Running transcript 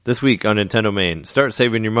This week on Nintendo Main, start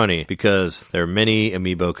saving your money because there are many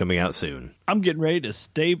amiibo coming out soon. I'm getting ready to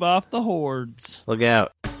stave off the hordes. Look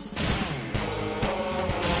out.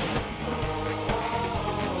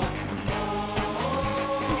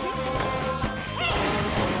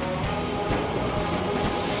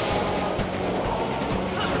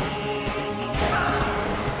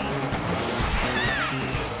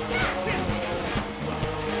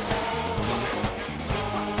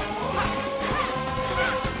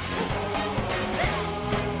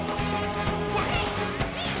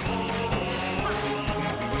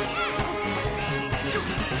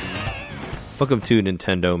 Welcome to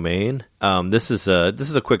Nintendo Main. This is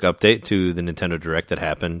a quick update to the Nintendo Direct that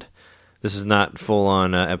happened. This is not full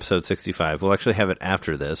on episode 65. We'll actually have it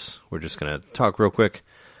after this. We're just going to talk real quick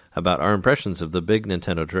about our impressions of the big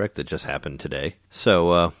Nintendo Direct that just happened today.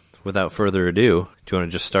 So, without further ado, do you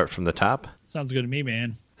want to just start from the top? Sounds good to me,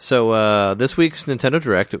 man. So, this week's Nintendo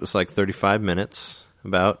Direct, it was like 35 minutes.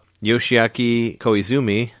 About Yoshiaki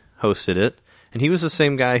Koizumi hosted it. And he was the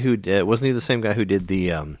same guy who did, wasn't he the same guy who did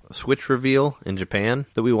the Switch reveal in Japan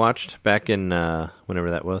that we watched back in,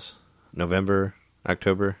 whenever that was? November,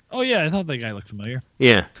 October? Oh, yeah, I thought that guy looked familiar.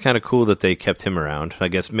 Yeah, it's kind of cool that they kept him around. I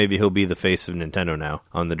guess maybe he'll be the face of Nintendo now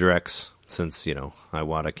on the Directs, since, you know,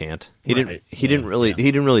 Iwata can't. He didn't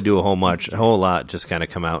really do a whole lot, just kind of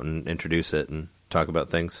come out and introduce it and talk about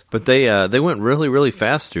things. But they went really, really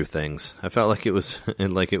fast through things. I felt like it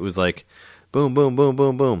was like boom, boom, boom,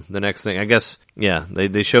 boom, boom. The next thing, I guess, yeah,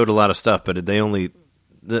 they showed a lot of stuff, but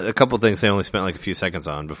a couple things they only spent like a few seconds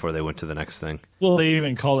on before they went to the next thing. Well, they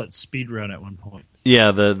even called it speedrun at one point.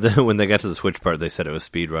 Yeah, when they got to the Switch part, they said it was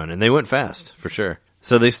speedrun, and they went fast, for sure.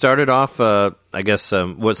 So they started off, I guess,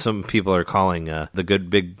 what some people are calling the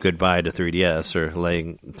big goodbye to 3DS, or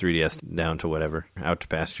laying 3DS down to whatever, out to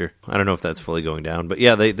pasture. I don't know if that's fully going down, but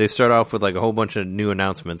yeah, they start off with like a whole bunch of new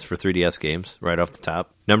announcements for 3DS games right off the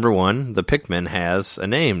top. Number one, the Pikmin has a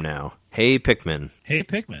name now. Hey Pikmin. Hey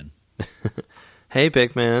Pikmin. Hey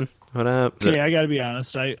Pikmin. What up? Okay, I gotta be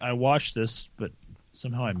honest, I watched this, but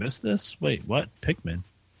somehow I missed this. Wait, what? Pikmin?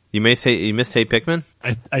 You missed Hey Pikmin?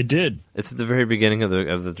 I did. It's at the very beginning of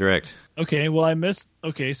the Direct. Okay, well I missed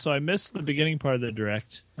the beginning part of the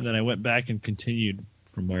Direct, and then I went back and continued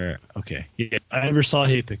from where. Okay, yeah, I never saw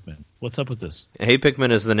Hey Pikmin. What's up with this? Hey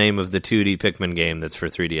Pikmin is the name of the 2D Pikmin game that's for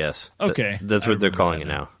 3DS. Okay, that's what they're calling it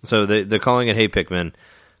now. So they're calling it Hey Pikmin.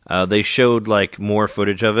 They showed like more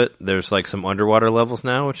footage of it. There's like some underwater levels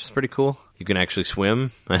now, which is pretty cool. You can actually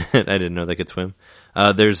swim. I didn't know they could swim.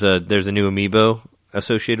 There's a new amiibo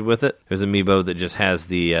associated with it. There's an amiibo that just has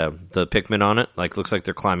the Pikmin on it. Like, looks like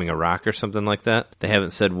they're climbing a rock or something like that. They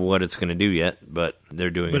haven't said what it's going to do yet, but they're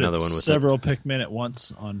doing another one with several Pikmin at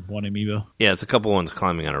once on one amiibo. Yeah, it's a couple ones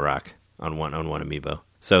climbing on a rock on one amiibo.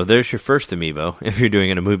 So there's your first amiibo, if you're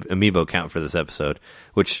doing an amiibo count for this episode,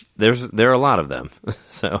 which there are a lot of them.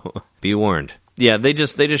 So be warned. Yeah, they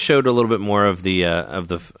just showed a little bit more of the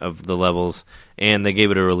levels, and they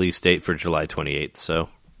gave it a release date for July 28th. So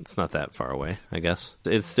it's not that far away, I guess.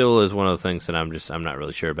 It still is one of the things that I'm not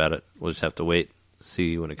really sure about it. We'll just have to wait,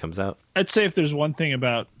 see when it comes out. I'd say if there's one thing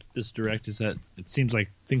about this Direct is that it seems like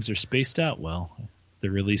things are spaced out well.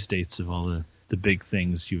 The release dates of all the big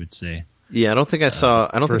things, you would say. Yeah, I don't think I saw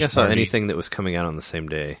anything that was coming out on the same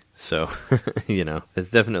day. So, you know, it's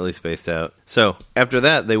definitely spaced out. So, after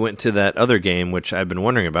that, they went to that other game, which I've been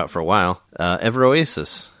wondering about for a while, Ever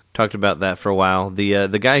Oasis. Talked about that for a while.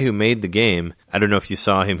 The guy who made the game, I don't know if you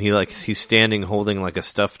saw him, he's standing holding like a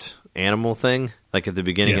stuffed animal thing, like at the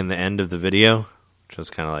beginning and the end of the video, which was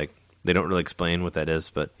kind of like, they don't really explain what that is,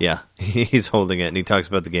 but yeah, he's holding it and he talks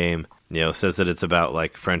about the game, you know, says that it's about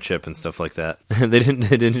like friendship and stuff like that. They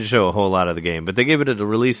didn't show a whole lot of the game, but they gave it a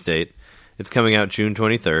release date. It's coming out June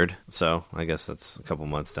 23rd, so I guess that's a couple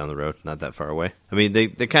months down the road, not that far away. I mean, they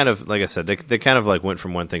kind of, like I said, they kind of like went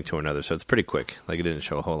from one thing to another, so it's pretty quick. Like, it didn't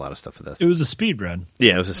show a whole lot of stuff of this. It was a speed run.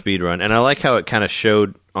 Yeah, it was a speed run, and I like how it kind of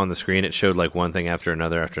showed on the screen. It showed like one thing after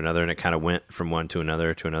another, and it kind of went from one to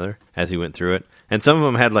another as he went through it. And some of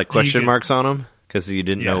them had like question marks on them because you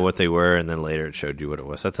didn't know what they were, and then later it showed you what it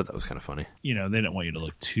was. I thought that was kind of funny. You know, they don't want you to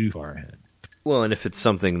look too far ahead. Well, and if it's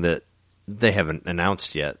something that they haven't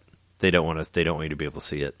announced yet, they don't want you to be able to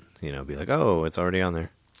see it. You know, be like, oh, it's already on there.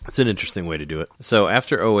 It's an interesting way to do it. So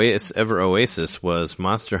after Ever Oasis was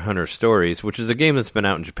Monster Hunter Stories, which is a game that's been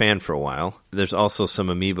out in Japan for a while. There's also some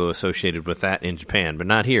amiibo associated with that in Japan, but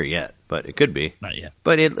not here yet. but it could be. Not yet.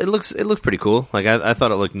 But it looks pretty cool. Like I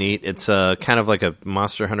thought it looked neat. It's kind of like a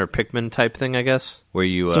Monster Hunter Pikmin type thing, I guess, where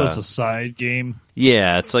you. So it's a side game.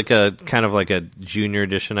 Yeah, it's like a kind of like a junior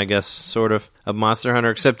edition, I guess, sort of Monster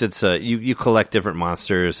Hunter. Except it's you collect different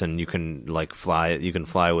monsters and you can like fly. You can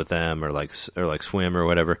fly with them or like swim or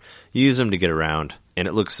whatever. You use them to get around, and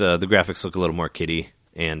it looks the graphics look a little more kiddie.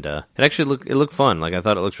 And it actually looked fun. Like I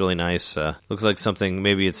thought it looked really nice. Looks like something.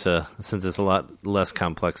 Maybe it's since it's a lot less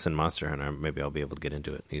complex than Monster Hunter. Maybe I'll be able to get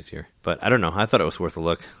into it easier. But I don't know. I thought it was worth a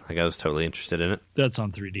look. Like I was totally interested in it. That's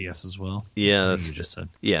on 3DS as well. Yeah, that's you just said.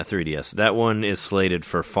 Yeah, 3DS. That one is slated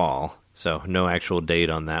for fall, so no actual date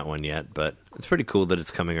on that one yet. But it's pretty cool that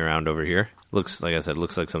it's coming around over here. Looks like I said,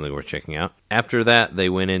 looks like something worth checking out. After that, they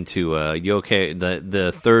went into Yokai.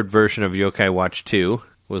 The third version of Yokai Watch 2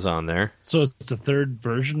 was on there. So it's the third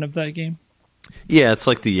version of that game? Yeah, it's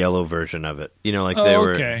like the yellow version of it. You know, like they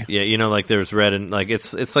were. Okay. Yeah, you know, like there's red and like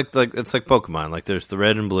it's like Pokemon. Like there's the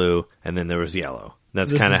red and blue, and then there was yellow.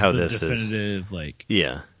 That's kind of how this is. Definitive, like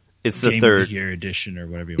yeah, it's the Game third of the Year edition or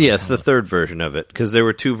whatever. Yeah, it's the third version of it because there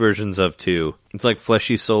were two versions of 2. It's like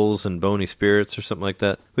Fleshy Souls and Bony Spirits or something like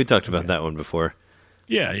that. We talked about that one before.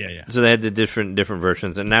 Yeah. So they had the different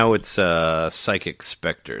versions, and now it's Psychic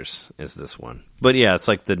Specters is this one. But yeah, it's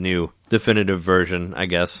like the new definitive version, I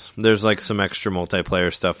guess. There's like some extra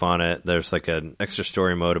multiplayer stuff on it. There's like an extra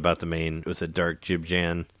story mode about the main. It was a Dark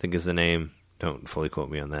Jibjan, I think is the name. Don't fully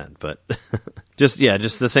quote me on that, but just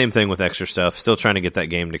the same thing with extra stuff. Still trying to get that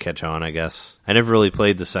game to catch on, I guess. I never really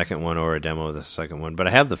played the second one or a demo of the second one, but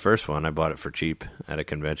I have the first one. I bought it for cheap at a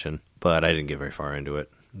convention, but I didn't get very far into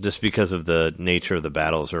it. Just because of the nature of the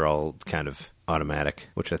battles are all kind of automatic,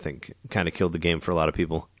 which I think kind of killed the game for a lot of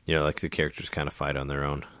people. You know, like the characters kind of fight on their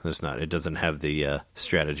own. It doesn't have the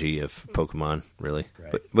strategy of Pokemon, really.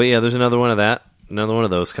 Right. But yeah, there's another one of that. Another one of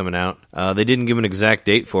those coming out. They didn't give an exact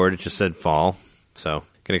date for it. It just said fall. So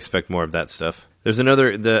can expect more of that stuff. There's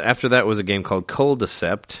after that was a game called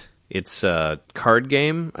Cold-Decept. It's a card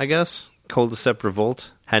game, I guess. Cold-Decept Revolt.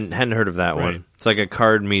 Hadn't heard of that one. It's like a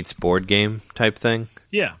card meets board game type thing.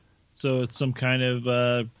 Yeah. So it's some kind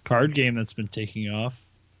of card game that's been taking off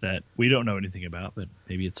that we don't know anything about, but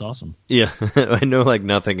maybe it's awesome. Yeah, I know like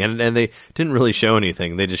nothing. And they didn't really show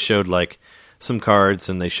anything. They just showed like some cards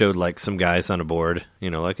and they showed like some guys on a board, you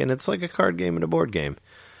know, like, and it's like a card game and a board game.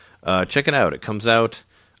 Check it out. It comes out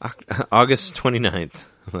August 29th.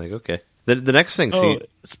 I'm like, okay. The next thing.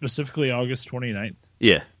 Specifically August 29th?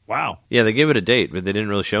 Yeah. Wow. Yeah, they gave it a date, but they didn't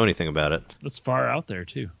really show anything about it. That's far out there,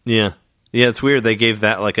 too. Yeah. Yeah, it's weird. They gave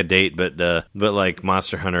that like a date, but like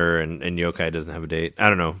Monster Hunter and Yokai doesn't have a date. I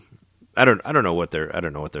don't know. I don't know what their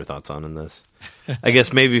thoughts on in this. I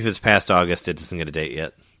guess maybe if it's past August, it doesn't get a date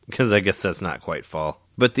yet, because I guess that's not quite fall.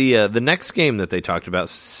 But the next game that they talked about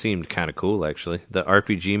seemed kind of cool, actually. The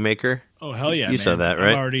RPG Maker. Oh hell yeah! You saw that,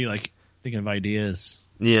 right? I'm already like thinking of ideas.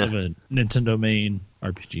 Yeah. Of a Nintendo main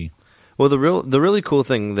RPG. Well, the really cool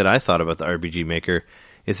thing that I thought about the RPG Maker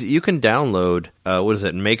is that you can download what is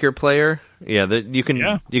it, Maker Player? Yeah, you can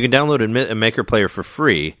download a Maker Player for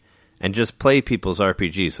free and just play people's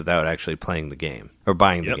RPGs without actually playing the game or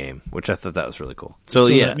buying the game, which I thought that was really cool. So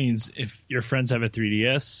yeah, that means if your friends have a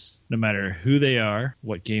 3DS, no matter who they are,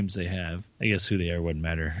 what games they have, I guess who they are wouldn't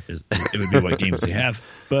matter. It would be what games they have.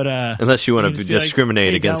 But unless you want to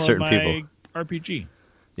discriminate against certain people, RPG.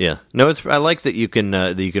 Yeah, no, I like that you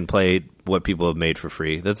can play what people have made for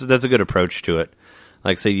free. That's a good approach to it.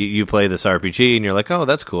 Like, say you play this RPG and you're like, oh,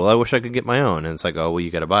 that's cool. I wish I could get my own. And it's like, oh, well, you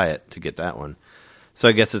got to buy it to get that one. So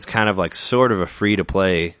I guess it's kind of like sort of a free to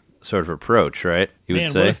play sort of approach, right? You would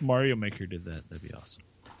say. What if Mario Maker did that? That'd be awesome.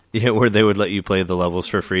 Yeah, where they would let you play the levels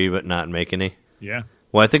for free but not make any. Yeah.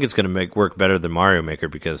 Well, I think it's going to work better than Mario Maker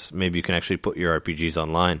because maybe you can actually put your RPGs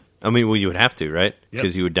online. I mean, well, you would have to, right?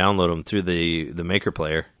 Because you would download them through the Maker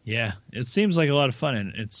Player. Yeah, it seems like a lot of fun,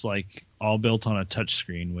 and it's like all built on a touch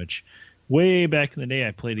screen, which way back in the day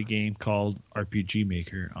I played a game called RPG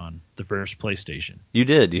Maker on the first PlayStation. You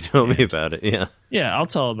did. You told me about it, yeah. Yeah, I'll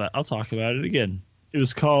talk about it again. It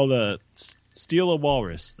was called Steal a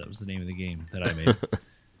Walrus. That was the name of the game that I made.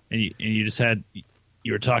 and you just had...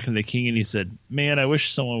 You were talking to the king, and he said, man, I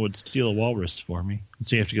wish someone would steal a walrus for me. And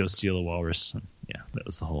so you have to go steal a walrus. And yeah, that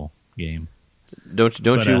was the whole game. Don't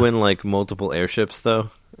you win, like, multiple airships, though,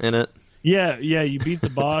 in it? Yeah, you beat the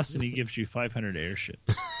boss, and he gives you 500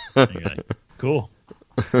 airships. And you're like, cool.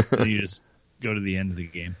 And you just go to the end of the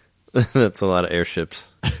game. That's a lot of airships.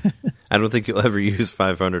 I don't think you'll ever use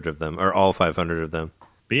 500 of them, or all 500 of them.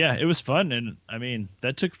 But yeah, it was fun, and I mean,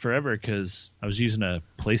 that took forever because I was using a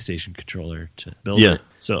PlayStation controller to build it.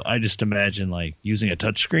 So I just imagine like using a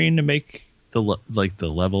touchscreen to make the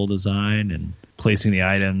level design and placing the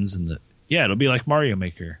items and it'll be like Mario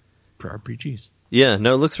Maker for RPGs. Yeah,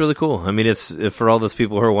 no, it looks really cool. I mean, it's for all those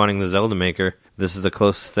people who are wanting the Zelda Maker, this is the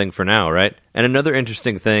closest thing for now, right? And another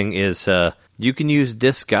interesting thing is you can use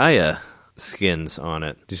Disgaea skins on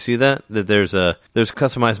it. Do you see that? That there's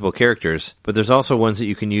customizable characters, but there's also ones that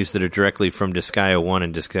you can use that are directly from Disgaea 1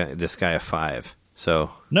 and Disgaea 5. So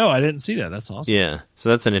no, I didn't see that. That's awesome. Yeah, so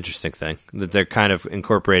that's an interesting thing that they're kind of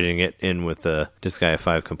incorporating it in with the Disgaea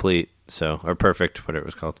 5 Complete, or Perfect, whatever it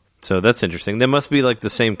was called. So that's interesting. They must be like the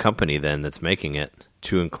same company then that's making it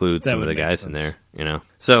to include some of the guys in there, you know.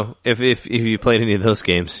 So if you played any of those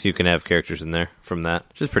games, you can have characters in there from that,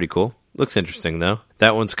 which is pretty cool. Looks interesting though.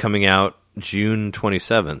 That one's coming out June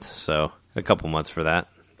 27th, so a couple months for that.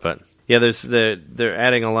 But yeah, they're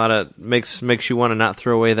adding a lot of makes you want to not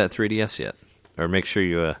throw away that 3DS yet, or make sure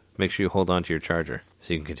you hold on to your charger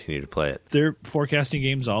so you can continue to play it. They're forecasting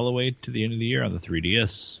games all the way to the end of the year on the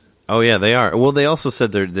 3DS. Oh, yeah, they are. Well, they also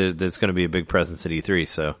said there's going to be a big presence at E3,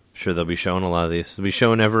 so I'm sure they'll be showing a lot of these. They'll be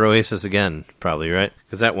showing Ever Oasis again, probably, right?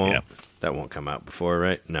 Because that won't come out before,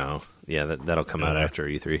 right? No. Yeah, that'll come out after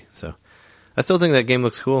E3. So I still think that game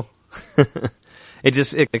looks cool.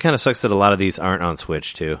 It kind of sucks that a lot of these aren't on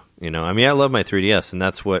Switch, too. You know, I mean, I love my 3DS, and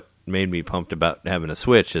that's what made me pumped about having a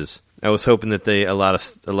Switch, is I was hoping that a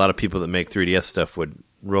lot of people that make 3DS stuff would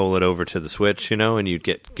roll it over to the Switch, you know, and you'd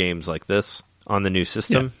get games like this on the new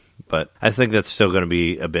system. Yeah. But I think that's still going to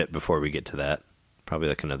be a bit before we get to that. Probably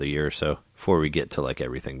like another year or so before we get to like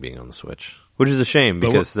everything being on the Switch. Which is a shame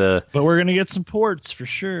because But we're going to get some ports for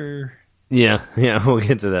sure. Yeah, we'll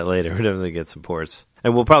get to that later. We'll definitely get some ports.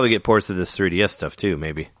 And we'll probably get ports of this 3DS stuff too,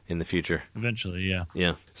 maybe, in the future. Eventually, yeah.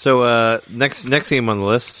 Yeah. So, next game on the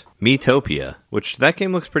list, Miitopia, which that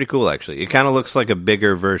game looks pretty cool, actually. It kind of looks like a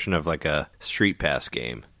bigger version of like a Street Pass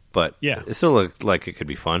game. But it still looks like it could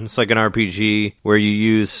be fun. It's like an RPG where you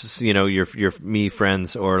use, you know, your Mii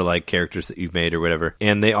friends or like characters that you've made or whatever,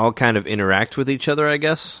 and they all kind of interact with each other, I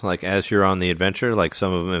guess, like as you're on the adventure. Like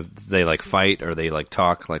some of them, they like fight or they like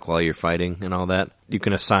talk like while you're fighting and all that. You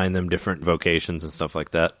can assign them different vocations and stuff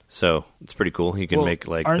like that. So it's pretty cool. You can make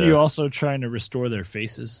like. Aren't you also trying to restore their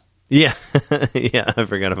faces? Yeah, yeah, I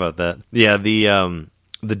forgot about that. Yeah,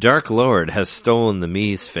 the Dark Lord has stolen the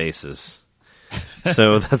Mii's faces.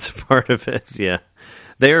 So that's a part of it, yeah.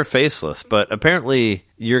 They are faceless, but apparently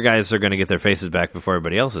your guys are going to get their faces back before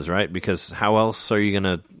everybody else's, right? Because how else are you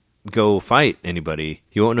going to go fight anybody?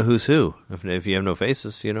 You won't know who's who. If you have no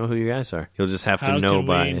faces, you know who your guys are. You'll just have to know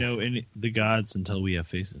by... How can we know the gods until we have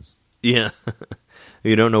faces? Yeah.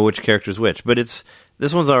 You don't know which character's which. But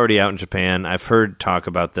this one's already out in Japan. I've heard talk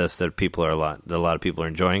about this, that a lot of people are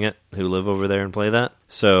enjoying it who live over there and play that.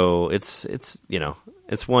 So it's you know,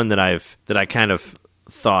 it's one that I kind of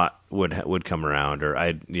thought would come around, or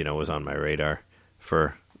was on my radar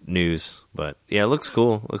for news. But yeah, it looks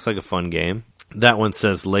cool. Looks like a fun game. That one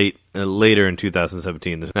says later in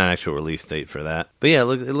 2017. There's not an actual release date for that. But yeah, it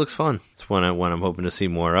looks fun. It's one I'm hoping to see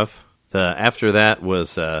more of. After that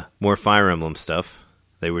was more Fire Emblem stuff.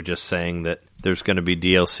 They were just saying that there's going to be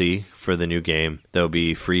DLC for the new game. There'll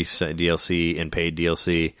be free DLC and paid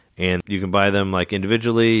DLC. And you can buy them like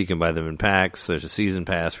individually. You can buy them in packs. There's a season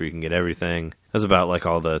pass where you can get everything. That's about like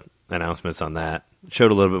all the announcements on that.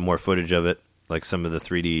 Showed a little bit more footage of it, like some of the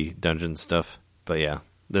 3D dungeon stuff. But yeah,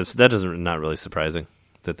 not really surprising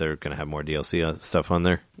that they're going to have more DLC stuff on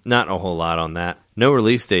there. Not a whole lot on that. No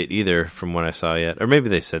release date either from what I saw yet. Or maybe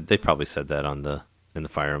they probably said that in the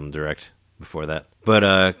Fire Emblem Direct before that.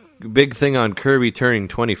 But big thing on Kirby turning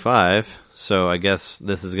 25. So I guess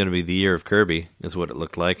this is going to be the year of Kirby, is what it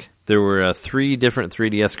looked like. There were 3 different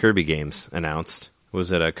 3DS Kirby games announced.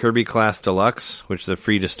 Was it a Kirby Class Deluxe, which is a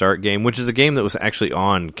free to start game, which is a game that was actually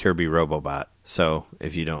on Kirby Robobot. So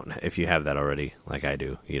if you have that already, like I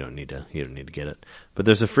do, you don't need to get it. But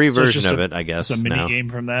there's a free version of it, I guess. It's a mini game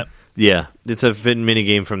from that. Yeah, it's a mini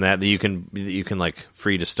game from that you can like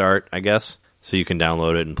free to start, I guess. So you can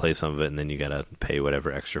download it and play some of it, and then you gotta pay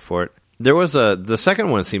whatever extra for it. There was the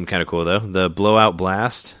second one seemed kind of cool though, the Blowout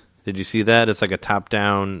Blast. Did you see that? It's like a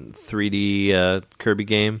top-down 3D Kirby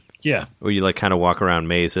game. Yeah. Where you like kind of walk around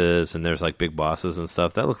mazes and there's like big bosses and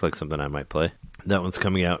stuff. That looked like something I might play. That one's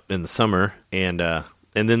coming out in the summer. And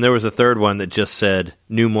then there was a third one that just said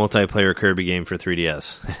new multiplayer Kirby game for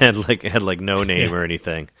 3DS. It had like no name or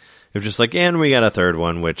anything. It was just like, and we got a third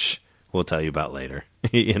one, which we'll tell you about later.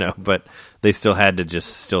 You know, but they still had to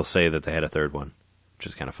just still say that they had a third one, which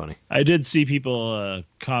is kind of funny. I did see people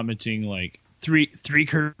commenting like three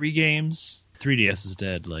Kirby games. 3DS is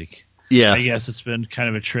dead. Like, yeah, I guess it's been kind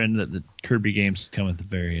of a trend that the Kirby games come at the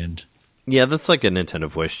very end. Yeah, that's like a Nintendo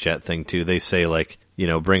voice chat thing too. They say like,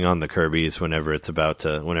 bring on the Kirbys whenever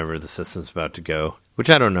the system's about to go. Which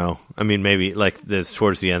I don't know. I mean, maybe like this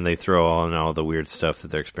towards the end they throw on all the weird stuff that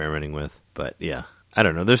they're experimenting with. But yeah, I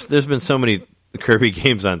don't know. There's been so many Kirby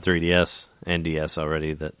games on 3DS and DS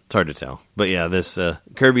already that it's hard to tell. But yeah, this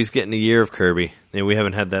Kirby's getting a year of Kirby. And we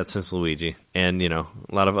haven't had that since Luigi. And a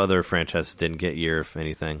lot of other franchises didn't get year of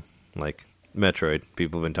anything. Like Metroid.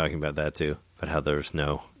 People have been talking about that too. But how there was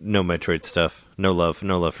no Metroid stuff. No love for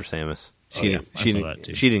Samus. She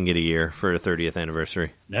didn't get a year for her 30th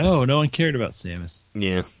anniversary. No one cared about Samus.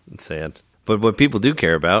 Yeah, it's sad. But what people do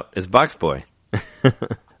care about is Box Boy.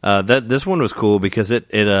 This one was cool because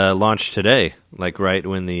it launched today, like right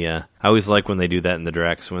when I always like when they do that in the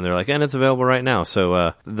directs, when they're like, and it's available right now.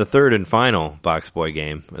 So the third and final Box Boy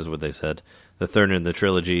game is what they said. The third in the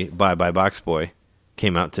trilogy, Bye Bye Box Boy,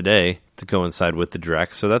 came out today to coincide with the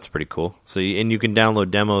direct. So that's pretty cool. So you can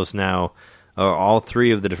download demos now. All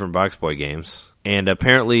three of the different Box Boy games. And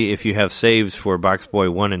apparently if you have saves for Box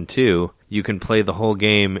Boy 1 and 2, you can play the whole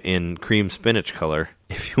game in cream spinach color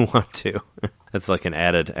if you want to. That's like an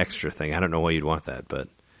added extra thing. I don't know why you'd want that, but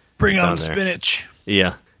bring on spinach.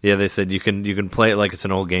 Yeah. Yeah, they said you can play it like it's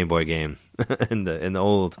an old Game Boy game. in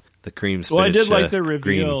the cream spinach. Well, I did like the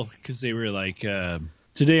reveal because they were like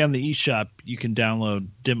today on the eShop you can download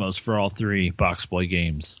demos for all three Box Boy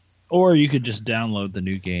games. Or you could just download the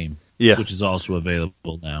new game. Yeah. Which is also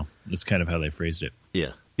available now. That's kind of how they phrased it.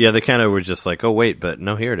 Yeah. Yeah, they kind of were just like, oh, wait, but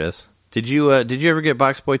no, here it is. Did you ever get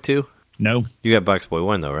Box Boy 2? No. You got Box Boy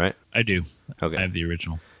 1, though, right? I do. Okay. I have the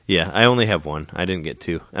original. Yeah, I only have 1. I didn't get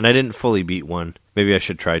 2. And I didn't fully beat 1. Maybe I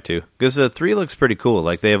should try 2. Because 3 looks pretty cool.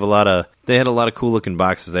 Like, they had a lot of cool-looking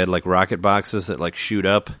boxes. They had, like, rocket boxes that, like, shoot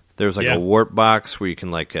up. There was, like, a warp box where you can,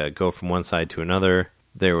 like, go from one side to another.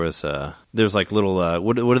 There's like little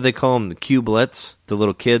what do they call them? The cubelets, the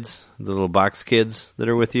little kids, the little box kids that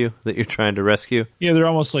are with you that you're trying to rescue. Yeah, they're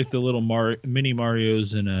almost like the little mini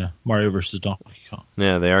Marios in Mario versus Donkey Kong.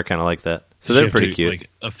 Yeah, they are kind of like that. So they're pretty cute. Like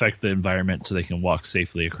affect the environment so they can walk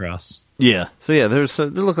safely across. Yeah. So yeah, they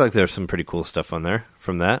look like there's some pretty cool stuff on there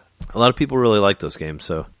from that. A lot of people really like those games,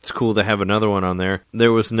 so it's cool to have another one on there.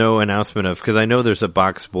 There was no announcement because I know there's a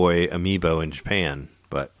Box Boy amiibo in Japan.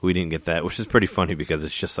 But we didn't get that, which is pretty funny because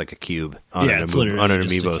it's just like a cube on an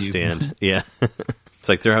amiibo stand. Yeah. It's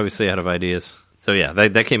like they're obviously out of ideas. So yeah,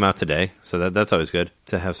 that came out today. So that's always good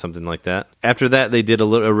to have something like that. After that, they did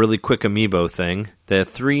a really quick amiibo thing. They had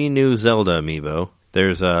 3 new Zelda amiibo.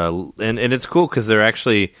 There's and it's cool because they're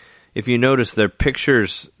actually, if you notice, they're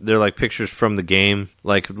like pictures from the game,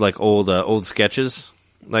 like old sketches.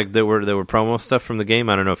 Like there were promo stuff from the game.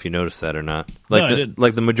 I don't know if you noticed that or not. Like I didn't.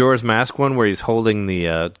 Like the Majora's Mask one where he's holding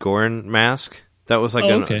the Goron mask. That was like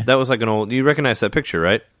an old. You recognize that picture,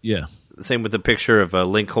 right? Yeah. Same with the picture of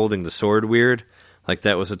Link holding the sword. Weird. Like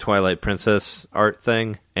that was a Twilight Princess art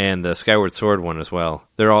thing, and the Skyward Sword one as well.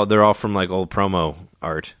 They're all from like old promo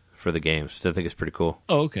art for the games. So I think it's pretty cool.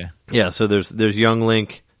 Oh, okay. Yeah. So there's young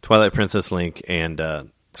Link, Twilight Princess Link,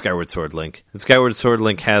 and Skyward Sword Link. And Skyward Sword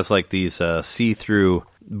Link has like these see-through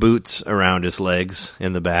boots around his legs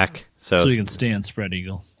in the back. So you can stand spread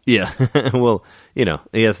eagle. Yeah. Well,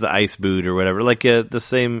 he has the ice boot or whatever. Like the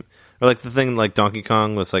same, or like the thing like Donkey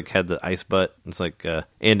Kong was like had the ice butt. It's like,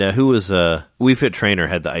 and who was, Wii Fit Trainer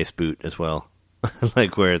had the ice boot as well.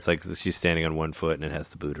 Like where it's like she's standing on one foot and it has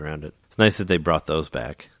the boot around it. It's nice that they brought those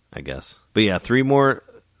back, I guess. But yeah, 3 more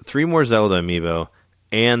Zelda amiibo.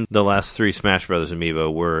 And the last 3 Smash Brothers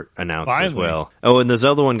amiibo were announced as well. Oh, and the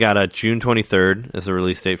Zelda one got June 23rd as the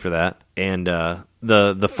release date for that. And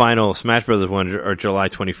the final Smash Brothers one are July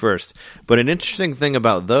 21st. But an interesting thing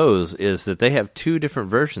about those is that they have 2 different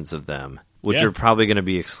versions of them, which are probably going to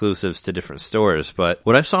be exclusives to different stores. But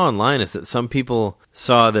what I saw online is that some people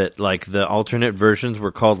saw that like the alternate versions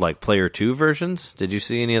were called like Player 2 versions. Did you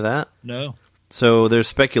see any of that? No. So there's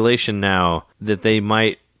speculation now that they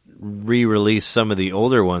might re-release some of the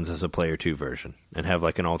older ones as a Player 2 version and have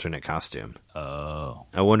like an alternate costume. Oh.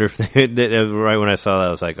 I wonder if they did. Right when I saw that,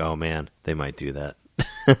 I was like, oh man, they might do that.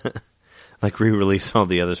 Like re-release all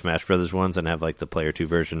the other Smash Brothers ones and have like the Player 2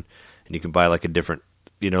 version, and you can buy like a different,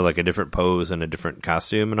 like a different pose and a different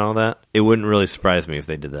costume and all that. It wouldn't really surprise me if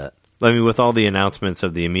they did that. I mean, with all the announcements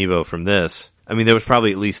of the amiibo from this, I mean, there was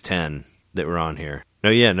probably at least 10 that were on here.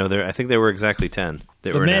 I think there were exactly 10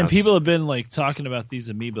 that were announced. People have been like talking about these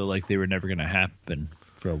amiibo like they were never going to happen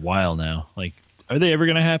for a while now. Like, are they ever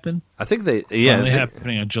going to happen? I think only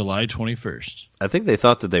happening on July 21st. I think they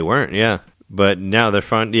thought that they weren't, yeah. But now they're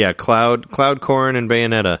fun. Yeah, Cloud Corrin and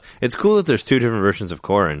Bayonetta. It's cool that there's 2 different versions of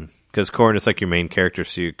Corrin, because Corrin is like your main character,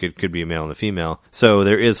 so you could be a male and a female. So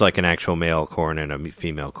there is like an actual male Corrin and a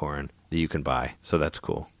female Corrin. that you can buy. So that's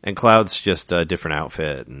cool. And Cloud's just a different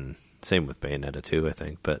outfit, and same with Bayonetta too, I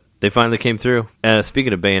think. But they finally came through.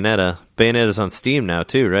 Speaking of Bayonetta, Bayonetta's on Steam now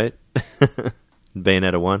too, right?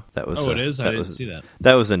 Bayonetta 1. That was. Oh, it is? I didn't see that.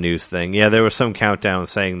 That was a news thing. Yeah, there was some countdown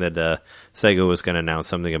saying that Sega was going to announce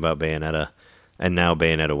something about Bayonetta, and now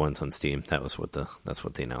Bayonetta 1's on Steam. That's what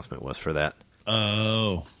the announcement was for that.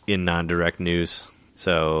 Oh. In non-direct news.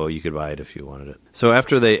 So you could buy it if you wanted it. So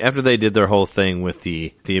after they did their whole thing with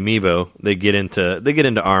the amiibo, they get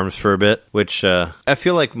into ARMS for a bit, which I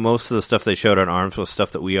feel like most of the stuff they showed on ARMS was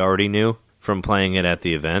stuff that we already knew from playing it at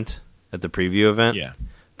the event, at the preview event. Yeah.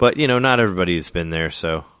 But not everybody's been there,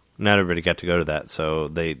 so not everybody got to go to that. So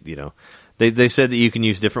they said that you can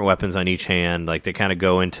use different weapons on each hand. Like they kind of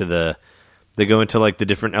go into like the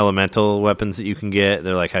different elemental weapons that you can get.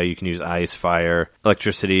 They're like how you can use ice, fire,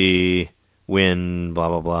 electricity, wind,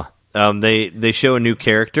 blah blah blah. They show a new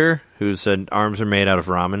character whose arms are made out of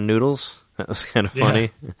ramen noodles. That was kind of funny.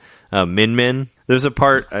 Yeah. Min Min. There's a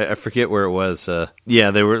part I forget where it was.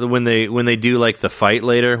 They were when they do like the fight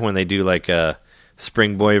later, when they do like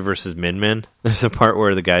Spring Boy versus Min Min. There's a part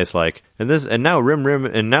where the guy's like, and now Rim Rim,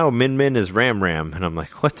 and now Min Min is Ram Ram, and I'm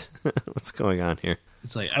like, what? What's going on here?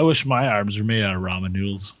 It's like, I wish my arms were made out of ramen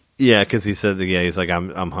noodles. Yeah, because he said, he's like,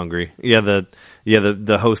 I'm hungry.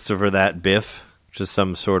 The host for that, Biff, which is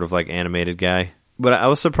some sort of like animated guy. But I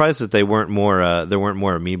was surprised that there weren't more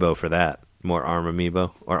amiibo for that, more ARM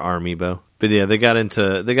amiibo or Armiibo. But yeah, they got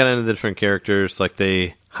into the different characters. Like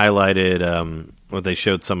they highlighted, they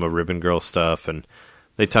showed some of Ribbon Girl stuff, and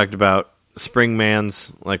they talked about Spring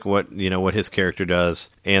Man's, like what his character does,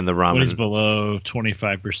 and the ramen. When he's below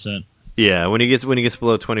 25%. Yeah, when he gets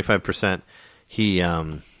below 25%, he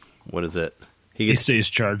what is it? He stays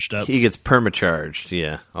charged up. He gets permacharged.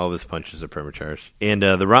 Yeah, all of his punches are permacharged. And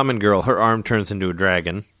the ramen girl, her arm turns into a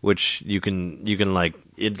dragon, which you can like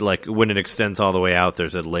it, like when it extends all the way out.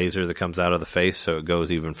 There's a laser that comes out of the face, so it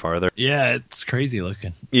goes even farther. Yeah, it's crazy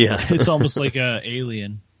looking. Yeah, it's almost like a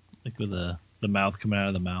alien, like with the mouth coming out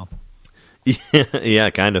of the mouth. Yeah,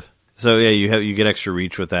 kind of. So yeah, you get extra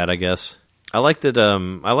reach with that, I guess. I like that.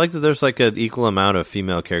 There's like an equal amount of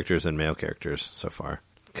female characters and male characters so far.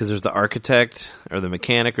 Because there's the architect or the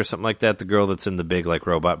mechanic or something like that, the girl that's in the big like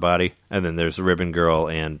robot body, and then there's the Ribbon Girl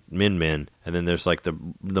and Min Min, and then there's like the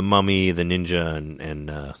mummy, the ninja,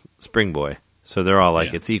 and Spring Boy. So they're all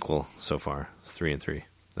like it's equal so far. It's 3 and 3.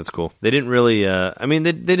 That's cool. They didn't really.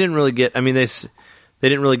 They didn't really get. They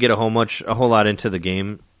didn't really get a whole lot into the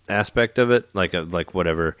game aspect of it, like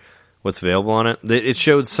what's available on it. It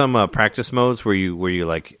showed some practice modes where you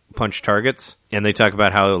like punch targets, and they talk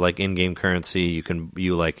about how like in-game currency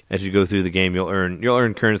you like as you go through the game you'll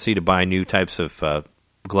earn currency to buy new types of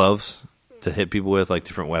gloves to hit people with, like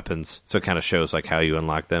different weapons. So it kind of shows like how you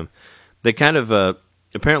unlock them. They kind of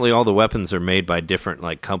apparently all the weapons are made by different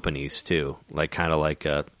like companies too, like kind of like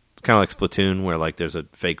Splatoon, where like there's a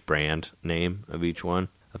fake brand name of each one.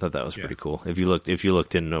 I thought that was pretty cool. If you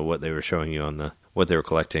looked into what they were showing you on what they were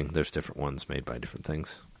collecting, there's different ones made by different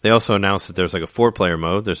things. They also announced that there's like a 4-player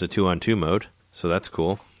mode. There's a 2-on-2 mode, so that's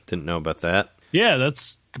cool. Didn't know about that. Yeah,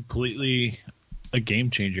 that's completely a game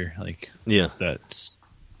changer. Like, yeah, that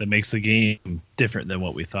makes the game different than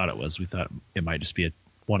what we thought it was. We thought it might just be a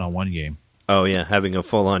 1-on-1 game. Oh yeah, having a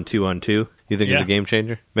full-on 2-on-2, you think is a game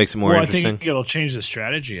changer? Makes it more interesting. I think it'll change the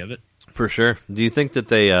strategy of it for sure. Do you think that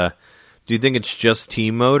do you think it's just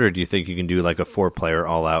team mode, or do you think you can do like a 4-player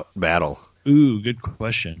all-out battle? Ooh, good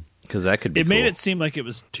question. Because that could be. It made it seem like it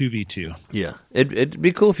was 2v2. Yeah, it'd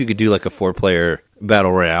be cool if you could do like a 4-player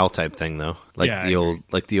battle royale type thing, though, like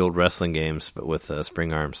the old wrestling games, but with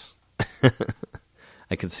spring arms.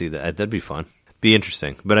 I could see that. That'd be fun. Be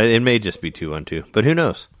interesting, but it may just be 2-on-2. But who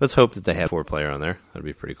knows? Let's hope that they have 4-player on there. That'd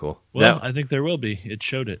be pretty cool. Well, I think there will be. It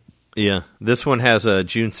showed it. Yeah, this one has a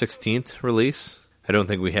June 16th release. I don't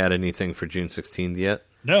think we had anything for June 16th yet.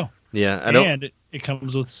 No. Yeah, I don't. And it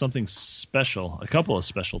comes with something special, a couple of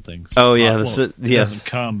special things. Oh yeah, it doesn't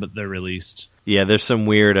come, but they're released. Yeah, there's some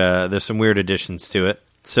weird additions to it.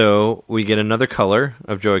 So we get another color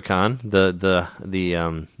of Joy-Con, the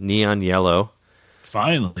neon yellow.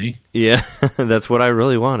 Finally. Yeah, that's what I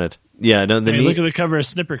really wanted. Yeah, no. Look at the cover of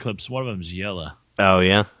Snipper Clips. One of them's yellow. Oh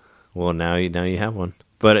yeah. Well, now you have one.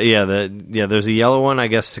 But there's a yellow one, I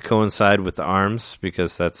guess, to coincide with the arms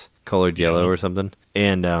because that's colored yellow or something.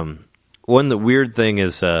 And the weird thing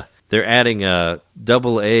is they're adding a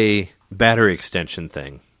AA battery extension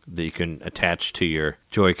thing that you can attach to your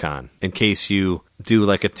Joy-Con in case you do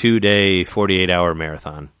like a 2-day, 48-hour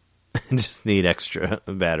marathon and just need extra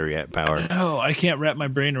battery power. Oh, I can't wrap my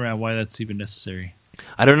brain around why that's even necessary.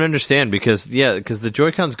 I don't understand because the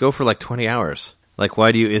Joy-Cons go for like 20 hours. Like,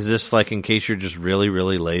 why do you? Is this like in case you're just really,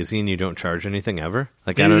 really lazy and you don't charge anything ever?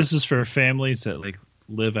 Like, maybe this is for families that like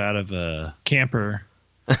live out of a camper,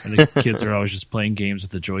 and the kids are always just playing games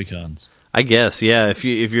with the Joy-Cons. I guess, yeah. If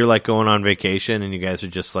you're like going on vacation and you guys are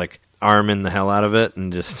just like arming the hell out of it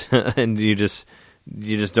and just and you just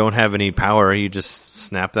don't have any power, you just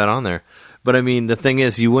snap that on there. But I mean, the thing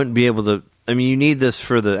is, you wouldn't be able to. I mean, you need this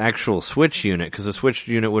for the actual Switch unit because the Switch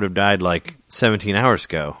unit would have died like 17 hours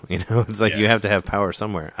ago. You know, it's like you have to have power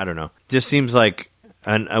somewhere. I don't know. Just seems like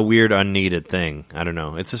a weird, unneeded thing. I don't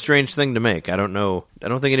know. It's a strange thing to make. I don't know. I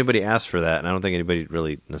don't think anybody asked for that, and I don't think anybody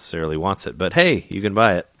really necessarily wants it. But hey, you can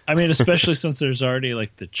buy it. I mean, especially since there's already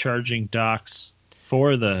like the charging docks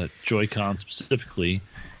for the Joy-Con specifically.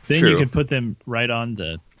 Then True. You can put them right on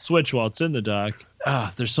the Switch while it's in the dock.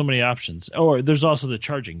 There's so many options. Or there's also the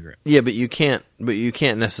charging grip. Yeah, but you can't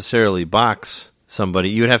necessarily box somebody.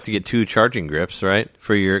 You would have to get 2 charging grips, right?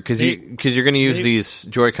 For your because you're going to use these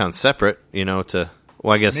Joy-Cons separate. You know,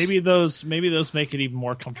 I guess maybe those make it even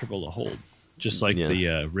more comfortable to hold, just like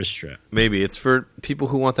the wrist strap. Maybe it's for people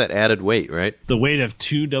who want that added weight, right? The weight of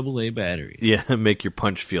 2 AA batteries. Yeah, make your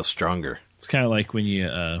punch feel stronger. It's kind of like when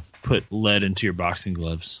you put lead into your boxing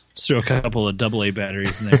gloves. Just throw a couple of AA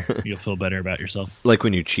batteries in there. You'll feel better about yourself. Like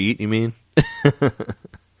when you cheat, you mean?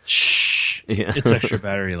 Shh. Yeah. It's extra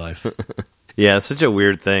battery life. Yeah, it's such a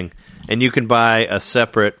weird thing. And you can buy a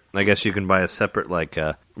separate like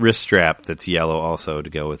wrist strap that's yellow also to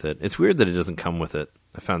go with it. It's weird that it doesn't come with it.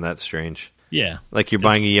 I found that strange. Yeah. Like you're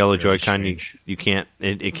buying a yellow Joy-Con, you can't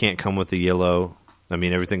it can't come with the yellow. I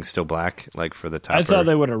mean, everything's still black, like for the top. I thought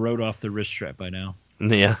they would have wrote off the wrist strap by now.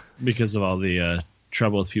 Yeah. Because of all the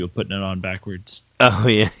trouble with people putting it on backwards. Oh,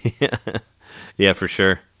 yeah. Yeah, for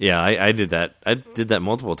sure. Yeah, I did that. I did that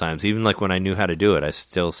multiple times. Even like when I knew how to do it, I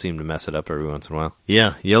still seem to mess it up every once in a while.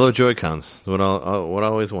 Yeah, yellow Joy-Cons. What I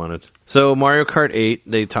always wanted. So Mario Kart 8,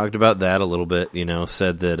 they talked about that a little bit, you know,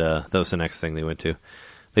 said that that was the next thing they went to.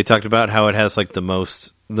 They talked about how it has like the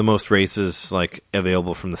most races like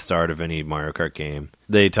available from the start of any Mario Kart game.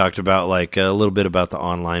 They talked about like a little bit about the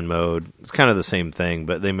online mode. It's kind of the same thing,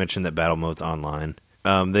 but they mentioned that battle mode's online.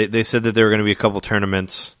 They said that there were going to be a couple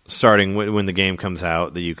tournaments starting when the game comes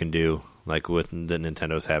out that you can do, like with the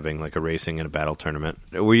Nintendo's having like a racing and a battle tournament.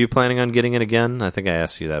 Were you planning on getting it again? I think I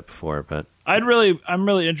asked you that before, but I'm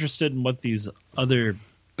really interested in what these other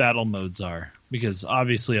battle modes are, because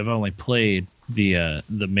obviously I've only played the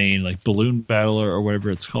main like balloon battler or whatever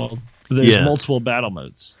it's called. But there's multiple battle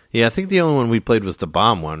modes. Yeah, I think the only one we played was the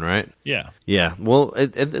bomb one, right? Yeah. Yeah. Well,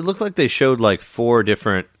 it looked like they showed like 4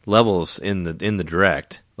 different levels in the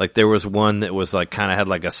Direct. Like there was one that was like kind of had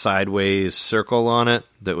like a sideways circle on it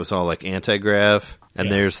that was all like anti-grav,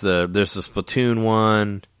 and there's the Splatoon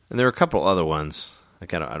one, and there were a couple other ones.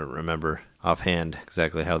 Like I don't remember offhand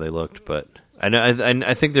exactly how they looked, but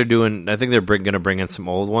I think they're going to bring in some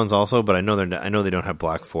old ones also, but I know they don't have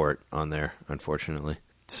Black Fort on there, unfortunately.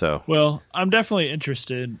 So well, I'm definitely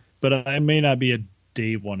interested, but I may not be a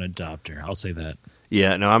day one adopter. I'll say that.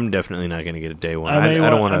 Yeah, no, I'm definitely not going to get a day one. I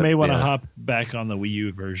may want to hop back on the Wii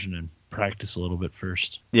U version and practice a little bit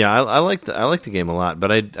first. Yeah, I like the game a lot, but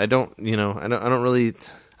I don't really.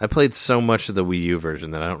 I played so much of the Wii U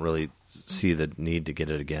version that I don't really see the need to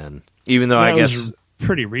get it again. Even though I guess was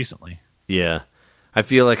pretty recently. Yeah. I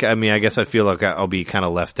feel like I'll be kind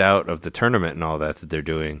of left out of the tournament and all that they're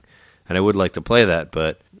doing. And I would like to play that,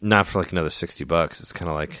 but not for like another $60. It's kind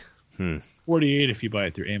of like, $48 if you buy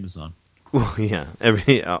it through Amazon. Well, yeah.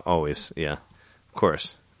 Always, yeah. Of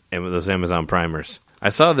course. And with those Amazon primers. I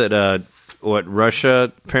saw that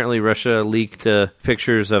Russia leaked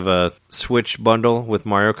pictures of a Switch bundle with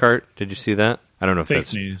Mario Kart. Did you see that? I don't know if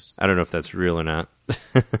that's news. I don't know if that's real or not.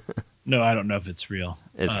 No, I don't know if it's real.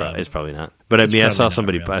 It's probably not. But I mean, I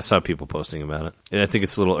saw people posting about it, and I think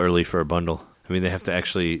it's a little early for a bundle. I mean, they have to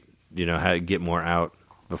actually, get more out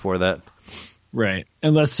before that. Right.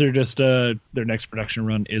 Unless they're just their next production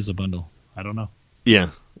run is a bundle. I don't know. Yeah.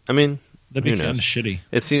 I mean, that'd be kind of shitty.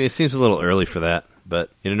 It seems a little early for that, but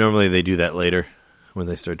normally they do that later when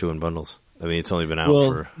they start doing bundles. I mean, it's only been out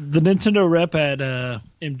for... The Nintendo rep at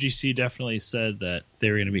MGC definitely said that they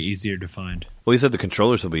were going to be easier to find. Well, he said the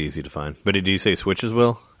controllers will be easy to find. But did he say Switches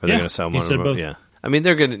will? Are they going to sell one of them? Both. Yeah. I mean,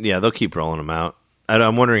 they'll keep rolling them out.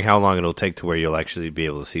 I'm wondering how long it'll take to where you'll actually be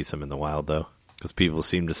able to see some in the wild, though. Because people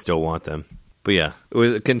seem to still want them. But yeah,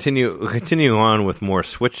 continuing on with more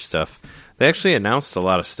Switch stuff. They actually announced a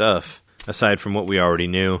lot of stuff, aside from what we already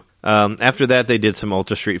knew. After that, they did some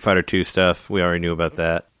Ultra Street Fighter 2 stuff. We already knew about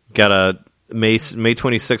that. Got a May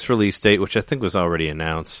 26th release date, which I think was already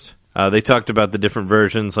announced. They talked about the different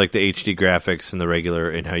versions, like the HD graphics and the regular,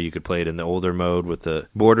 and how you could play it in the older mode with the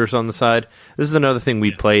borders on the side. This is another thing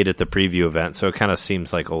we played at the preview event, so it kind of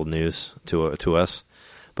seems like old news to us.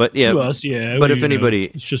 But yeah, to us, yeah. But if anybody,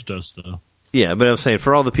 it's just us though. Yeah, but I was saying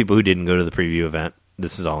for all the people who didn't go to the preview event,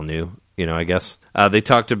 this is all new. I guess they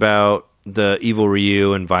talked about the Evil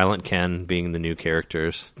Ryu and Violent Ken being the new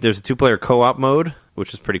characters. There's a 2-player co-op mode,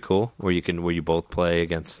 which is pretty cool, where you both play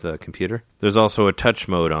against the computer. There's also a touch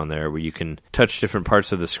mode on there where you can touch different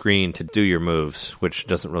parts of the screen to do your moves, which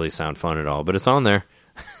doesn't really sound fun at all, but it's on there.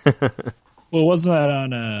 Well, wasn't that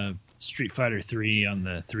on Street Fighter 3 on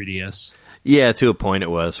the 3DS? Yeah, to a point it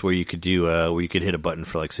was, where you could do where you could hit a button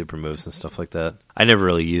for like super moves and stuff like that. I never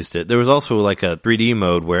really used it. There was also like a 3D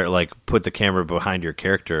mode where it like put the camera behind your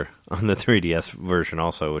character on the 3DS version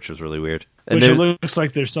also, which was really weird. And it looks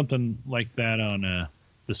like there's something like that on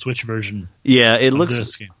the Switch version. Yeah, it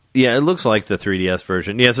looks. Yeah, it looks like the 3DS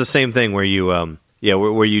version. Yeah, it's the same thing where you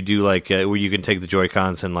where you do like where you can take the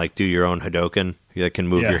Joy-Cons and like do your own Hadoken. You can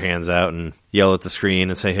move your hands out and yell at the screen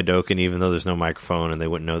and say Hadoken, even though there's no microphone and they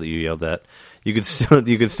wouldn't know that you yelled that. You could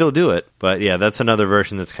still do it, but yeah, that's another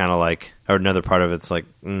version that's kind of like, or another part of it's like,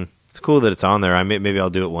 it's cool that it's on there. Maybe I'll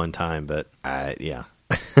do it one time, but yeah.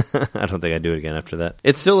 I don't think I'd do it again after that.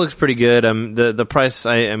 It still looks pretty good. The price,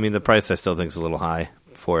 the price I still think is a little high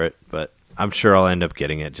for it, but I'm sure I'll end up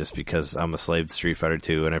getting it just because I'm a slave to Street Fighter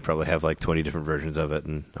 2 and I probably have like 20 different versions of it,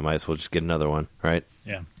 and I might as well just get another one, right?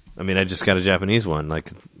 Yeah. I just got a Japanese one,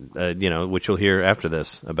 like, which you'll hear after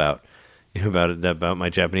this about my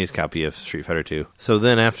Japanese copy of Street Fighter 2. So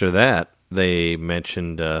then after that, they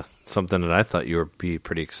mentioned something that I thought you would be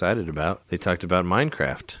pretty excited about. They talked about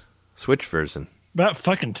Minecraft, Switch version. About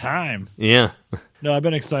fucking time. Yeah. No, I've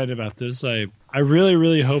been excited about this. I really,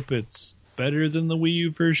 really hope it's better than the Wii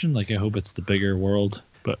U version. Like, I hope it's the bigger world,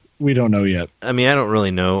 but we don't know yet. I don't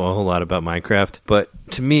really know a whole lot about Minecraft, but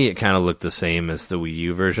to me it kind of looked the same as the Wii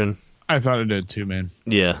U version. I thought it did too, man.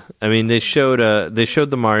 Yeah. They showed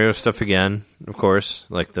the Mario stuff again, of course,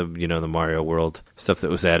 like the Mario World stuff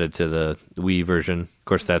that was added to the Wii version. Of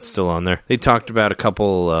course, that's still on there. They talked about a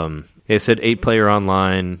couple, they said 8-player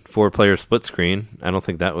online, 4-player split screen. I don't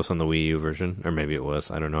think that was on the Wii U version, or maybe it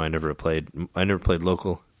was. I don't know. I never played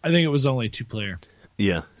local. I think it was only 2-player.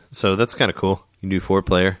 Yeah. So that's kind of cool. You can do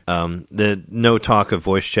 4-player. The no talk of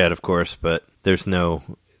voice chat, of course, but there's no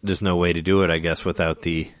way to do it, I guess, without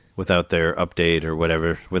their update or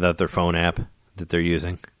whatever, without their phone app that they're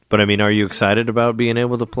using. But are you excited about being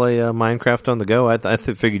able to play Minecraft on the go? I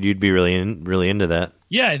figured you'd be really into that.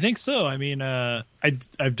 Yeah, I think so. I've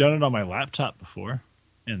done it on my laptop before,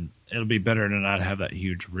 and it'll be better to not have that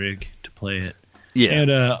huge rig to play it. Yeah.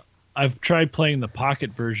 And I've tried playing the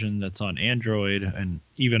Pocket version that's on Android, and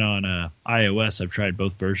even on iOS, I've tried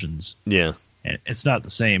both versions. Yeah. And it's not the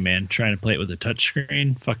same, man. Trying to play it with a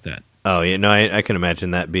touchscreen, fuck that. Oh, yeah, no, I can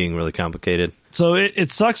imagine that being really complicated. So it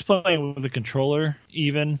sucks playing with a controller,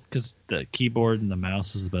 even, because the keyboard and the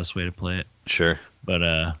mouse is the best way to play it. Sure. But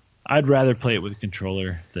I'd rather play it with a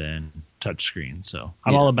controller than touchscreen. So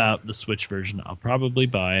I'm all about the Switch version. I'll probably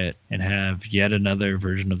buy it and have yet another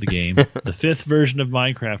version of the game. The 5th version of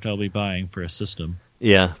Minecraft I'll be buying for a system.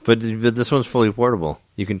 Yeah, but this one's fully portable.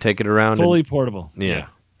 You can take it around. Fully portable. Yeah.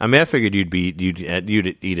 I figured you'd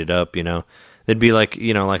eat it up, It'd be like,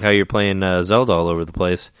 like how you're playing Zelda all over the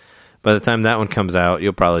place. By the time that one comes out,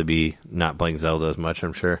 you'll probably be not playing Zelda as much,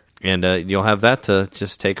 I'm sure. And you'll have that to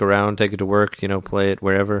just take around, take it to work, play it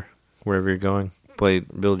wherever you're going.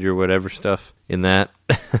 Build your whatever stuff in that.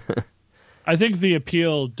 I think the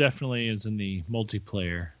appeal definitely is in the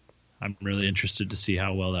multiplayer. I'm really interested to see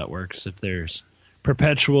how well that works. If there's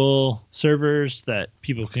perpetual servers that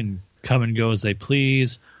people can come and go as they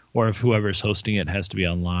please, or if whoever's hosting it has to be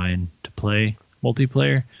online to play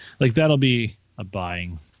multiplayer, like that'll be a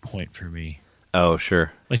buying point for me. Oh,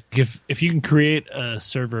 sure. Like if you can create a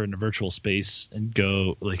server in a virtual space and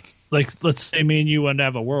go like let's say me and you want to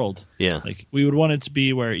have a world. Yeah. Like we would want it to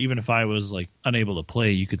be where even if I was like unable to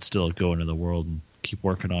play, you could still go into the world and keep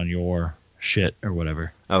working on your shit or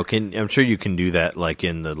whatever. Oh, I'm sure you can do that like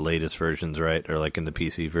in the latest versions, right? Or like in the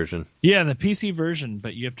PC version? Yeah, in the PC version,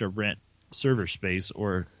 but you have to rent server space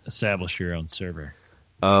or establish your own server.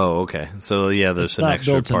 Oh, okay. So yeah, there's an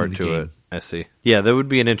extra part to it. I see. Yeah, that would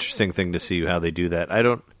be an interesting thing to see how they do that. I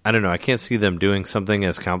don't know. I can't see them doing something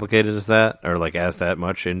as complicated as that or like as that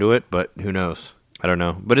much into it, but who knows? I don't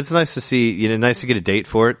know. But it's nice to see, nice to get a date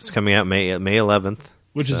for it. It's coming out May 11th.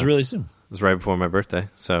 Which is really soon. It's right before my birthday.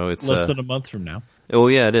 So it's less than a month from now. Oh,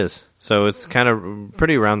 yeah, it is. So it's kind of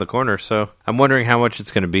pretty around the corner. So I'm wondering how much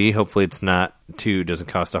it's going to be. Hopefully it's not doesn't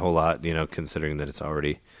cost a whole lot, considering that it's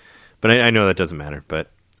already. But I know that doesn't matter. But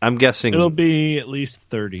I'm guessing it'll be at least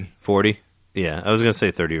 30. 40? Yeah, I was going to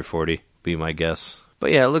say 30 or 40, be my guess.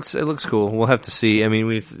 But yeah, it looks cool. We'll have to see. I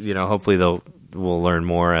mean, hopefully we'll learn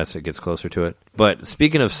more as it gets closer to it. But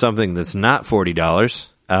speaking of something that's not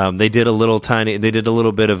 $40, they did a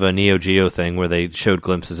little bit of a Neo Geo thing where they showed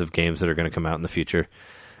glimpses of games that are going to come out in the future.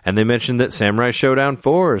 And they mentioned that Samurai Showdown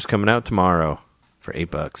 4 is coming out tomorrow for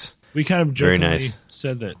 $8. We kind of jokingly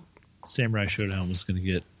said that Samurai Showdown was going to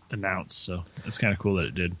get announced, so it's kind of cool that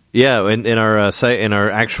it did. Yeah, in our site, in our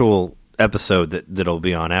actual episode that'll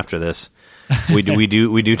be on after this, we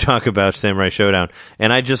do talk about Samurai Showdown,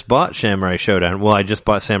 and I just bought Samurai Showdown. Well, I just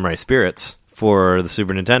bought Samurai Spirits for the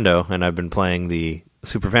Super Nintendo, and I've been playing the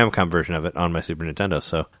Super Famicom version of it on my Super Nintendo.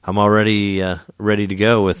 So I'm already ready to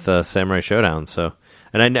go with Samurai Showdown. So,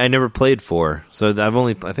 and I never played 4, so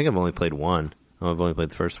I think I've only played 1. I've only played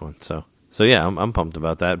the first one. So yeah, I'm pumped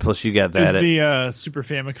about that. Plus, you got that. Is the Super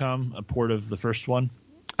Famicom a port of the first one?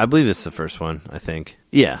 I believe it's the first one, I think.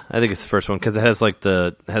 Yeah, I think it's the first one because it has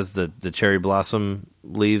the cherry blossom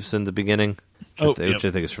leaves in the beginning, which I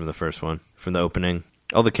think is from the first one, from the opening.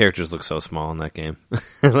 All the characters look so small in that game.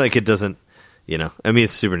 Like, it doesn't, I mean,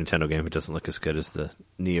 it's a Super Nintendo game. It doesn't look as good as the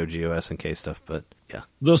Neo Geo SNK stuff, but yeah.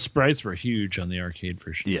 Those sprites were huge on the arcade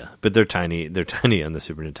for sure. Yeah, but they're tiny. They're tiny on the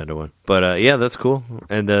Super Nintendo one. But yeah, that's cool.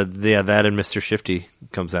 And that and Mr. Shifty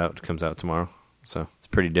comes out tomorrow. So it's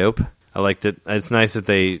pretty dope. I liked it. It's nice that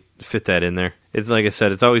they fit that in there. It's like I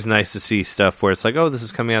said, it's always nice to see stuff where it's like, oh, this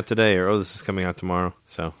is coming out today, or oh, this is coming out tomorrow.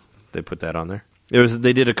 So they put that on there.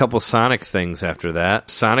 They did a couple Sonic things after that.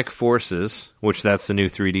 Sonic Forces, which that's the new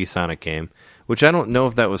 3D Sonic game, which I don't know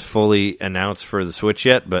if that was fully announced for the Switch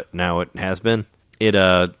yet, but now it has been.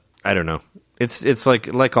 I don't know. It's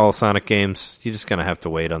like all Sonic games. You just kind of have to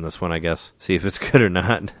wait on this one, I guess. See if it's good or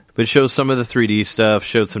not. But it shows some of the 3D stuff,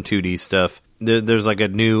 showed some 2D stuff. There's like a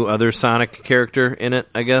new other Sonic character in it,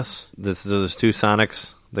 I guess. There's 2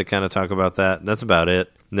 Sonics. They kind of talk about that. That's about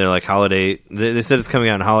it. And they're like holiday. They said it's coming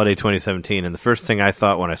out in holiday 2017. And the first thing I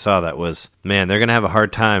thought when I saw that was, man, they're going to have a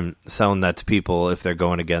hard time selling that to people if they're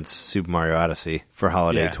going against Super Mario Odyssey for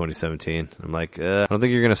holiday 2017. I'm like, I don't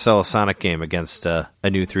think you're going to sell a Sonic game against a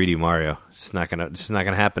new 3D Mario. It's not going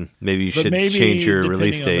to happen. Maybe you should change your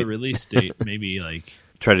release date. On the release date, maybe like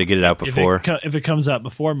try to get it out before. If it comes out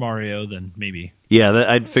before Mario, then maybe. Yeah,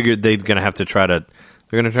 I figured they're going to have to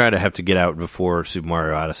have to get out before Super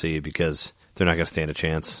Mario Odyssey because they're not going to stand a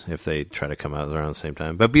chance if they try to come out around the same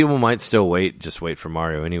time. But people might still wait for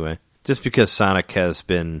Mario anyway. Just because Sonic has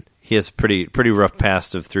pretty rough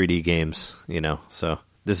past of 3D games, So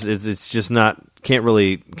it's just not can't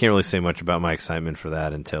really say much about my excitement for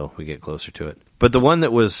that until we get closer to it. But the one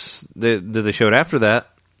that they showed after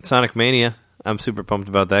that, Sonic Mania, I'm super pumped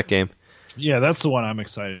about that game. Yeah, that's the one I'm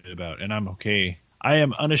excited about, and I'm okay. I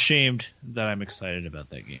am unashamed that I'm excited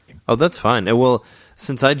about that game. Oh, that's fine. Well,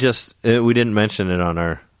 since we didn't mention it on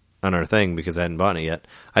our thing because I hadn't bought it yet.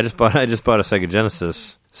 I just bought a Sega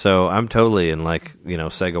Genesis, so I'm totally in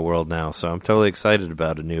Sega world now. So I'm totally excited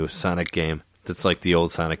about a new Sonic game that's like the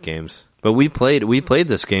old Sonic games. But we played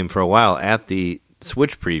this game for a while at the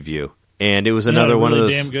Switch preview. And it was another one of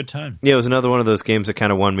those damn good time. Yeah, it was another one of those games that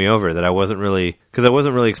kind of won me over that I wasn't really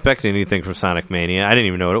expecting anything from Sonic Mania. I didn't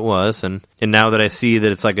even know what it was, and now that I see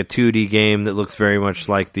that it's like a 2D game that looks very much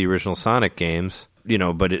like the original Sonic games,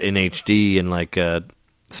 but in HD and like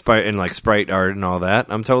sprite art and all that,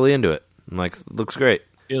 I'm totally into it. I'm like, it looks great.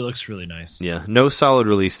 It looks really nice. Yeah, no solid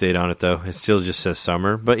release date on it though. It still just says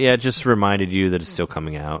summer, but yeah, it just reminded you that it's still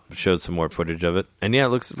coming out. It showed some more footage of it, and yeah, it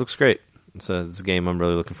looks great. It's a game I'm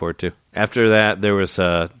really looking forward to. After that, there was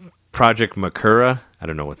Project Makura. I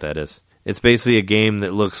don't know what that is. It's basically a game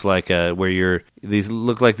that looks like where these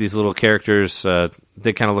little characters.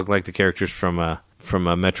 They kind of look like the characters from a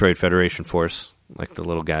Metroid Federation Force, like the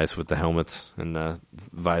little guys with the helmets and the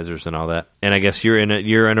visors and all that. And I guess you're in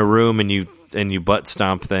a room and you butt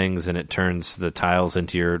stomp things and it turns the tiles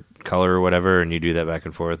into your color or whatever, and you do that back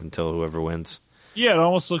and forth until whoever wins. Yeah, it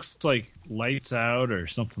almost looks like Lights Out or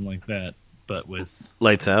something like that, but with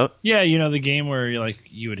Lights Out. Yeah, the game where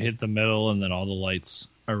you would hit the metal and then all the lights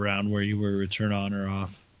around where you were would turn on or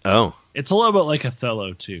off. Oh, it's a little bit like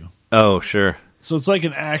Othello too. Oh, sure. So it's like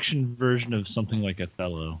an action version of something like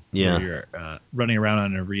Othello. Yeah, where you're running around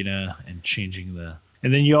an arena and changing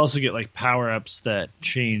and then you also get like power ups that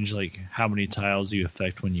change like how many tiles you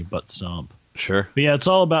affect when you butt stomp. Sure. But yeah, it's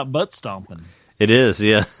all about butt stomping. It is,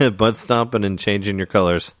 yeah. Butt stomping and changing your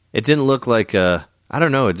colors. It didn't look like I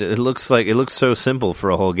don't know. It looks so simple for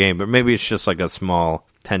a whole game, but maybe it's just like a small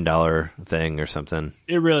 $10 thing or something.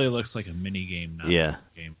 It really looks like a mini game, not a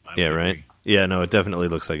game. Yeah, right. Yeah, no, it definitely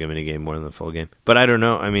looks like a minigame more than the full game. But I don't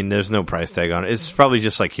know. I mean, there's no price tag on it. It's probably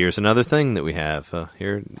just like, here's another thing that we have.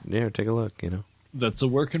 Here, take a look, That's a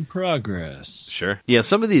work in progress. Sure. Yeah,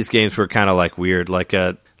 some of these games were kind of like weird, like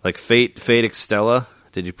Fate Extella.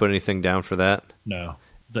 Did you put anything down for that? No.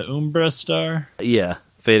 The Umbra Star? Yeah,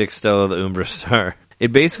 Fate Extella, the Umbra Star.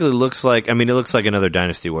 It basically looks like, it looks like another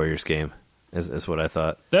Dynasty Warriors game, is what I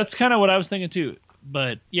thought. That's kind of what I was thinking too.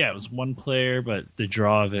 But yeah, it was one player, but the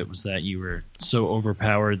draw of it was that you were so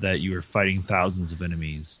overpowered that you were fighting thousands of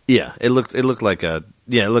enemies. Yeah, it looked like it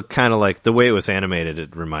looked kind of like, the way it was animated,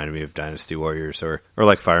 it reminded me of Dynasty Warriors or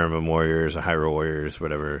like Fire Emblem Warriors or Hyrule Warriors,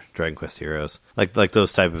 whatever, Dragon Quest Heroes, like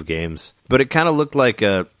those type of games. But it kind of looked like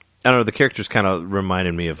I don't know, the characters kind of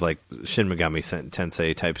reminded me of like Shin Megami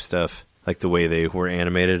Tensei type stuff, like the way they were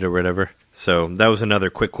animated or whatever. So that was another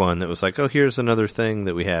quick one that was like, oh, here's another thing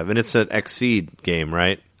that we have. And it's an Xseed game,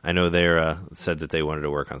 right? I know they said that they wanted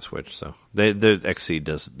to work on Switch. So the Xseed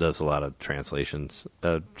does a lot of translations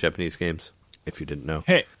of Japanese games, if you didn't know.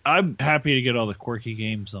 Hey, I'm happy to get all the quirky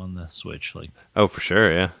games on the Switch. Oh, for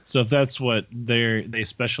sure, yeah. So if that's what they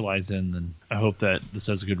specialize in, then I hope that this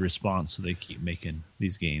has a good response so they keep making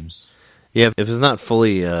these games. Yeah, if it's not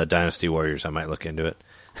fully Dynasty Warriors, I might look into it.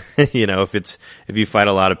 If you fight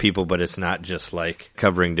a lot of people, but it's not just like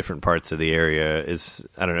covering different parts of the area,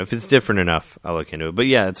 I don't know, if it's different enough, I'll look into it. But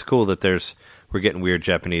yeah, it's cool that we're getting weird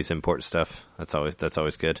Japanese import stuff. That's always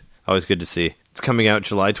good. Always good to see. It's coming out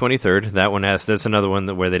July 23rd. That's another one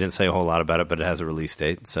where they didn't say a whole lot about it, but it has a release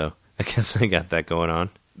date. So I guess they got that going on.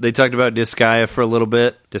 They talked about Disgaea for a little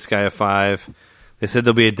bit, Disgaea 5. They said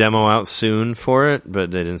there'll be a demo out soon for it, but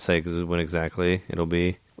they didn't say when exactly it'll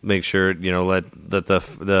be. Make sure, let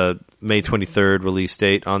the May 23rd release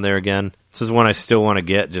date on there again. This is one I still want to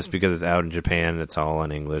get just because it's out in Japan and it's all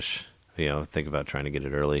in English. Think about trying to get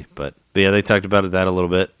it early. But yeah, they talked about that a little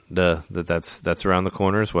bit, that's around the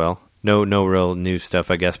corner as well. No real new stuff,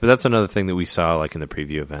 I guess. But that's another thing that we saw like in the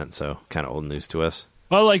preview event, so kind of old news to us.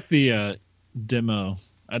 I like the demo.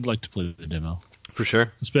 I'd like to play the demo. For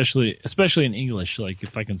sure. Especially in English, like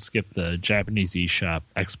if I can skip the Japanese eShop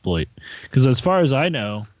exploit. Because as far as I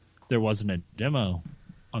know, there wasn't a demo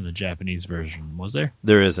on the Japanese version, was there?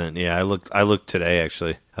 There isn't, yeah. I looked today,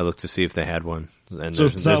 actually. I looked to see if they had one. And so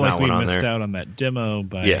it's not like we missed out on that demo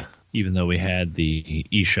even though we had the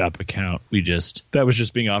eShop account. That was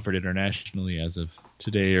just being offered internationally as of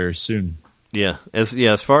today or soon. Yeah,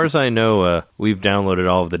 as far as I know, we've downloaded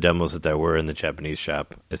all of the demos that there were in the Japanese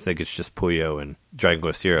shop. I think it's just Puyo and Dragon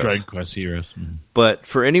Quest Heroes. Mm-hmm. But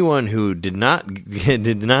for anyone who did not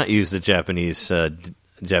use the Japanese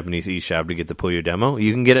eShop to get the Puyo demo,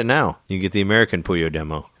 you can get it now. You can get the American Puyo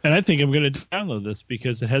demo. And I think I'm going to download this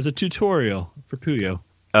because it has a tutorial for Puyo.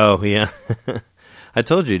 Oh, yeah. I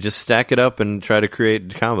told you, just stack it up and try to create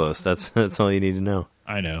combos. That's all you need to know.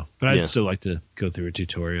 I know, but I'd still like to go through a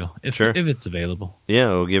tutorial if it's available. Yeah,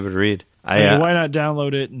 we'll give it a read. Why not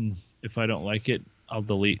download it, and if I don't like it, I'll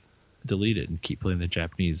delete it and keep playing the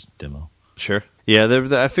Japanese demo. Sure. Yeah,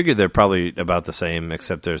 I figured they're probably about the same,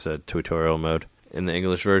 except there's a tutorial mode in the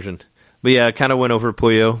English version. But yeah, I kind of went over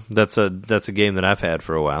Puyo. That's a game that I've had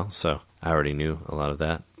for a while, so I already knew a lot of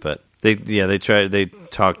that. But they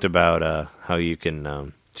talked about how you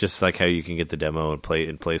can. Just like how you can get the demo and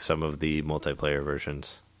play some of the multiplayer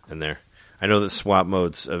versions in there. I know that swap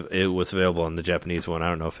modes, it was available on the Japanese one. I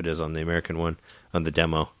don't know if it is on the American one, on the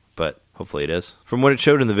demo, but hopefully it is. From what it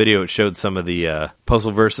showed in the video, it showed some of the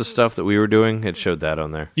Puzzle Versus stuff that we were doing. It showed that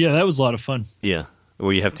on there. Yeah, that was a lot of fun. Yeah,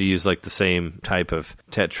 where you have to use like the same type of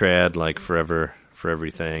tetrad like forever for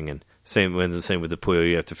everything, and same with the Puyo.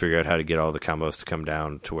 You have to figure out how to get all the combos to come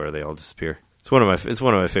down to where they all disappear. It's one of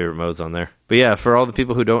my favorite modes on there. But yeah, for all the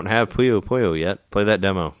people who don't have Puyo yet, play that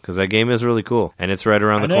demo because that game is really cool and it's right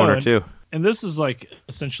around the corner too. And this is like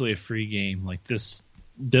essentially a free game. Like this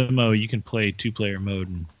demo, you can play 2-player mode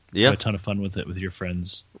and have a ton of fun with it with your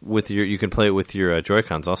friends. You can play it with your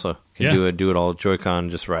Joy-Cons also. You can do it all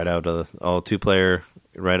Joy-Con just right out of all 2-player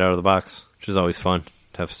right out of the box, which is always fun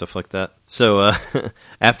to have stuff like that. So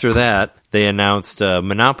after that, they announced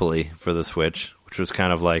Monopoly for the Switch, which was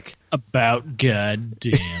kind of like about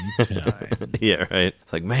goddamn time. Yeah, right.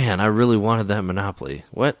 It's like, man, I really wanted that Monopoly.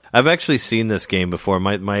 What? I've actually seen this game before.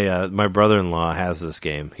 My brother-in-law has this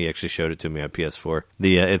game. He actually showed it to me on PS4.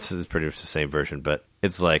 It's pretty much the same version, but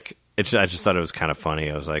it's like I just thought it was kind of funny.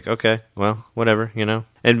 I was like, okay, well, whatever,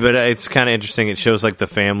 But it's kind of interesting. It shows like the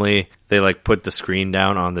family. They like put the screen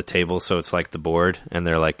down on the table, so it's like the board, and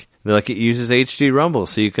they're like it uses HD Rumble,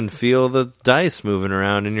 so you can feel the dice moving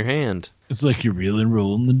around in your hand. It's like you're really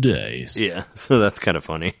rolling the dice. Yeah, so that's kind of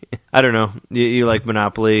funny. I don't know. You like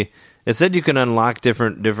Monopoly, It said you can unlock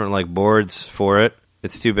different like boards for it.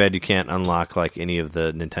 It's too bad you can't unlock like any of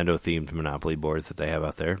the Nintendo themed Monopoly boards that they have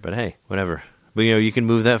out there. But hey, whatever. But you can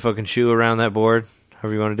move that fucking shoe around that board,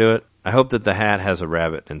 however you want to do it. I hope that the hat has a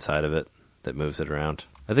rabbit inside of it that moves it around.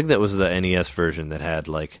 I think that was the NES version that had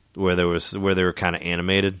like where they were kind of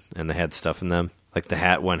animated and they had stuff in them. Like the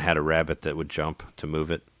hat one had a rabbit that would jump to move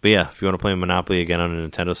it. But yeah, if you want to play Monopoly again on a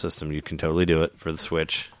Nintendo system, you can totally do it for the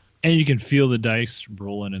Switch. And you can feel the dice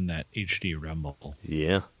rolling in that HD rumble.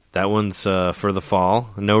 Yeah. That one's for the fall.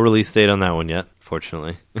 No release date on that one yet,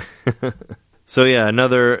 fortunately. So yeah,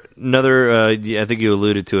 another. I think you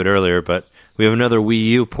alluded to it earlier, but we have another Wii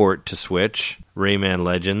U port to Switch, Rayman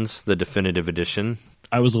Legends, the definitive edition.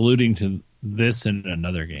 I was alluding to this in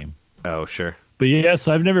another game. Oh, sure. But yes,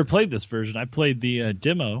 I've never played this version. I played the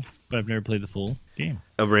demo, but I've never played the full game.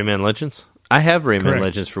 Of Rayman Legends? I have Rayman Correct.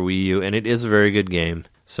 Legends for Wii U, and it is a very good game.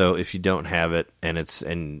 So if you don't have it,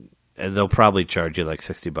 and they'll probably charge you like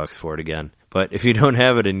 $60 for it again. But if you don't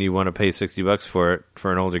have it and you want to pay $60 for it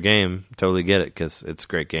for an older game, totally get it because it's a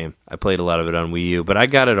great game. I played a lot of it on Wii U, but I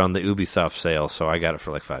got it on the Ubisoft sale, so I got it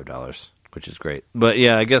for like $5, which is great. But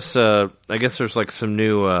yeah, I guess there's like some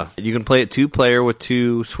new. You can play it 2-player with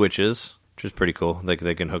 2 Switches, which is pretty cool.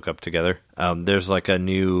 They can hook up together. There's a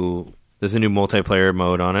new multiplayer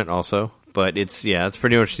mode on it also, but it's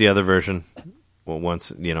pretty much the other version. Well,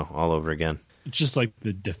 once all over again. It's just like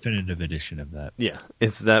the definitive edition of that. Yeah,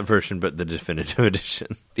 it's that version, but the definitive edition.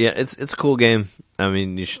 Yeah, it's a cool game. I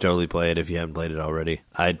mean, you should totally play it if you haven't played it already.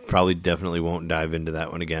 I probably definitely won't dive into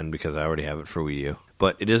that one again because I already have it for Wii U.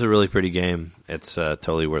 But it is a really pretty game. It's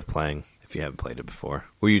totally worth playing if you haven't played it before.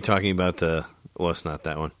 Were you talking about the... Well, it's not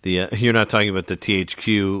that one. You're not talking about the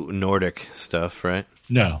THQ Nordic stuff, right?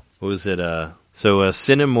 No. What was it?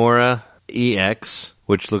 Cinemora EX,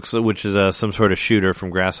 which is some sort of shooter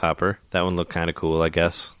from Grasshopper. That one looked kind of cool, I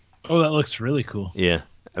guess. Oh, that looks really cool. Yeah,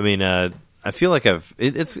 I mean, I feel like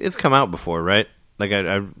it's come out before, right? Like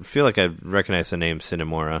I feel like I recognize the name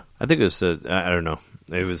Cinemora. I think it was I don't know.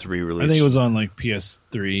 It was re-released. I think it was on like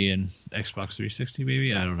PS3 and Xbox 360,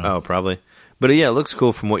 maybe. I don't know. Oh, probably. But yeah, it looks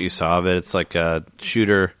cool from what you saw of it. It's like a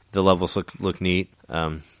shooter. The levels look neat.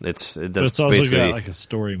 It's also got like a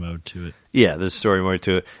story mode to it. Yeah, there's a story mode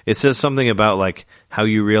to it. It says something about like how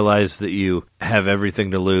you realize that you have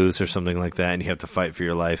everything to lose or something like that, and you have to fight for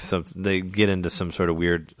your life. So they get into some sort of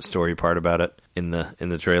weird story part about it in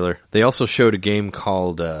the trailer. They also showed a game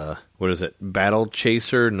called what is it? Battle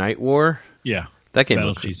Chaser Night War. Yeah, that game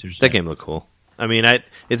looked cool. I mean,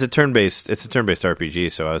 it's a turn-based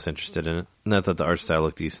RPG, so I was interested in it. And I thought the art style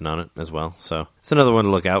looked decent on it as well. So it's another one to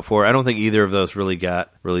look out for. I don't think either of those really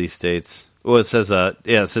got release dates. Well, it says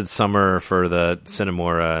it said summer for the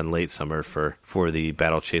Cinemora and late summer for the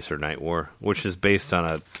Battle Chaser Night War, which is based on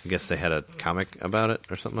I guess they had a comic about it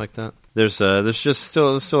or something like that. There's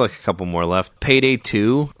still like a couple more left. Payday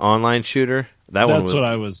 2 online shooter. That's what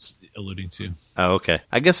I was alluding to. Oh, okay.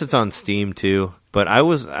 I guess it's on Steam too. But I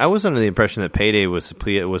was under the impression that Payday was a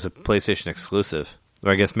PlayStation exclusive,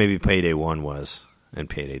 or I guess maybe Payday 1 was and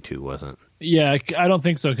Payday 2 wasn't. Yeah, I don't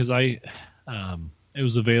think so because it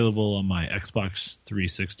was available on my Xbox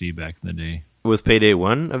 360 back in the day. Was Payday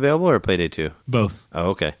 1 available or Payday 2? Both. Oh,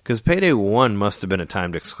 okay. Because Payday 1 must have been a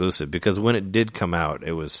timed exclusive because when it did come out, I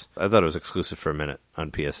thought it was exclusive for a minute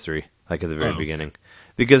on PS3, like at the very beginning.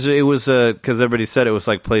 Because it was, because everybody said it was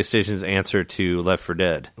like PlayStation's answer to Left 4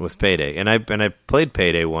 Dead was Payday, and I played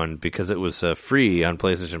Payday 1 because it was free on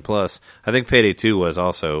PlayStation Plus. I think Payday 2 was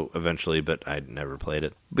also eventually, but I never played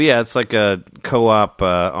it. But yeah, it's like a co-op,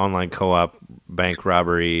 online co-op bank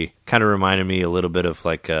robbery. Kind of reminded me a little bit of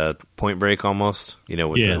like Point Break almost,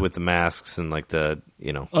 with the masks and like the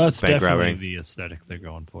that's bank definitely robbery. The aesthetic they're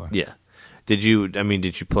going for. Yeah. Did you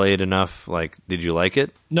play it enough? Like, did you like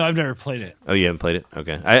it? No, I've never played it. Oh, you haven't played it?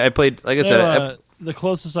 Okay. I played, like I said... the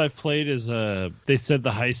closest I've played is, they said the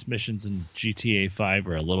heist missions in GTA 5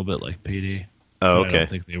 are a little bit like Payday. Oh, okay. I don't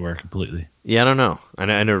think they were completely. Yeah, I don't know.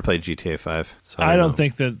 I never played GTA 5. So I don't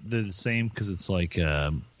think that they're the same because it's like, I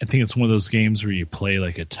think it's one of those games where you play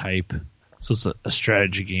like a type. So it's a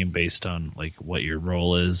strategy game based on like what your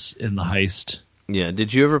role is in the heist. Yeah.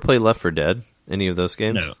 Did you ever play Left 4 Dead? Any of those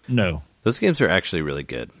games? No. Those games are actually really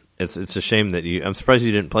good. It's a shame that I'm surprised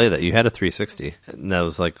you didn't play that. You had a 360. And that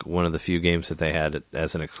was like one of the few games that they had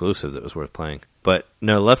as an exclusive that was worth playing. But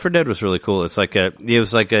no, Left 4 Dead was really cool. It's like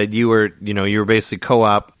you were basically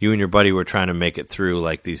co-op. You and your buddy were trying to make it through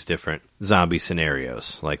like these different zombie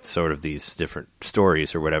scenarios, like sort of these different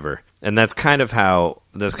stories or whatever. And that's kind of how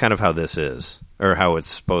this is, or how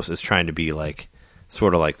it's trying to be like,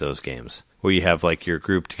 sort of like those games where you have like your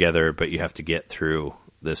group together, but you have to get through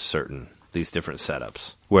this certain these different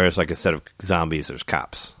setups. Whereas like instead of zombies, there's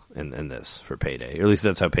cops in this for Payday. Or at least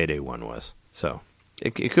that's how Payday 1 was. So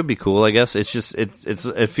it could be cool, I guess. It's just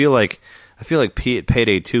I feel like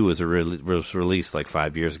Payday 2 was released like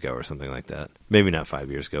 5 years ago or something like that. Maybe not 5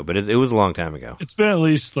 years ago, but it was a long time ago. It's been at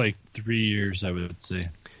least like 3 years, I would say.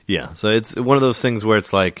 Yeah, so it's one of those things where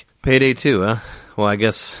it's like, Payday 2, huh? Well, I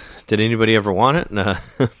guess, did anybody ever want it? No,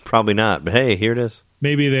 probably not, but hey, here it is.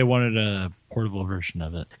 Maybe they wanted a portable version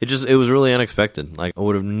of it. It was really unexpected. Like, I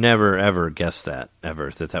would have never, ever guessed that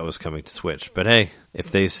was coming to Switch. But hey,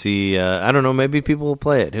 if they see, I don't know, maybe people will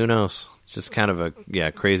play it. Who knows? It's just kind of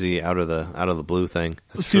a crazy out of the blue thing.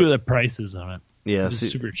 Let's see what the price is on it. Yeah, it's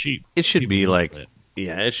super cheap. It should be like,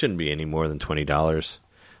 it shouldn't be any more than $20.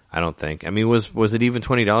 I don't think. I mean, was it even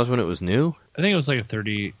 $20 when it was new? I think it was like a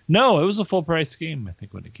 30. No, it was a full price game, I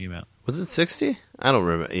think, when it came out. Was it 60? I don't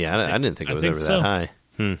remember. Yeah, I didn't think it was ever that high.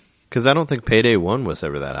 Because I don't think Payday 1 was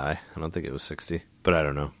ever that high. I don't think it was 60. But I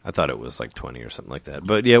don't know. I thought it was like 20 or something like that.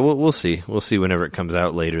 But yeah, we'll see. We'll see whenever it comes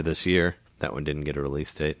out later this year. That one didn't get a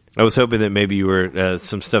release date. I was hoping that maybe you were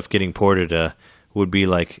some stuff getting ported would be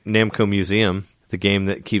like Namco Museum, the game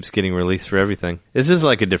that keeps getting released for everything. This is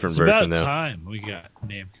like a different version, though. It's about time we got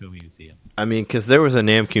Namco Museum. I mean, because there was a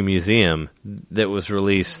Namco Museum that was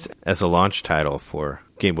released as a launch title for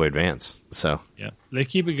Game Boy Advance. So yeah, they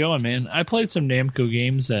keep it going, man. I played some Namco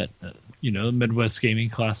games at the Midwest Gaming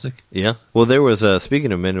Classic. Yeah. Well, there was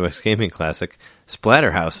speaking of Midwest Gaming Classic,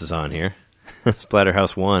 Splatterhouse is on here.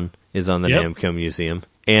 Splatterhouse 1 is on the Namco Museum.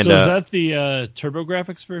 And so is that the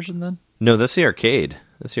TurboGrafx version then? No, that's the arcade.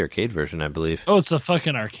 That's the arcade version, I believe. Oh, it's the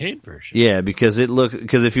fucking arcade version. Yeah, because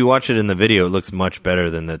if you watch it in the video, it looks much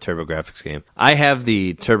better than the TurboGrafx game. I have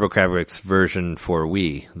the TurboGrafx version for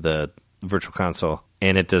Wii, the Virtual Console,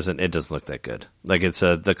 and it doesn't look that good. Like it's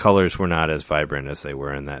the colors were not as vibrant as they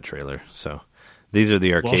were in that trailer. So these are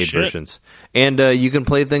the arcade versions, and you can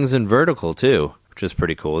play things in vertical too, which is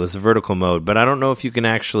pretty cool. This is vertical mode, but I don't know if you can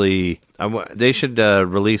actually. They should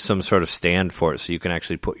release some sort of stand for it, so you can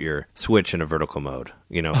actually put your Switch in a vertical mode.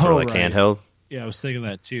 For handheld. Yeah, I was thinking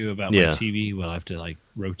that too about my TV. Well, I have to like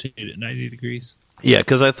rotate it 90 degrees. Yeah,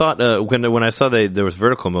 because I thought when I saw there was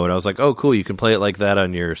vertical mode, I was like, oh, cool, you can play it like that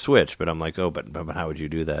on your Switch. But I'm like, oh, but how would you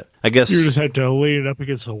do that? I guess you just had to lean it up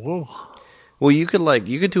against the wall. Well, you could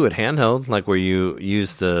do it handheld, like where you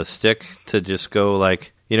use the stick to just go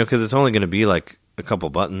because it's only going to be like a couple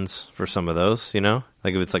buttons for some of those,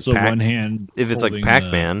 like if it's like one hand, if it's like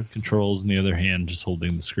Pac-Man controls, and the other hand just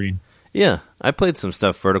holding the screen. Yeah, I played some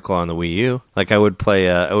stuff vertical on the Wii U. Like I would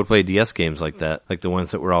play DS games like that, like the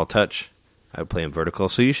ones that were all touch. I would play them vertical,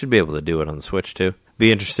 so you should be able to do it on the Switch too.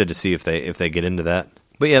 Be interested to see if they get into that.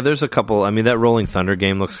 But yeah, there's a couple. I mean, that Rolling Thunder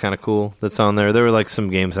game looks kind of cool. That's on there. There were like some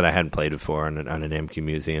games that I hadn't played before on an Namco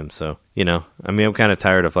Museum. So I mean, I'm kind of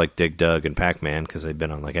tired of like Dig Dug and Pac-Man because they've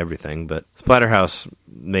been on like everything. But Splatterhouse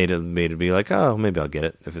made it be like, oh, maybe I'll get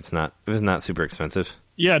it if it's not super expensive.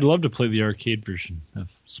 Yeah, I'd love to play the arcade version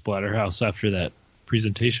of Splatterhouse after that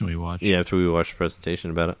presentation we watched. Yeah, after we watched the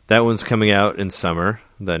presentation about it. That one's coming out in summer,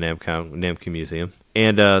 the Namco Museum.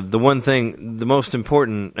 And the most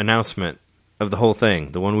important announcement of the whole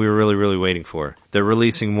thing, the one we were really, really waiting for, they're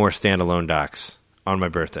releasing more standalone docks on my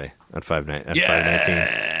birthday on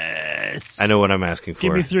 5/19. I know what I'm asking for.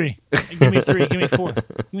 Give me 3. Give me 3. Give me 4.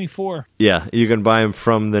 Give me 4. Yeah, you can buy them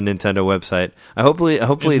from the Nintendo website.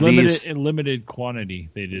 Hopefully these in limited quantity.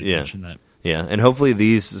 They did mention that. Yeah, and hopefully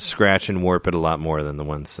these scratch and warp it a lot more than the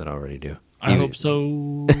ones that already do. I hope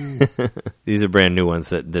so. These are brand new ones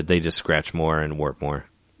that they just scratch more and warp more.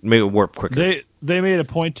 Make it warp quicker. They made a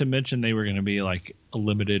point to mention they were going to be like a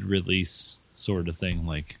limited release sort of thing.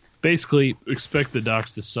 Like basically expect the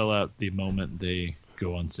docks to sell out the moment they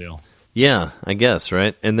go on sale. Yeah, I guess,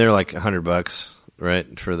 right? And they're like $100,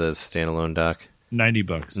 right, for the standalone dock. $90.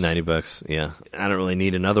 $90, yeah. I don't really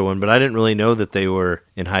need another one, but I didn't really know that they were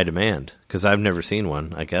in high demand because I've never seen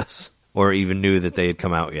one, I guess, or even knew that they had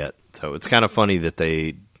come out yet. So it's kind of funny that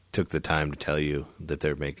they took the time to tell you that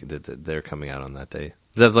they're coming out on that day.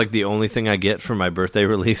 That's like the only thing I get for my birthday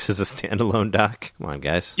release is a standalone dock. Come on,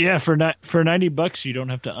 guys. Yeah, for $90, you don't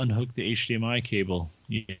have to unhook the HDMI cable,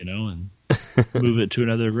 and move it to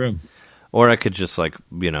another room. Or I could just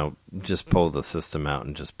just pull the system out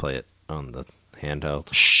and just play it on the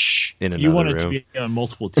handheld. Shh. In another you want it room. to be on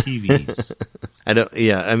multiple TVs. I don't.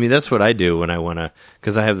 Yeah, I mean that's what I do when I want to,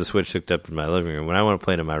 because I have the Switch hooked up in my living room. When I want to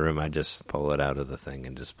play it in my room, I just pull it out of the thing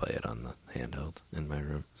and just play it on the handheld in my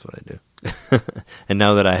room. That's what I do. And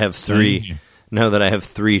now that I have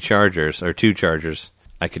three chargers or 2 chargers,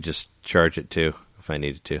 I could just charge it too if I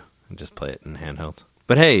needed to and just play it in handheld.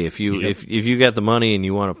 But hey, if you got the money and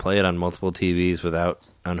you want to play it on multiple TVs without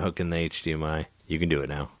unhooking the HDMI. You can do it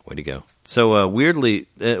now. Way to go. So weirdly,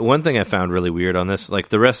 one thing I found really weird on this, like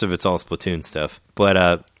the rest of it's all Splatoon stuff,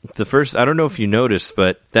 but the first, I don't know if you noticed,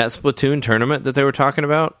 but that Splatoon tournament that they were talking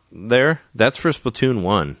about there, that's for Splatoon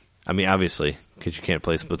 1. I mean, obviously, because you can't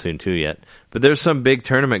play Splatoon 2 yet. But there's some big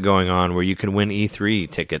tournament going on where you can win E3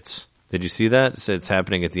 tickets. Did you see that? It's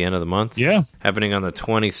happening at the end of the month. Yeah. Happening on the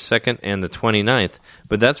 22nd and the 29th.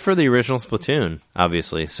 But that's for the original Splatoon,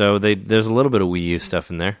 obviously. So there's a little bit of Wii U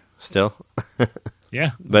stuff in there still.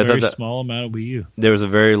 Yeah, but very small amount of Wii U. There was a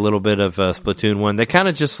very little bit of Splatoon 1. They kind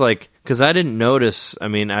of just like, because I didn't notice it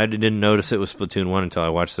was Splatoon 1 until I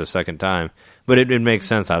watched it the second time. But it makes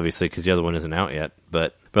sense, obviously, because the other one isn't out yet.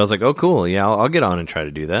 But I was like, oh, cool. Yeah, I'll get on and try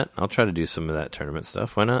to do that. I'll try to do some of that tournament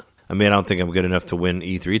stuff. Why not? I mean, I don't think I'm good enough to win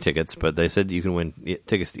E3 tickets, but they said you can win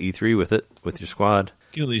tickets to E3 with your squad.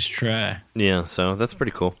 You at least try. Yeah, so that's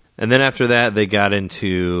pretty cool. And then after that, they got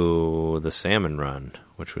into the salmon run,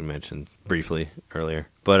 which we mentioned briefly earlier.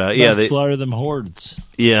 But yeah, they slaughter them hordes.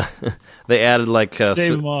 Yeah, they added like stave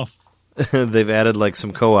them off. They've added like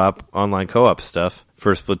some online co-op stuff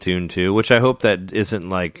for Splatoon 2, which I hope that isn't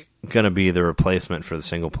like going to be the replacement for the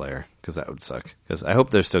single player, because that would suck. Because I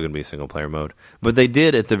hope there's still going to be a single player mode. But they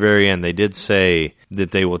did at the very end. They did say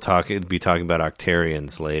that they will be talking about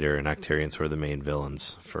Octarians later, and Octarians were the main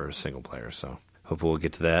villains for single player. So hope we'll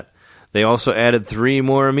get to that. They also added 3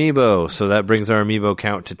 more amiibo, so that brings our amiibo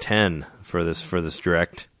count to 10 for this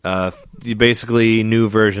direct. Basically new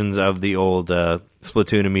versions of the old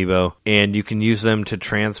Splatoon amiibo, and you can use them to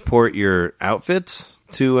transport your outfits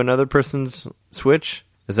to another person's Switch.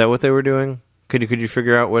 Is that what they were doing? Could you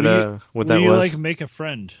figure out what that was? You like make a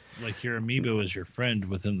friend, like your amiibo is your friend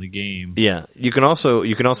within the game. Yeah, you can also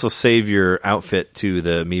save your outfit to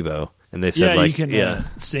the amiibo. And they said, you can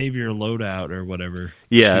save your loadout or whatever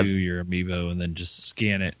to your amiibo, and then just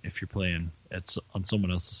scan it if you're playing on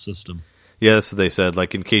someone else's system. Yeah, that's what they said.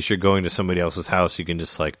 Like, in case you're going to somebody else's house, you can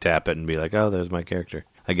just like tap it and be like, "Oh, there's my character,"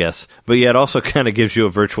 I guess. But yeah, it also kind of gives you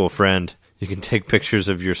a virtual friend. You can take pictures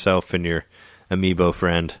of yourself and your amiibo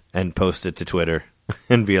friend and post it to Twitter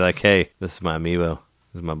and be like, "Hey, this is my amiibo.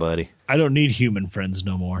 This is my buddy." I don't need human friends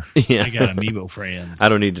no more. Yeah. I got amiibo friends. I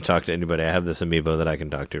don't need to talk to anybody. I have this amiibo that I can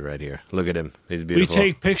talk to right here. Look at him. He's beautiful. We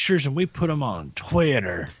take pictures and we put them on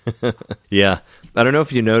Twitter. Yeah. I don't know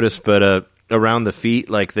if you noticed, but around the feet,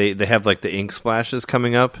 like they have like the ink splashes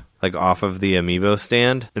coming up, like off of the amiibo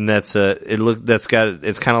stand, and it's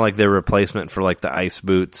kind of like their replacement for like the ice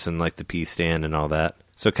boots and like the pea stand and all that.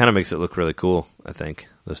 So it kind of makes it look really cool, I think,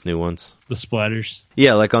 those new ones. The splatters?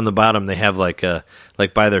 Yeah, like on the bottom they have like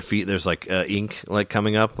by their feet there's like ink like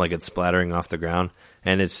coming up, like it's splattering off the ground,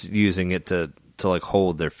 and it's using it to like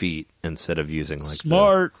hold their feet instead of using like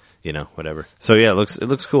smart. Whatever. So yeah, it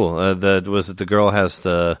looks cool. The girl has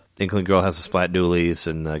the Inkling girl has the splat dualies,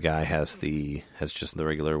 and the guy has just the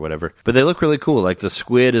regular whatever. But they look really cool. Like the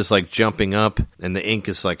squid is like jumping up, and the ink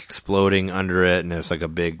is like exploding under it, and there's like a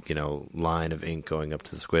big line of ink going up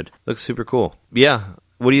to the squid. Looks super cool. Yeah.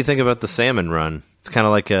 What do you think about the salmon run? It's kind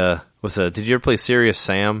of like did you ever play Serious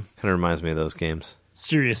Sam? Kind of reminds me of those games.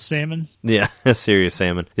 Serious Salmon? Yeah, Serious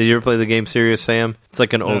Salmon. Did you ever play the game Serious Sam? It's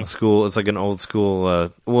like an old school. It's like an old school.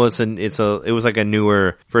 It was like a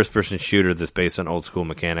newer first person shooter that's based on old school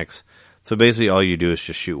mechanics. So basically, all you do is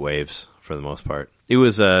just shoot waves for the most part. It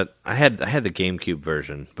was I had the GameCube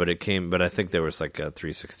version, but I think there was like a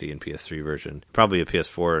 360 and PS3 version, probably a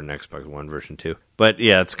PS4 and Xbox One version too. But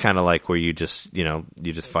yeah, it's kind of like where you just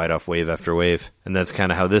fight off wave after wave, and that's kind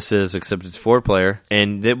of how this is, except it's 4-player.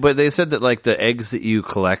 But they said that like the eggs that you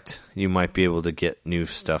collect, you might be able to get new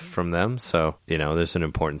stuff from them. So there's an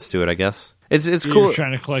importance to it, I guess. It's cool. You're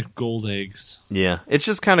trying to collect gold eggs. Yeah, it's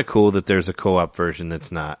just kind of cool that there's a co-op version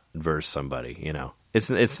that's not versus somebody.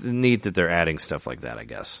 It's neat that they're adding stuff like that, I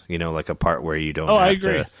guess. Like a part where you don't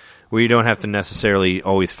have to necessarily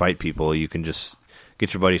always fight people. You can just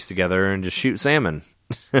get your buddies together and just shoot salmon.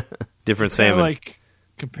 Different salmon. Like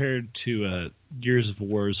compared to Gears of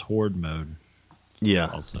War's Horde mode. Yeah.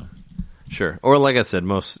 Also. Sure. Or like I said,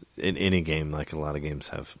 in any game, like a lot of games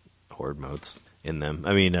have Horde modes in them.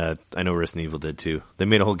 I mean, I know Resident Evil did too. They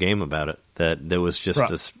made a whole game about it. That there was just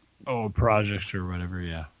this... Oh, Project or whatever,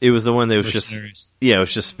 yeah. It was the one that was it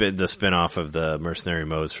was just the spin-off of the mercenary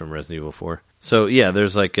modes from Resident Evil 4. So, yeah,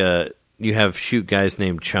 there's like, you have shoot guys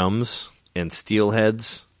named Chums and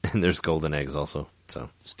Steelheads, and there's golden eggs also. So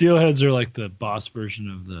Steelheads are like the boss version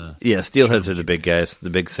of the... Yeah, Steelheads are the big guys, the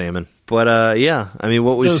big salmon. But, yeah, I mean,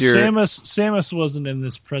 what was your... Samus wasn't in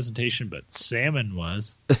this presentation, but Salmon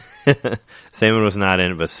was. Salmon was not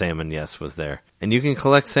in it, but Salmon, yes, was there. And you can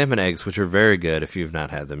collect salmon eggs, which are very good if you've not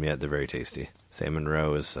had them yet. They're very tasty. Salmon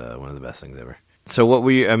roe is one of the best things ever. So what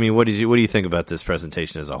were you? I mean, what do you think about this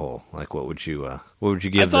presentation as a whole? Like, what would you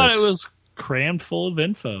give? I thought it was crammed full of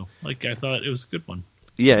info. Like, I thought it was a good one.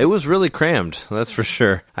 Yeah, it was really crammed. That's for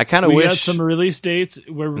sure. I kind of wish... We had some release dates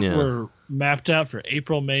were mapped out for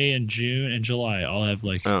April, May, and June, and July. All have,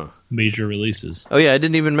 major releases. Oh, yeah, I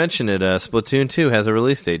didn't even mention it. Splatoon 2 has a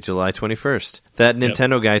release date, July 21st. That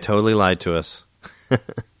Nintendo guy totally lied to us.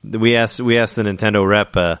 We asked the Nintendo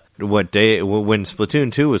rep what day when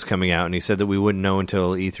Splatoon 2 was coming out, and he said that we wouldn't know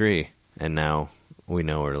until E3. And now we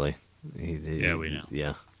know early. We know.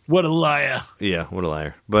 Yeah. What a liar! Yeah, what a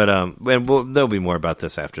liar! But there'll be more about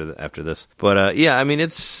this after this. But yeah, I mean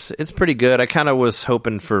it's pretty good. I kind of was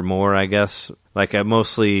hoping for more, I guess, like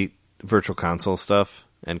mostly Virtual Console stuff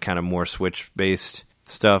and kind of more Switch based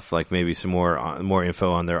stuff, like maybe some more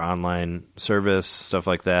info on their online service, stuff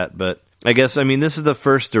like that. But I guess this is the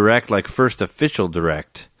first first official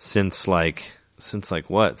direct since the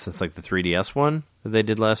 3DS one that they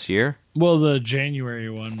did last year. Well, the January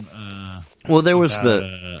one. There was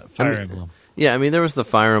the Fire Emblem. Yeah, there was the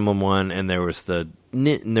Fire Emblem one, and there was the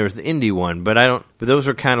indie one. But those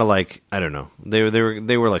were kind of like, I don't know. They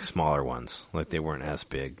were like smaller ones. Like they weren't as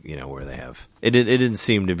big. Where they have it. It didn't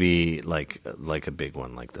seem to be like a big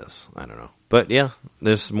one like this. I don't know. But yeah,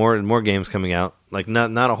 there's more games coming out. Like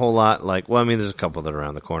not a whole lot. There's a couple that are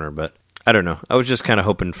around the corner, but I don't know. I was just kind of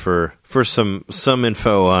hoping for some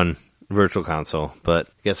info on Virtual Console, but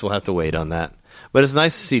I guess we'll have to wait on that. But it's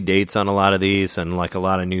nice to see dates on a lot of these and a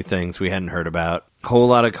lot of new things we hadn't heard about. Whole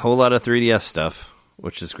lot of 3DS stuff,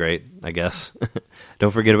 which is great, I guess.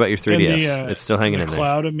 Don't forget about your 3DS. It's still hanging in there. The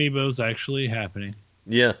Cloud Amiibo's actually happening.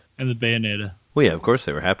 Yeah. And the Bayonetta. Well, yeah, of course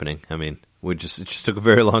they were happening. It just took a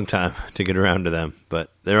very long time to get around to them,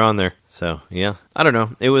 but they're on there. So, yeah. I don't know.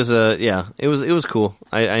 It was it was cool.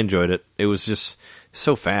 I enjoyed it. It was just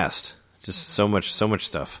so fast. Just so much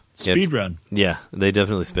stuff. Speed run. Yeah, they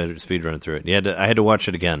definitely speed run through it. I had to watch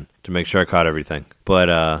it again to make sure I caught everything.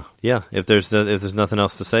 But yeah, if there's nothing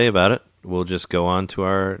else to say about it, we'll just go on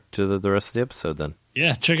to the rest of the episode then.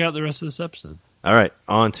 Yeah, check out the rest of this episode. All right,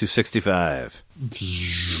 on to 65.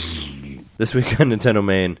 This week on Nintendo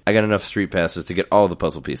Main, I got enough street passes to get all the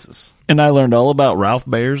puzzle pieces. And I learned all about Ralph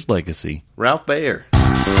Bayer's legacy. Ralph Bayer.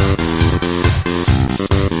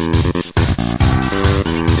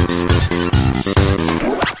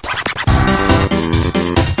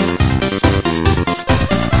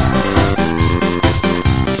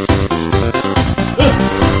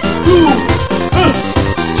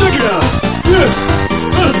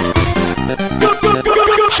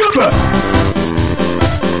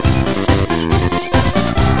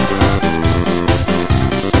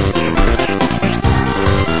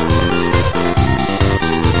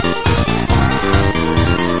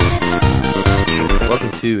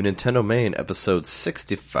 To Nintendo Main, episode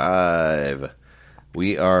 65.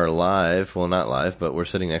 We are live, well not live, but we're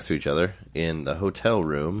sitting next to each other in the hotel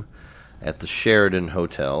room at the Sheraton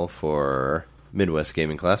Hotel for Midwest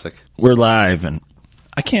Gaming Classic. We're live, and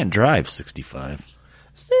I can't drive 65.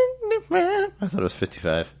 I thought it was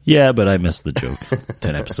 55. Yeah, but I missed the joke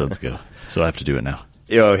 10 episodes ago, so I have to do it now.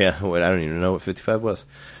 Oh yeah, I don't even know what 55 was.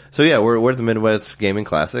 So yeah, we're at the Midwest Gaming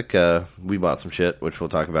Classic. We bought some shit, which we'll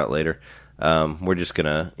talk about later. We're just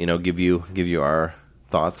gonna, give you our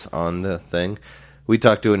thoughts on the thing. We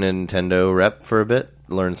talked to a Nintendo rep for a bit,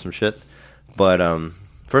 learned some shit. But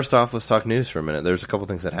first off, let's talk news for a minute. There's a couple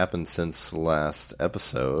things that happened since last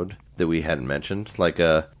episode that we hadn't mentioned.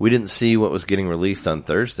 We didn't see what was getting released on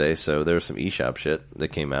Thursday, so there was some eShop shit that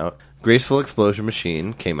came out. Graceful Explosion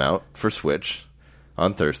Machine came out for Switch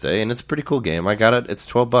on Thursday, and it's a pretty cool game. I got it.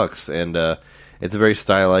 It's $12, and it's a very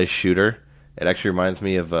stylized shooter. It actually reminds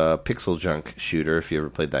me of a Pixel Junk shooter, if you ever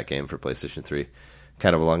played that game for PlayStation 3.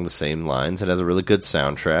 Kind of along the same lines. It has a really good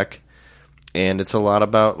soundtrack. And it's a lot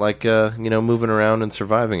about, moving around and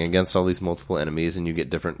surviving against all these multiple enemies, and you get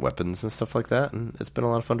different weapons and stuff like that. And it's been a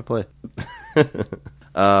lot of fun to play.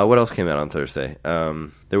 What else came out on Thursday?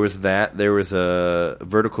 There was that. There was a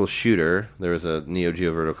vertical shooter. There was a Neo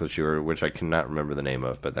Geo vertical shooter, which I cannot remember the name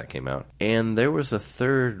of, but that came out. And there was a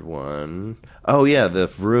third one. Oh, yeah, the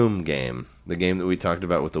Vroom game. The game that we talked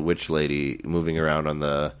about with the witch lady moving around on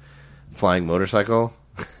the flying motorcycle.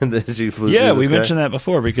 Yeah, we mentioned that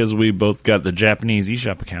before because we both got the Japanese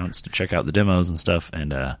eShop accounts to check out the demos and stuff.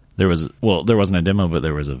 And there wasn't a demo, but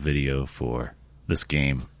there was a video for this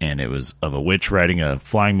game, and it was of a witch riding a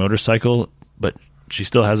flying motorcycle, but she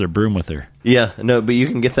still has her broom with her. Yeah, no, but you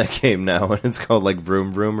can get that game now, and it's called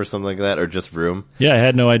Vroom Vroom or something like that, or just Vroom. Yeah, I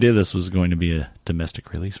had no idea this was going to be a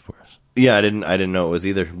domestic release for us. Yeah, I didn't know it was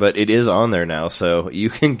either, but it is on there now, so you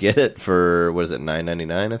can get it for, what is it,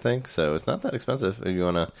 $9.99, I think? So it's not that expensive if you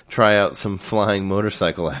want to try out some flying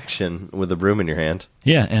motorcycle action with a broom in your hand.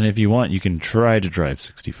 Yeah, and if you want, you can try to drive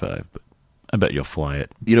 65, but I bet you'll fly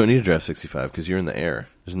it. You don't need to drive 65 because you're in the air.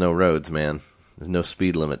 There's no roads, man. There's no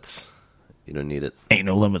speed limits. You don't need it. Ain't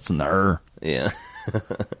no limits in the air. Yeah.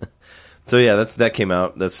 So yeah, that came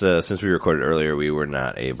out. That's since we recorded earlier, we were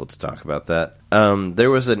not able to talk about that.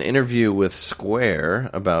 There was an interview with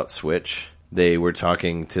Square about Switch. They were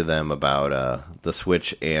talking to them about the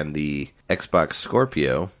Switch and the Xbox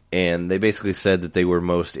Scorpio, and they basically said that they were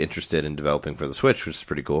most interested in developing for the Switch, which is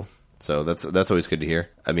pretty cool. So that's always good to hear.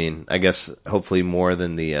 I mean, I guess hopefully more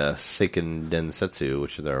than the Seiken Densetsu,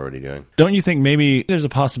 which they're already doing. Don't you think maybe there's a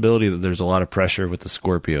possibility that there's a lot of pressure with the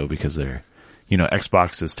Scorpio because they're,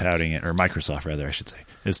 Xbox is touting it, or Microsoft rather, I should say,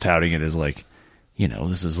 is touting it as like,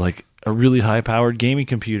 this is like a really high-powered gaming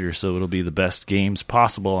computer, so it'll be the best games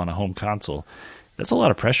possible on a home console. That's a lot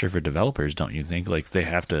of pressure for developers, don't you think? Like, they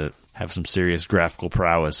have to have some serious graphical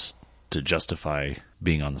prowess to justify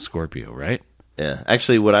being on the Scorpio, right? Yeah.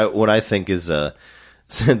 Actually, what I think is,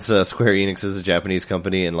 since Square Enix is a Japanese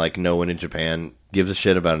company and like no one in Japan gives a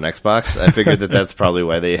shit about an Xbox, I figured that's probably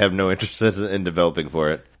why they have no interest in developing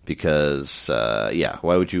for it. Because,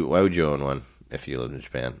 why would you own one if you lived in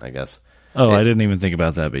Japan, I guess? Oh, I didn't even think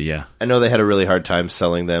about that, but yeah. I know they had a really hard time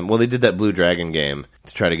selling them. Well, they did that Blue Dragon game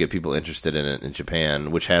to try to get people interested in it in Japan,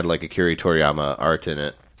 which had like Akira Toriyama art in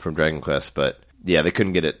it from Dragon Quest, but yeah, they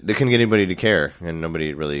couldn't get it. They couldn't get anybody to care, and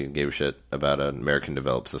nobody really gave a shit about an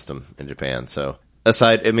American-developed system in Japan. So,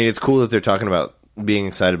 it's cool that they're talking about being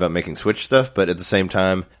excited about making Switch stuff, but at the same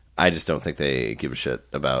time, I just don't think they give a shit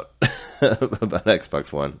about about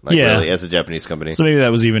Xbox One, really, as a Japanese company. So maybe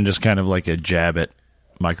that was even just kind of like a jab at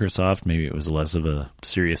Microsoft. Maybe it was less of a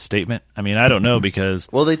serious statement. I mean, I don't know because...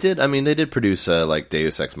 Well, they did produce like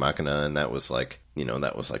Deus Ex Machina, and that was like,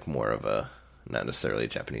 more of a, not necessarily a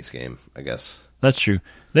Japanese game, I guess. That's true.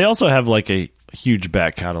 They also have like a huge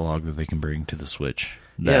back catalog that they can bring to the Switch.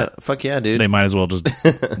 Yeah, fuck yeah, dude. They might as well just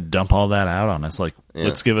dump all that out on us. Like,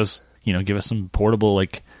 let's give us some portable,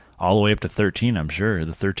 like, all the way up to 13, I'm sure.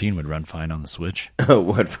 The 13 would run fine on the Switch. Oh,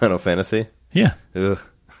 what, Final Fantasy? Yeah. Ugh.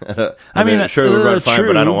 I mean, I'm sure it would run fine,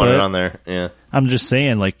 but I don't want it on there. Yeah. I'm just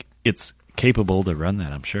saying, like, it's capable to run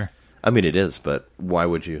that, I'm sure. I mean, it is, but why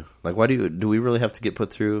would you? Like, why do we really have to get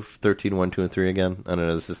put through 13, 1, 2, and 3 again on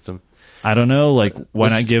another system? I don't know. Like, why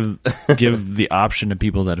not give the option to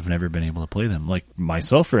people that have never been able to play them? Like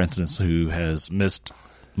myself, for instance, who has missed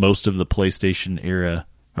most of the PlayStation era,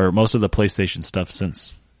 or most of the PlayStation stuff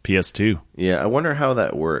since PS2. Yeah, I wonder how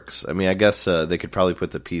that works. I mean, I guess they could probably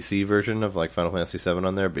put the PC version of like Final Fantasy VII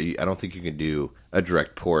on there, but I don't think you can do a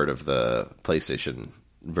direct port of the PlayStation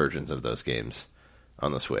versions of those games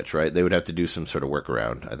on the Switch, right? They would have to do some sort of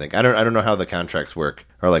workaround, I think. I don't know how the contracts work,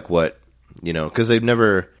 or like what, because they've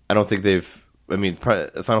never, I don't think they've, I mean,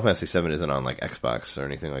 Final Fantasy VII isn't on like Xbox or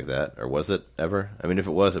anything like that, or was it ever? I mean, if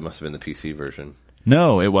it was, it must have been the PC version.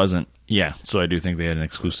 No, it wasn't. Yeah, so I do think they had an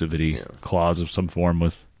exclusivity clause of some form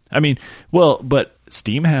with, I mean, well, but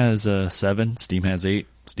Steam has 7, Steam has 8,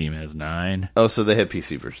 Steam has 9. Oh, so they had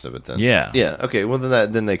PC versions of it then? Yeah. Yeah, okay, well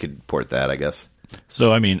then they could port that, I guess.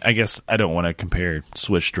 So, I mean, I guess I don't want to compare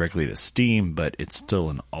Switch directly to Steam, but it's still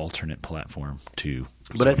an alternate platform to.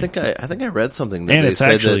 But I think I read something that and they it's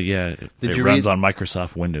said actually that, it runs on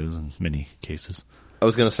Microsoft Windows in many cases. I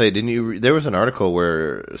was going to say, didn't you? There was an article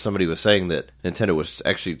where somebody was saying that Nintendo was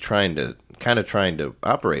actually trying to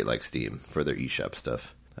operate like Steam for their eShop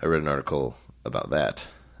stuff. I read an article about that.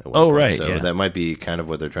 Right. So yeah. that might be kind of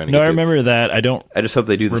what they're trying to. No, get I remember that. I just hope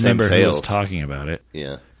they do the same sales. Remember who was talking about it?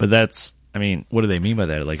 Yeah, but that's. I mean, what do they mean by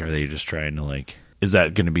that? Like, are they just trying to like? Is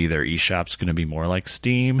that going to be their eShop's going to be more like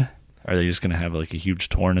Steam? Are they just going to have like a huge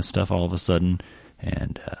torrent of stuff all of a sudden,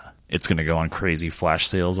 and it's going to go on crazy flash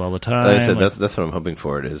sales all the time? Like I said, that's what I'm hoping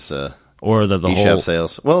for. It is, or the eShop whole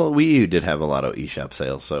sales. Well, Wii U did have a lot of eShop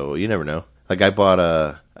sales, so you never know. Like I bought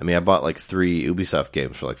like 3 Ubisoft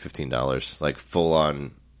games for like $15, like full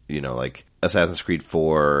on, like Assassin's Creed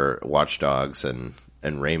 4, Watch Dogs, and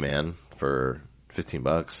Rayman for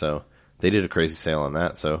 $15. So they did a crazy sale on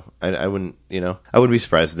that. So I wouldn't, I wouldn't be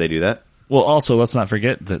surprised if they do that. Well, also let's not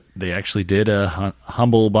forget that they actually did a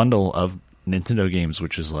humble bundle of Nintendo games,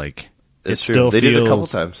 which is like it's true. They did it a couple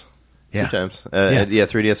times. Yeah. 2 times.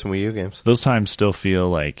 3DS and Wii U games. Those times still feel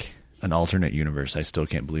like an alternate universe. I still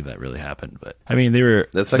can't believe that really happened. But I mean, they were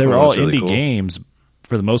all really indie games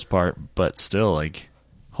for the most part, but still, like,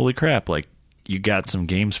 holy crap! Like, you got some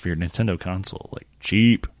games for your Nintendo console, like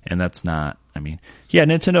cheap, and that's not. I mean, yeah,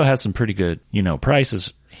 Nintendo has some pretty good,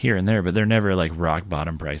 prices here and there, but they're never like rock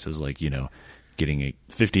bottom prices, like, getting a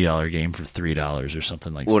 $50 game for $3 or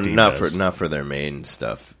something like. Well, Steam not does. for their main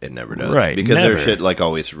stuff. It never does, right? Because never. their shit like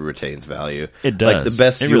always retains value. It does. Like the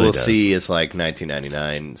best you really will does. see is like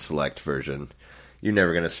 1999 select version. You're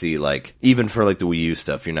never gonna see like even for like the Wii U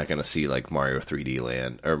stuff. You're not gonna see like Mario 3D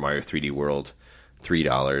Land or Mario 3D World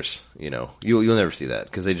 $3. You'll never see that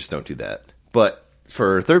because they just don't do that. But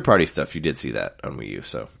for third party stuff, you did see that on Wii U.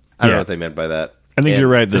 So I don't know what they meant by that. I think you're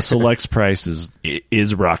right. The selects price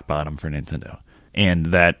is rock bottom for Nintendo. And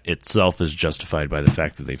that itself is justified by the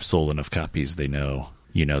fact that they've sold enough copies. They know,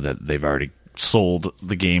 that they've already sold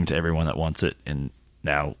the game to everyone that wants it. And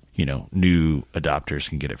now, new adopters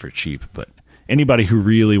can get it for cheap. But anybody who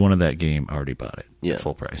really wanted that game already bought it at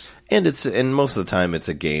full price. And most of the time it's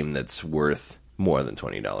a game that's worth more than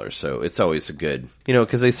 $20. So it's always a good,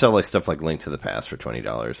 because they sell like stuff like Link to the Past for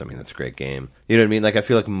 $20. I mean, that's a great game. You know what I mean? Like I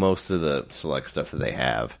feel like most of the select stuff that they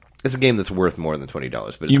have, it's a game that's worth more than $20, but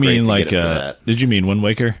it's great to get it for that. Did you mean Wind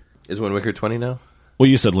Waker? Is Wind Waker 20 now? Well,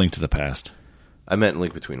 you said Link to the Past. I meant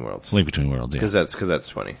Link Between Worlds. Link Between Worlds, yeah. Because that's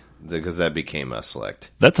 20. Because that became a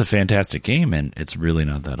select. That's a fantastic game, and it's really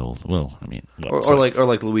not that old. Well, I mean, or like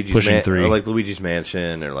Luigi's or like Luigi's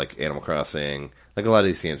Mansion, or like Animal Crossing. Like a lot of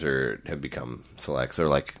these games have become selects, or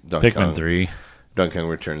like Pikmin 3. Donkey Kong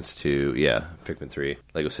Returns to, Pikmin 3,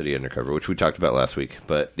 Lego City Undercover, which we talked about last week.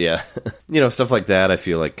 But, stuff like that, I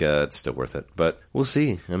feel like it's still worth it. But we'll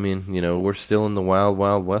see. I mean, we're still in the wild,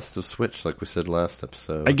 wild west of Switch, like we said last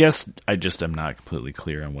episode. I guess I just am not completely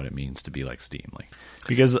clear on what it means to be like Steam.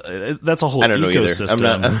 Because that's a whole ecosystem. I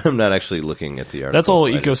don't know either. I'm not actually looking at the article. That's a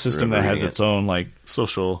whole ecosystem that has its own, like,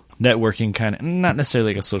 social networking kind of, not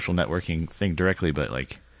necessarily like a social networking thing directly, but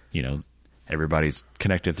like, everybody's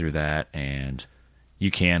connected through that, and you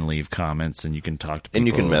can leave comments, and you can talk to people. And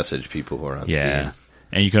you can message people who are on Steam.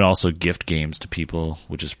 And you can also gift games to people,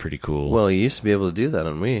 which is pretty cool. Well, you used to be able to do that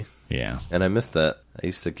on Wii. Yeah. And I missed that. I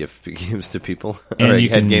used to gift games to people. And or I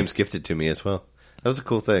had games gifted to me as well. That was a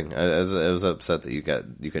cool thing. I was upset that you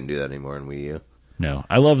couldn't do that anymore in Wii U. No,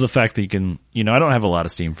 I love the fact that you can, I don't have a lot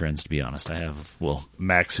of Steam friends, to be honest. I have,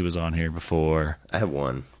 Max, who was on here before. I have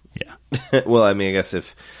one. Yeah. Well, I mean, I guess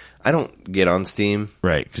if I don't get on Steam.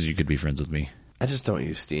 Right, because you could be friends with me. I just don't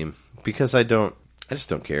use Steam because I just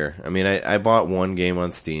don't care. I mean, I bought one game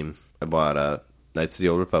on Steam. I bought Knights of the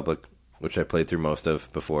Old Republic, which I played through most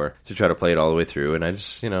of before, to try to play it all the way through, and I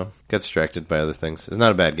just, got distracted by other things. It's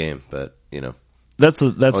not a bad game, but, That's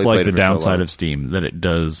like the downside of Steam, that it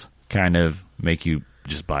does kind of make you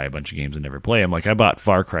just buy a bunch of games and never play them. Like, I bought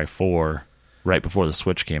Far Cry 4 right before the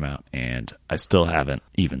Switch came out, and I still haven't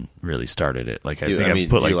even really started it. Like, I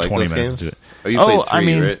put like 20 minutes into it. Oh, you played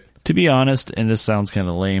 3, right? To be honest, and this sounds kind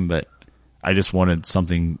of lame, but I just wanted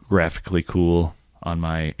something graphically cool on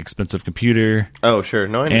my expensive computer. Oh, sure.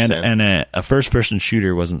 No, I understand. And a first-person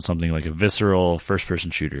shooter wasn't something like a visceral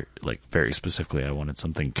first-person shooter. Like, very specifically, I wanted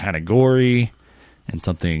something kind of gory and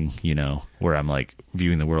something, where I'm, like,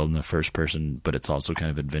 viewing the world in the first person, but it's also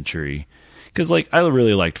kind of adventure-y. Because, like, I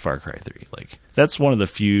really liked Far Cry 3. Like, that's one of the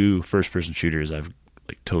few first-person shooters I've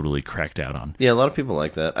totally cracked out on. Yeah, a lot of people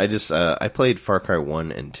like that. I just I played Far Cry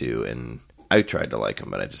 1 and 2, and I tried to like them,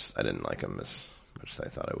 but I didn't like them as much as I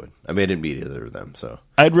thought I would. I mean, I didn't beat either of them, so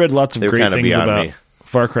I'd read lots of great things about me.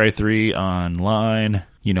 Far Cry 3 online,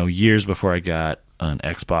 years before I got an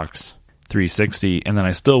Xbox 360, and then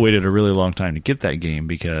I still waited a really long time to get that game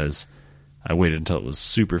because I waited until it was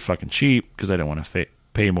super fucking cheap because I didn't want to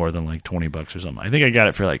pay more than like $20 or something. I think I got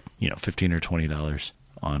it for like $15 or $20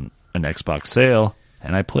 on an Xbox sale.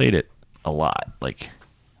 And I played it a lot. Like,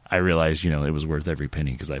 I realized, it was worth every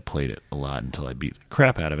penny because I played it a lot until I beat the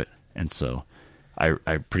crap out of it. And so I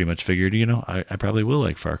pretty much figured, I probably will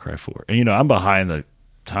like Far Cry 4. And, I'm behind the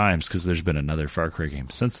times because there's been another Far Cry game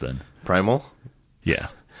since then. Primal? Yeah.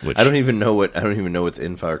 Which, I don't even know what's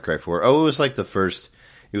in Far Cry 4. Oh, it was like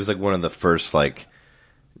one of the first, like,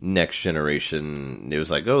 next generation. It was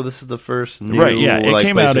like, oh, this is the first new it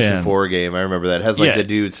came out PlayStation 4 game. I remember that. It has like the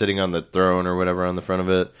dude sitting on the throne or whatever on the front of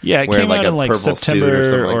it. Yeah, it came out in like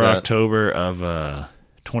September or like October of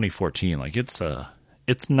 2014. Like,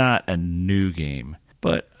 it's not a new game,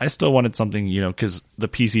 but I still wanted something, because the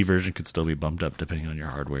PC version could still be bumped up depending on your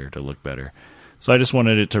hardware to look better. So I just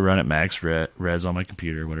wanted it to run at max res on my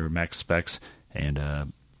computer, whatever max specs,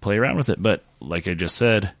 and play around with it. But like I just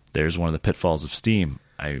said, there's one of the pitfalls of Steam.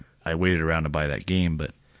 I waited around to buy that game,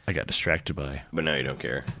 but I got distracted by. But now you don't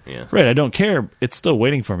care. Yeah. Right, I don't care. It's still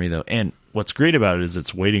waiting for me, though. And what's great about it is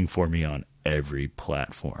it's waiting for me on every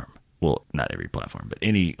platform. Well, not every platform, but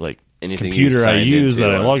any anything computer I use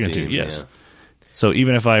that I log Steam, into. Yes. So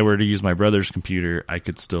even if I were to use my brother's computer, I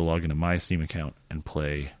could still log into my Steam account and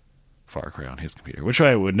play Far Cry on his computer, which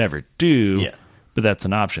I would never do, but that's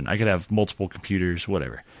an option. I could have multiple computers,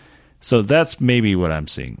 whatever. So that's maybe what I'm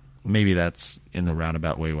seeing. Maybe that's in the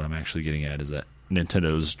roundabout way what I'm actually getting at, is that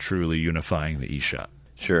Nintendo's truly unifying the eShop.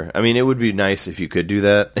 Sure. I mean, it would be nice if you could do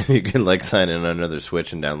that. If you could, like, sign in on another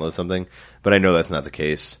Switch and download something. But I know that's not the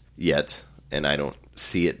case yet, and I don't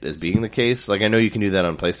see it as being the case. Like, I know you can do that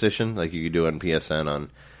on PlayStation. Like, you could do it on PSN,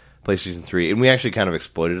 on PlayStation 3. And we actually kind of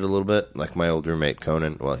exploited it a little bit. Like, my old roommate,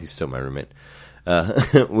 Conan, well, he's still my roommate.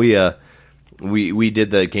 We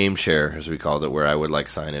did the game share, as we called it, where I would, like,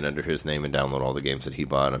 sign in under his name and download all the games that he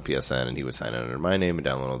bought on PSN, and he would sign in under my name and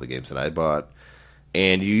download all the games that I bought.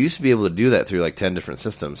 And you used to be able to do that through like 10 different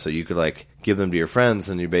systems. So you could like give them to your friends,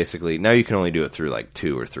 and you basically, now you can only do it through like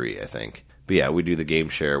 2 or 3, I think. But yeah, we do the game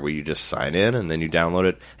share where you just sign in and then you download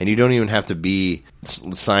it, and you don't even have to be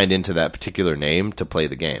signed into that particular name to play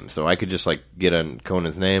the game. So I could just like get on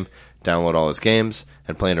Conan's name, download all his games,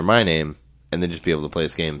 and play under my name, and then just be able to play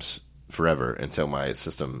his games forever until my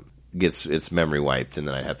system gets its memory wiped, and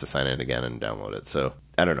then I have to sign in again and download it. So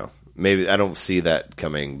I don't know. Maybe I don't see that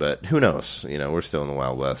coming, but who knows? You know, we're still in the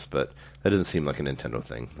Wild West, but that doesn't seem like a Nintendo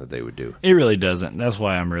thing that they would do. It really doesn't. That's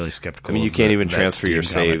why I'm really skeptical. I mean, you can't even transfer your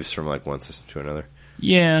saves from like one system to another.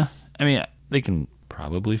 Yeah. I mean, they can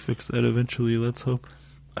probably fix that eventually, let's hope.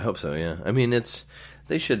 I hope so, yeah. I mean,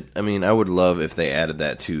 they should, I mean, I would love if they added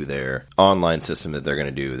that to their online system that they're going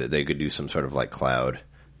to do, that they could do some sort of like cloud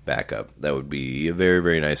backup. That would be a very,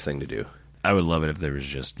 very nice thing to do. I would love it if there was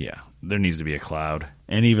just, there needs to be a cloud.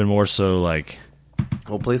 And even more so, like...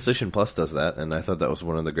 Well, PlayStation Plus does that, and I thought that was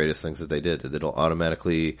one of the greatest things that they did. It'll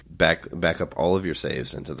automatically back up all of your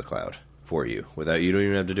saves into the cloud for you. You don't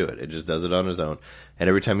even have to do it. It just does it on its own. And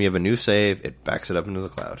every time you have a new save, it backs it up into the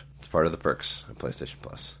cloud. It's part of the perks of PlayStation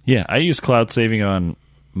Plus. Yeah, I use cloud saving on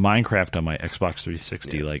Minecraft on my Xbox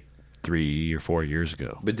 360 like 3 or 4 years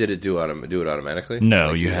ago. But did it do it automatically? No,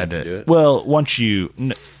 like you had to do it? Well, once you...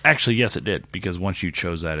 Actually, yes, it did, because once you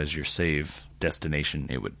chose that as your save destination,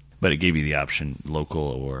 it would... But it gave you the option local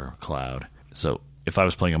or cloud. So if I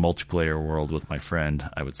was playing a multiplayer world with my friend,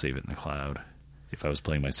 I would save it in the cloud. If I was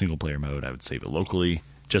playing my single-player mode, I would save it locally,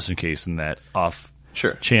 just in case in that off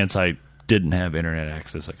chance I didn't have internet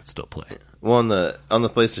access, I could still play. Well, on the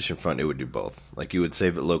PlayStation front, it would do both. Like, you would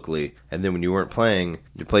save it locally, and then when you weren't playing,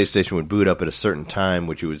 your PlayStation would boot up at a certain time,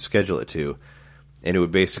 which you would schedule it to, and it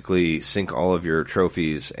would basically sync all of your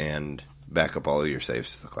trophies and back up all of your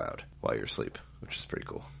saves to the cloud while you're asleep, which is pretty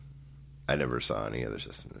cool. I never saw any other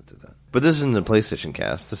system that did that. But this isn't a PlayStation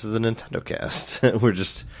cast. This is a Nintendo cast.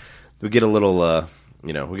 We get a little,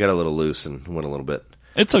 we got a little loose and went a little bit.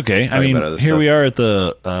 It's okay. I mean, here we are at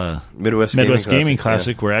the Midwest Gaming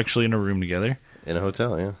Classic. Yeah. We're actually in a room together. In a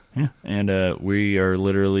hotel, yeah. Yeah, and we are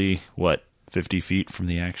literally, 50 feet from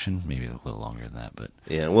the action? Maybe a little longer than that, but...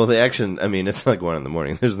 Yeah, well, the action, I mean, it's like 1 in the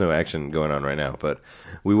morning. There's no action going on right now, but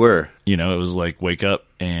we were. It was like, wake up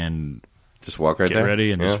and... Just walk right there? Get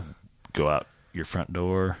ready and just go out your front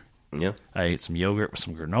door. Yeah. I ate some yogurt with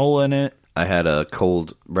some granola in it. I had a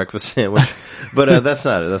cold breakfast sandwich, but that's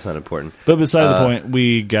not important. But beside the point,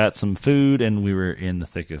 we got some food and we were in the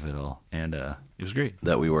thick of it all, and it was great.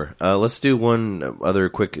 That we were. Let's do one other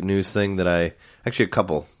quick news thing actually a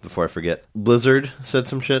couple before I forget. Blizzard said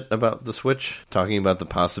some shit about the Switch, talking about the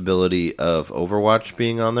possibility of Overwatch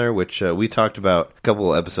being on there, which we talked about a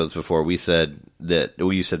couple of episodes before. You said that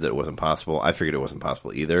it wasn't possible. I figured it wasn't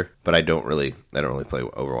possible either, but I don't really play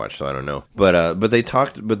Overwatch, so I don't know. But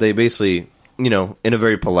they basically, in a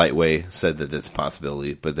very polite way said that it's a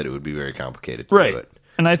possibility, but that it would be very complicated to do it.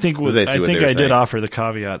 And I think I did offer the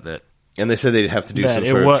caveat that. And they said they'd have to do some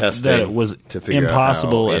sort of testing. That it was to figure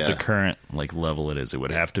impossible out at the current level it is. It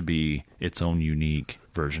would have to be its own unique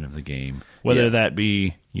version of the game. Whether that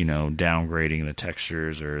be, downgrading the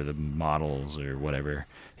textures or the models or whatever.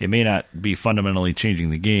 It may not be fundamentally changing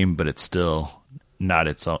the game, but it's still not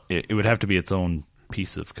its own. It would have to be its own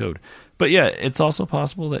piece of code. But yeah, it's also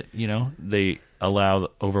possible that, they allow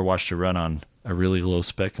Overwatch to run on a really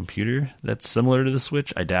low-spec computer that's similar to the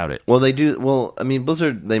Switch? I doubt it. Well, they do. Well, I mean,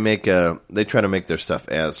 Blizzard, they try to make their stuff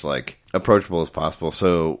as, approachable as possible,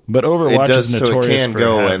 so... But Overwatch is notorious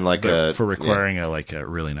for requiring a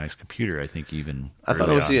really nice computer, I think, even I thought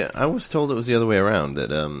it was I was told it was the other way around,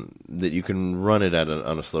 that you can run it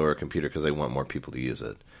on a slower computer because they want more people to use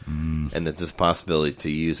it. And that there's a possibility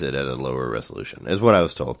to use it at a lower resolution, is what I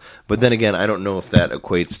was told. But then again, I don't know if that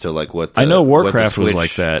equates to, what I know Warcraft was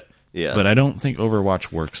like that. Yeah. But I don't think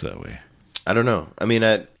Overwatch works that way. I don't know. I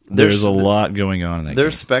mean, there's a lot going on in that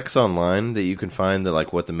There's game. specs online that you can find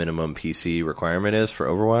that what the minimum PC requirement is for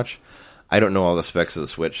Overwatch. I don't know all the specs of the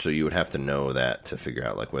Switch, so you would have to know that to figure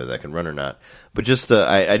out like whether that can run or not. But just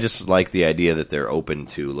I just like the idea that they're open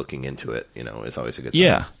to looking into it. You know, it's always a good sign.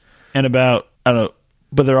 Yeah, and about I don't know.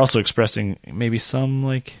 But they're also expressing maybe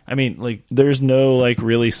some there's no like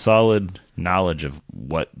really solid knowledge of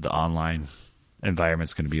what the online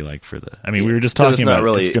environment's going to be like for the. I mean, we were just talking about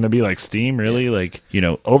it's going to be like Steam, really. Yeah. Like, you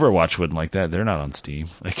know, Overwatch wouldn't like that. They're not on Steam.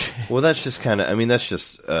 Like, well, that's just kind of. I mean, that's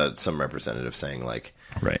just some representative saying like,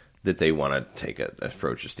 right, that they want to take an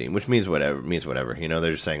approach to Steam, which means whatever. You know,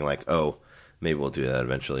 they're just saying like, oh. Maybe we'll do that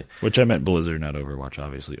eventually. Which I meant Blizzard, not Overwatch.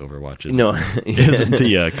 Obviously, Overwatch isn't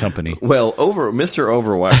the company. Well, Mr.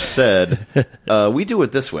 Overwatch said, "We do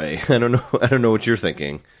it this way." I don't know what you're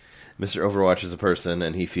thinking. Mr. Overwatch is a person,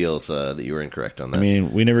 and he feels that you were incorrect on that. I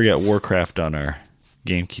mean, we never got Warcraft on our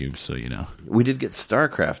GameCube, so you know. We did get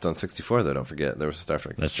StarCraft on 64, though. Don't forget there was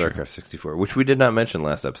StarCraft 64, which we did not mention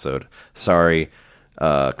last episode. Sorry,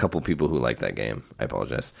 a couple people who like that game. I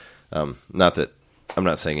apologize. Not that. I'm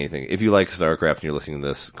not saying anything. If you like StarCraft and you're listening to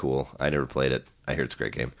this, cool. I never played it. I hear it's a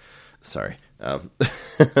great game. Sorry. Another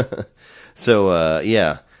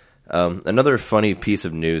funny piece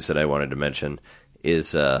of news that I wanted to mention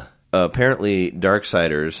is apparently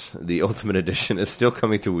Darksiders, the Ultimate Edition, is still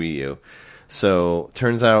coming to Wii U. So,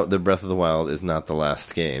 turns out that Breath of the Wild is not the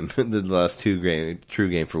last game, the last true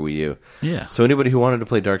game for Wii U. Yeah. So anybody who wanted to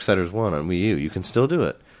play Darksiders 1 on Wii U, you can still do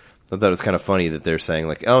it. I thought it was kind of funny that they're saying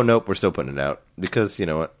like, "Oh nope, we're still putting it out," because you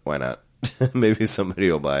know what? Why not? Maybe somebody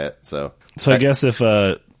will buy it. So I guess if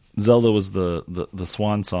Zelda was the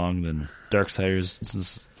swan song, then Darksiders,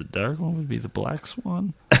 since the dark one, would be the black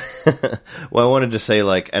swan. Well, I wanted to say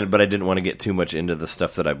but I didn't want to get too much into the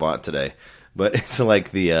stuff that I bought today. But it's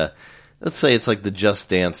like the let's say it's like the Just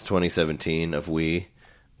Dance 2017 of Wii.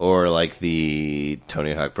 Or like the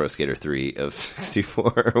Tony Hawk Pro Skater 3 of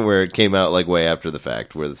 64, where it came out like way after the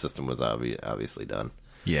fact, where the system was obviously done.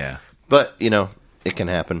 Yeah. But, you know, it can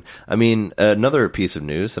happen. I mean, another piece of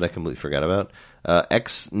news that I completely forgot about,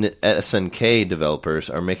 SNK developers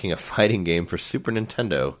are making a fighting game for Super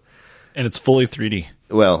Nintendo. And it's fully 3D.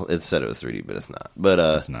 Well, it said it was 3D, but it's not. But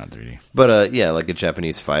it's not 3D. But, yeah, like a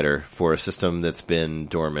Japanese fighter for a system that's been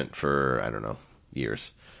dormant for, I don't know,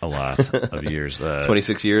 years. A lot of years.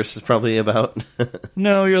 26 years is probably about.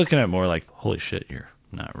 No, you're looking at more like, holy shit, you're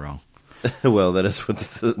not wrong. Well, that is what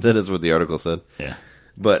the article said. Yeah.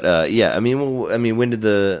 But yeah, I mean, when did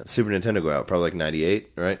the Super Nintendo go out? Probably like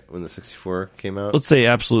 98, right? When the 64 came out. Let's say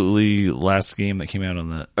absolutely last game that came out on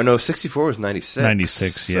the. Oh no, 64 was 96.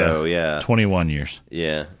 96, yeah. So yeah, 21 years.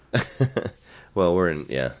 Yeah. Well, we're in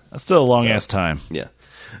That's still a long ass time. Yeah.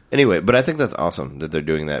 Anyway, but I think that's awesome that they're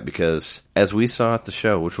doing that because, as we saw at the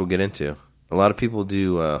show, which we'll get into, a lot of people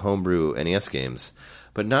do homebrew NES games,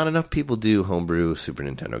 but not enough people do homebrew Super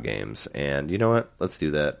Nintendo games. And you know what? Let's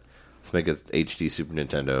do that. Let's make a HD Super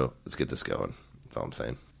Nintendo. Let's get this going. That's all I'm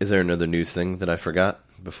saying. Is there another news thing that I forgot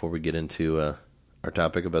before we get into our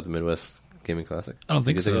topic about the Midwest Gaming Classic? I don't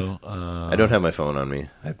think so. I don't have my phone on me.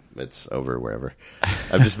 It's over wherever.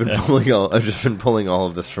 I've just been pulling all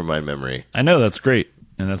of this from my memory. I know, that's great.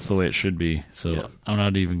 And that's the way it should be. So yeah. I'm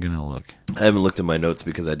not even going to look. I haven't looked at my notes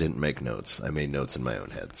because I didn't make notes. I made notes in my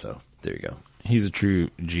own head. So there you go. He's a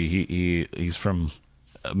true G. He's from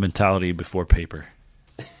mentality before paper.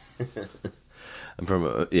 I'm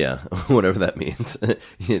from, whatever that means.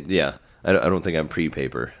 Yeah. I don't think I'm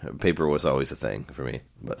pre-paper. Paper was always a thing for me,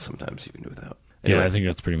 but sometimes you can do without. Anyway, yeah, I think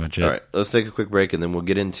that's pretty much it. All right. Let's take a quick break and then we'll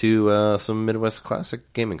get into some Midwest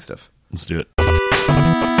Classic gaming stuff. Let's do it.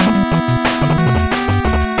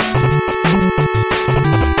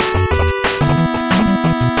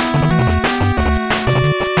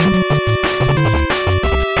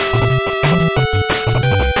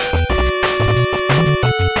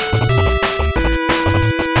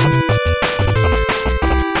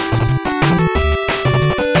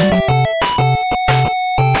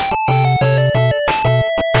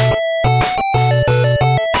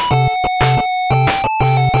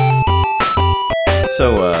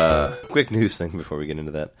 Quick news thing before we get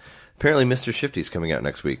into that. Apparently Mr. Shifty's coming out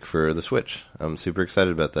next week for the Switch. I'm super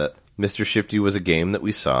excited about that. Mr. Shifty was a game that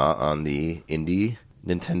we saw on the Indie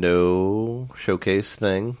Nintendo showcase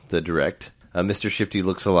thing, the Direct. Mr. Shifty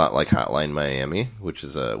looks a lot like Hotline Miami, which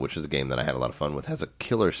is a game that I had a lot of fun with. Has a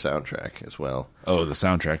killer soundtrack as well. Oh, the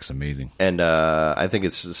soundtrack's amazing. And I think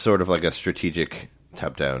it's sort of like a strategic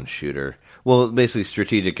top-down shooter. Well, basically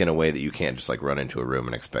strategic in a way that you can't just like run into a room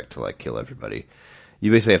and expect to like kill everybody. You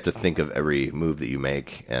basically have to think of every move that you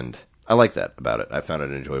make, and I like that about it. I found it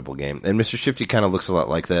an enjoyable game. And Mr. Shifty kind of looks a lot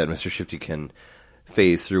like that. Mr. Shifty can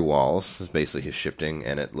phase through walls. It's basically his shifting,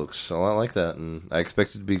 and it looks a lot like that, and I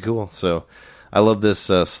expect it to be cool. So I love this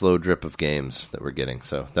slow drip of games that we're getting.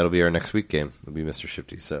 So that'll be our next week game. It'll be Mr.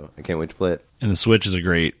 Shifty. So I can't wait to play it. And the Switch is a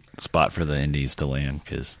great spot for the indies to land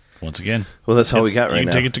because, once again, well, that's all we got right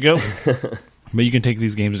now. You can take it to go. But you can take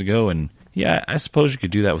these games to go, and yeah, I suppose you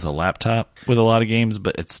could do that with a laptop with a lot of games,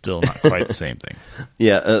 but it's still not quite the same thing.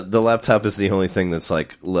 Yeah, the laptop is the only thing that's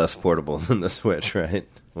like less portable than the Switch, right?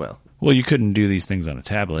 Well, you couldn't do these things on a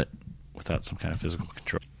tablet without some kind of physical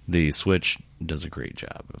control. The Switch does a great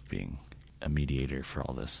job of being a mediator for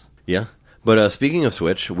all this. Yeah, but speaking of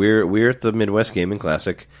Switch, we're at the Midwest Gaming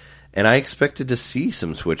Classic, and I expected to see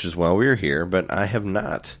some Switches while we were here, but I have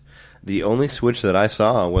not. The only Switch that I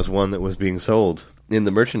saw was one that was being sold in the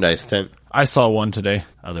merchandise tent. I saw one today,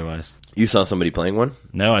 otherwise. You saw somebody playing one?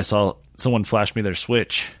 No, I saw someone flash me their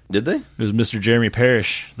Switch. Did they? It was Mr. Jeremy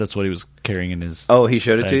Parrish. That's what he was carrying in his... Oh, he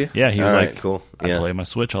showed it to you? Yeah, he was like, cool. I play my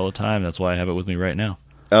Switch all the time. That's why I have it with me right now.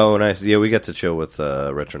 Oh, nice. Yeah, we got to chill with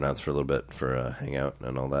Retronauts for a little bit for Hangout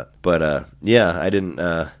and all that. But, yeah, I didn't...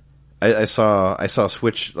 I saw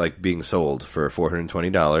Switch like being sold for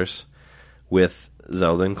 $420 with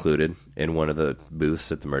Zelda included in one of the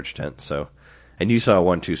booths at the merch tent. So, and you saw a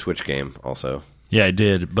 1-2 Switch game also. Yeah, I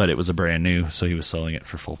did, but it was a brand new, so he was selling it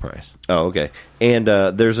for full price. Oh, okay. And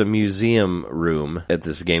there's a museum room at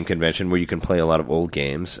this game convention where you can play a lot of old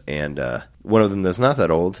games. And one of them that's not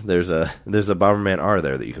that old, there's a Bomberman R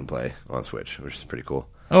there that you can play on Switch, which is pretty cool.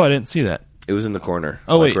 Oh, I didn't see that. It was in the corner.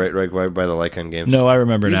 Oh, like, wait. Right by the Lycon Games. No, I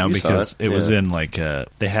remember now because it was in like,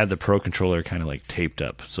 they had the Pro Controller kind of like taped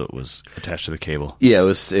up, so it was attached to the cable. Yeah, it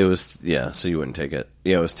was, so you wouldn't take it.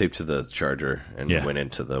 Yeah, it was taped to the charger and went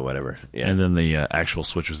into the whatever. Yeah. And then the actual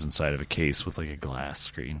Switch was inside of a case with like a glass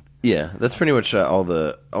screen. Yeah, that's pretty much all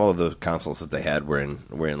the consoles that they had were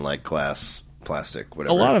in like glass, plastic,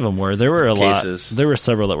 whatever. A lot of them were. There were cases. There were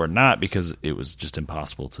several that were not because it was just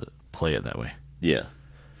impossible to play it that way. Yeah.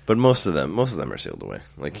 But most of them are sealed away.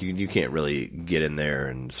 Like you can't really get in there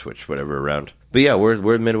and switch whatever around. But yeah,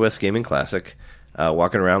 we're Midwest Gaming Classic,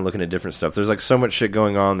 walking around looking at different stuff. There's like so much shit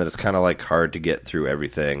going on that it's kind of like hard to get through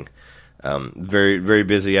everything. Very very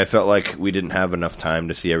busy. I felt like we didn't have enough time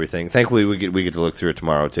to see everything. Thankfully we get to look through it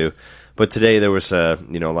tomorrow too. But today there was a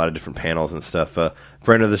lot of different panels and stuff.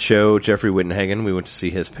 Friend of the show, Jeffrey Wittenhagen, we went to see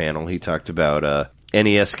his panel. He talked about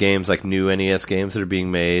NES games, like new NES games that are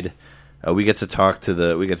being made. We get to talk to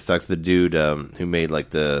the dude who made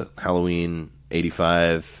like the Halloween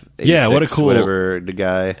 85, 86, yeah, what a cool whatever the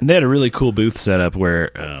guy. And they had a really cool booth set up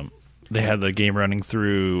where they had the game running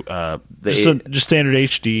through just standard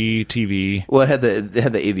HD TV. Well, it had the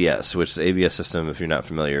AVS, which the AVS system, if you're not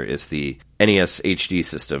familiar, is the NES HD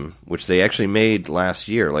system, which they actually made last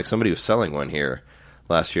year. Like somebody was selling one here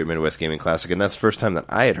last year at Midwest Gaming Classic, and that's the first time that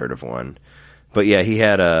I had heard of one. But yeah, they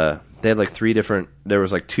had like three different. There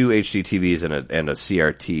was like two HD TVs and a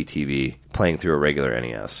CRT TV playing through a regular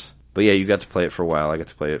NES. But yeah, you got to play it for a while. I got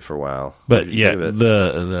to play it for a while. But yeah,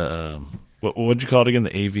 what'd you call it again?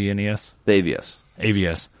 The AVNES? The AVS.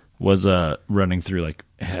 AVS was running through like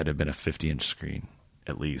it had to have been a 50-inch screen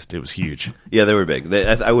at least. It was huge. Yeah, they were big.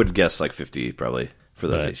 I would guess like 50 probably for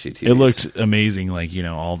those HD TVs. It looked amazing. Like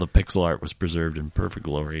all the pixel art was preserved in perfect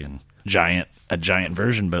glory and a giant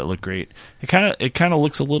version, but it looked great. It kind of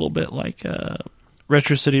looks a little bit like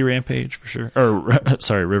Retro City Rampage for sure, or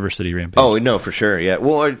sorry, River City Rampage. Oh no, for sure, yeah.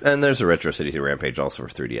 Well, and there's a Retro City Rampage also for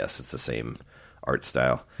 3DS. It's the same art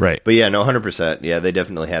style, right? But yeah, no, 100%. Yeah, they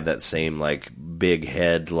definitely had that same like big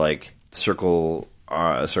head, like circle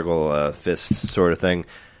fist sort of thing.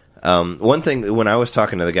 One thing when I was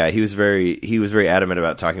talking to the guy, he was very adamant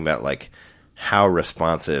about talking about like how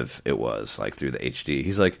responsive it was, like through the HD.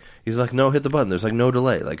 He's like, no, hit the button. There's like no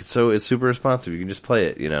delay. Like it's super responsive. You can just play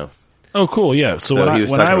it, Oh, cool. Yeah. So when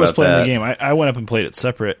I was playing the game, I went up and played it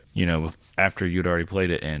separate, after you'd already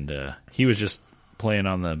played it, and he was just playing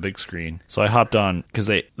on the big screen. So I hopped on because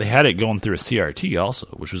they had it going through a CRT also,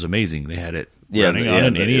 which was amazing. They had it running on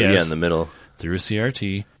an NES in the middle through a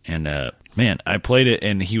CRT, and man, I played it,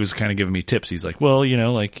 and he was kind of giving me tips. He's like, "Well,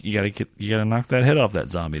 like you gotta knock that head off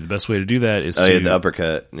that zombie. The best way to do that is to the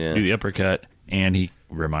uppercut. Yeah. Do the uppercut." And he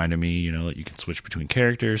reminded me, that you can switch between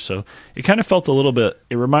characters. So it kind of felt a little bit.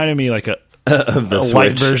 It reminded me like a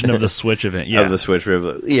light version of the Switch event. Yeah, of the Switch.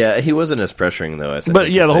 Yeah, he wasn't as pressuring though.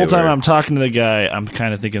 But yeah, the whole time I'm talking to the guy, I'm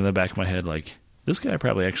kind of thinking in the back of my head like, this guy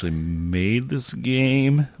probably actually made this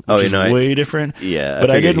game, which is way different. Yeah, but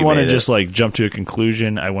I didn't want to just like jump to a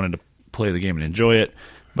conclusion. I wanted to play the game and enjoy it.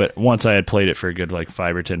 But once I had played it for a good like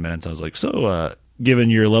 5 or 10 minutes, I was like, so given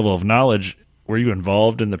your level of knowledge, were you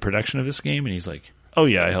involved in the production of this game? And he's like, oh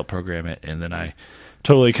yeah, I helped program it. And then I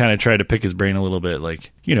totally kind of tried to pick his brain a little bit,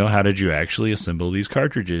 like, how did you actually assemble these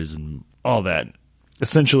cartridges and all that.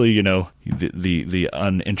 essentially, the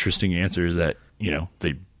uninteresting answer is that,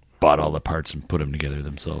 they bought all the parts and put them together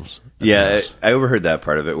themselves. I overheard that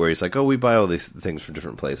part of it where he's like, "Oh, we buy all these things from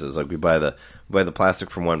different places. Like we buy the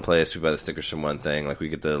plastic from one place, we buy the stickers from one thing. Like we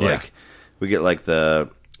get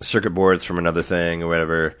the circuit boards from another thing or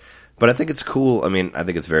whatever." But I think it's cool. I mean, I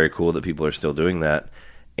think it's very cool that people are still doing that.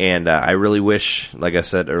 And I really wish, like I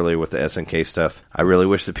said earlier with the SNK stuff, I really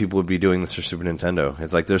wish that people would be doing this for Super Nintendo.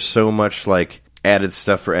 It's like there's so much like added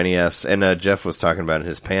stuff for NES. And Jeff was talking about in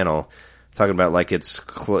his panel. Talking about like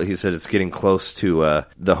he said it's getting close to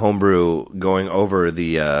the homebrew going over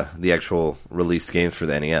the actual released games for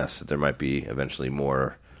the NES. That there might be eventually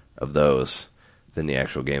more of those than the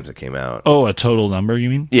actual games that came out. Oh, a total number, you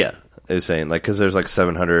mean? Yeah, I was saying like because there's like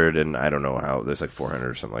 700 and I don't know how there's like 400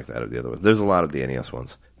 or something like that of the other ones. There's a lot of the NES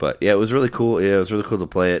ones, but yeah, it was really cool. Yeah, it was really cool to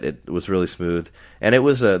play it. It was really smooth, and it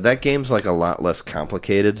was that game's like a lot less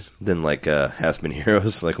complicated than like Has-Been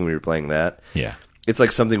Heroes. Like when we were playing that, yeah. It's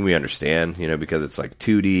like something we understand, because it's like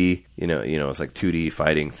 2D, it's like 2D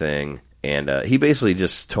fighting thing. And he basically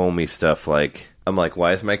just told me stuff like, I'm like,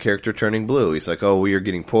 why is my character turning blue? He's like, oh, well, you're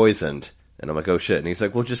getting poisoned. And I'm like, oh shit. And he's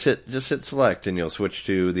like, well, just hit select and you'll switch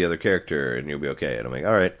to the other character and you'll be okay. And I'm like,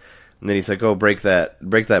 all right. And then he's like, oh, break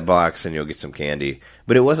that box and you'll get some candy.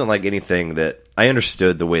 But it wasn't like anything that I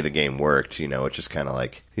understood the way the game worked, It's just kind of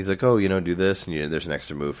like, he's like, oh, do this and there's an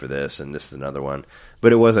extra move for this and this is another one.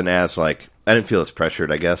 But it wasn't as like, I didn't feel as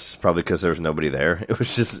pressured, I guess, probably because there was nobody there. It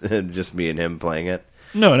was just me and him playing it.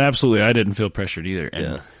 No, and absolutely, I didn't feel pressured either.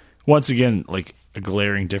 And once again, like a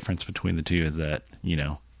glaring difference between the two is that,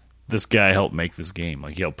 this guy helped make this game.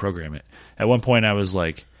 Like he helped program it. At one point I was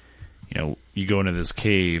like, you go into this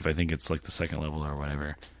cave, I think it's like the second level or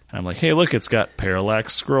whatever. And I'm like, hey, look, it's got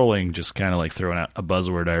parallax scrolling, just kind of like throwing out a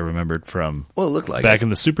buzzword I remembered from it looked like back in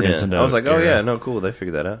the Super Nintendo. I was like, oh era. yeah, no, cool, they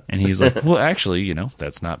figured that out. And he's like, well, actually,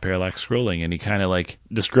 that's not parallax scrolling. And he kind of like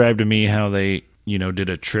described to me how they, did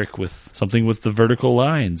a trick with something with the vertical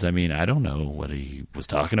lines. I mean, I don't know what he was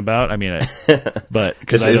talking about. I mean, but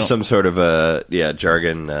because there's some sort of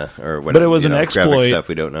jargon or whatever. But it was an exploit stuff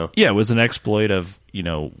we don't know. Yeah, it was an exploit of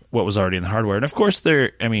what was already in the hardware. And of course,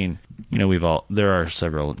 there are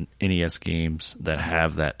several NES games that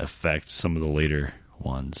have that effect. Some of the later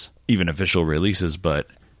ones, even official releases, but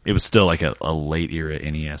it was still like a late era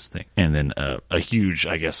NES thing. And then a huge,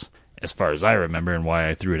 I guess, as far as I remember, and why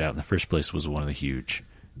I threw it out in the first place was one of the huge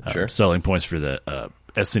selling points for the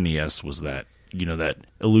SNES was that that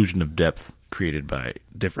illusion of depth created by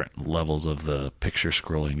different levels of the picture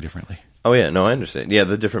scrolling differently. Oh yeah, no, I understand. Yeah,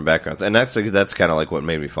 the different backgrounds, and that's kind of like what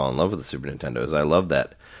made me fall in love with the Super Nintendo. Is I love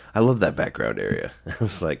that background area. I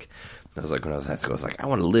was like when I was in high school, I was like, I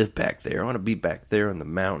want to live back there. I want to be back there on the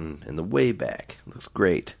mountain in the way back. It looks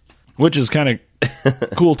great. Which is kind of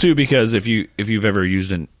cool too, because if you've ever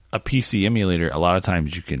used a PC emulator, a lot of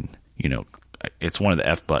times you can, it's one of the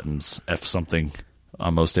F buttons, F something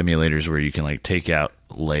on most emulators where you can like take out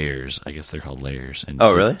layers. I guess they're called layers. And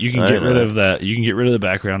really? You can get rid of that. You can get rid of the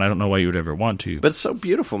background. I don't know why you would ever want to. But it's so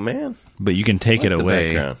beautiful, man. But you can take it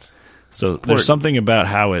away. Background. So there's something about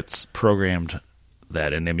how it's programmed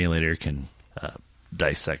that an emulator can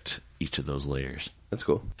dissect each of those layers. That's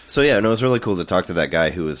cool. So yeah, no, it was really cool to talk to that guy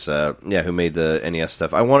who was who made the NES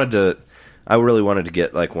stuff. I really wanted to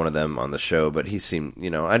get like one of them on the show, but he seemed,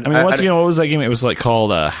 what was that game? It was like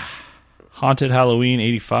called Haunted Halloween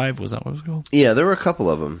 85. Was that what it was called? Yeah, there were a couple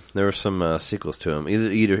of them. There were some sequels to them,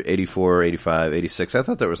 either 84, 85, 86. I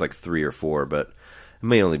thought there was like 3 or 4, but it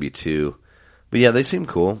may only be 2. But yeah, they seemed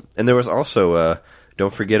cool. And there was also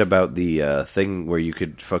don't forget about the thing where you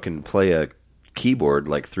could fucking play a keyboard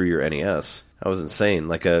like through your NES. That was insane.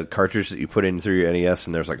 Like a cartridge that you put in through your NES,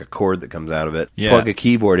 and there's like a cord that comes out of it. Yeah. Plug a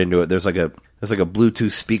keyboard into it. There's like a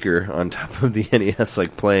Bluetooth speaker on top of the NES,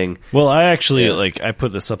 like playing. Well, I actually I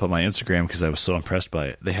put this up on my Instagram because I was so impressed by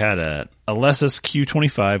it. They had a Alesis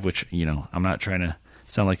Q25, which I'm not trying to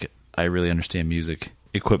sound like I really understand music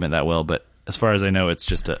equipment that well, but as far as I know, it's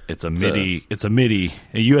just a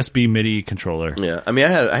USB MIDI controller. Yeah, I mean, I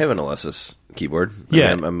have an Alesis keyboard.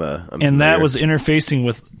 Yeah, I'm and that was interfacing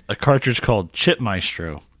with a cartridge called Chip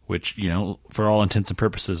Maestro, which for all intents and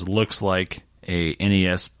purposes looks like a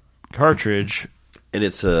NES cartridge, and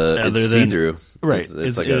it's see-through. Right,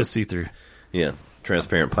 it is see-through. Yeah,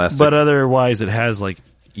 transparent plastic. But otherwise, it has like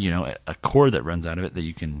a cord that runs out of it that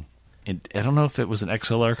you can. I don't know if it was an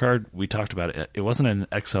XLR card. We talked about it. It wasn't an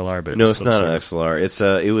XLR, but it's not an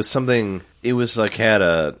XLR. It was something. It was like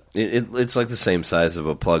it's like the same size of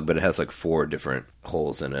a plug, but it has like 4 different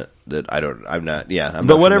holes in it. But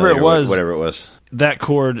whatever it was, that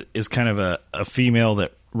cord is kind of a female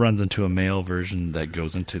that runs into a male version that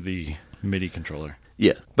goes into the MIDI controller.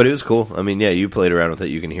 Yeah, but it was cool. I mean, yeah, you played around with it.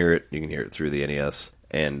 You can hear it. You can hear it through the NES.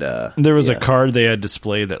 And there was a card they had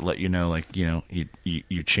displayed that let you know, like,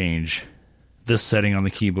 you change this setting on the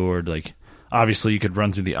keyboard. Like, obviously, you could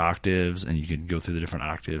run through the octaves and you could go through the different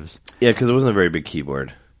octaves. Yeah, because it wasn't a very big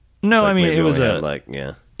keyboard. No, I mean, it was it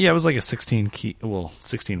was like a 16 key,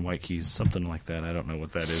 16 white keys, something like that. I don't know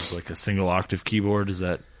what that is. Like a single octave keyboard. Is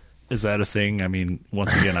that a thing? I mean,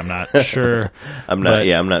 once again, I'm not sure. I'm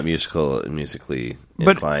not musically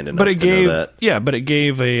inclined enough to know that. Yeah, but it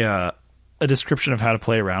gave a description of how to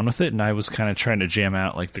play around with it, and I was kind of trying to jam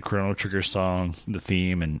out like the Chrono Trigger song, the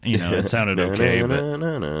theme, and it sounded okay.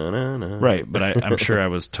 But I'm sure I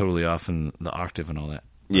was totally off in the octave and all that.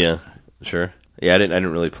 Yeah, sure. Yeah, I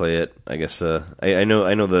didn't really play it. I guess I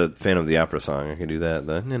know the Phantom of the Opera song. I can do that.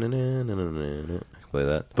 I can play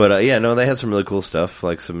that. But they had some really cool stuff,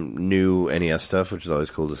 like some new NES stuff, which is always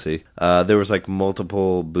cool to see. There was like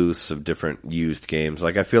multiple booths of different used games.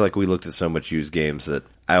 Like I feel like we looked at so much used games that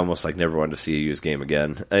I almost like never wanted to see a used game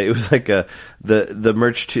again. It was like the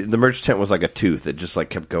merch tent was like a tooth. It just like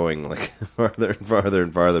kept going like farther and farther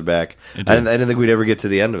and farther back. I didn't think we'd ever get to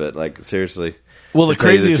the end of it. Like seriously. Well, the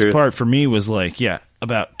craziest part for me was like,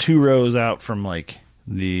 about 2 rows out from like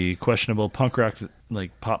the questionable punk rock,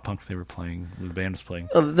 like pop punk they were playing, the band was playing.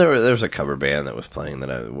 There was a cover band that was playing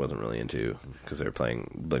that I wasn't really into because they were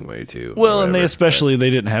playing Blink-182. Well, and they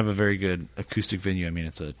didn't have a very good acoustic venue. I mean,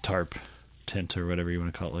 it's a tarp tent or whatever you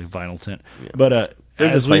want to call it, like vinyl tent. Yeah. But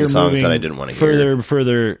they're just playing songs that I didn't want to hear.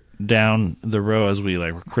 Further down the row as we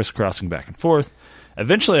like were crisscrossing back and forth,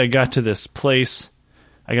 eventually I got to this place.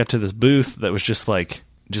 I got to this booth that was just like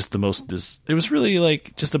it was really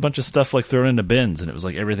like just a bunch of stuff like thrown into bins, and it was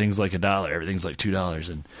like everything's like $1, everything's like $2,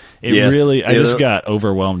 and I just got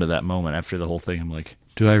overwhelmed at that moment after the whole thing. I'm like,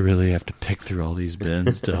 do I really have to pick through all these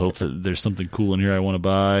bins to hope that there's something cool in here I want to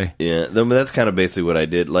buy? Yeah, that's kind of basically what I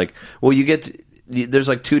did. Like, well, there's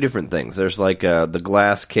like 2 different things. There's like the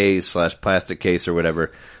glass case / plastic case or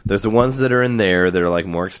whatever. There's the ones that are in there that are like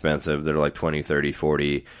more expensive. They're like 20, 30,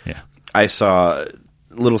 40. Yeah. I saw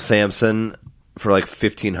Little Samson for like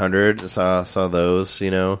 $1,500. Saw those,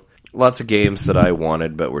 lots of games that I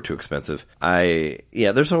wanted but were too expensive.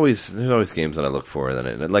 There's always games that I look for.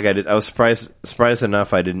 I was surprised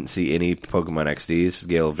enough I didn't see any Pokemon XD's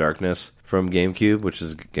Gale of Darkness from GameCube, which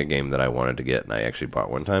is a game that I wanted to get and I actually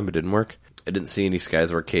bought one time but didn't work. I didn't see any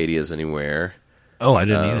Skies of Arcadias anywhere. Oh, I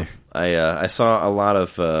didn't either. I saw a lot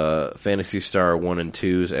of Phantasy Star 1 and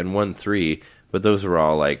 2s and 1-3, but those were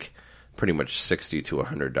all like pretty much $60 to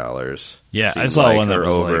 $100. Yeah, I saw one that was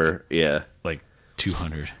over. Like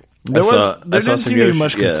 $200. There didn't seem to be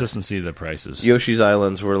much consistency to the prices. Yoshi's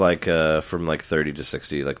Islands were like from like $30 to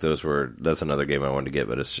 $60. Like that's another game I wanted to get,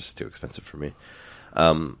 but it's just too expensive for me.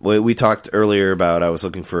 We talked earlier about I was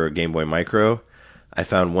looking for a Game Boy Micro. I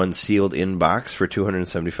found one sealed in box for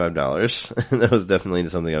 $275. That was definitely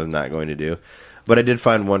something I was not going to do. But I did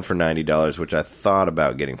find one for $90, which I thought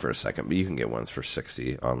about getting for a second. But you can get ones for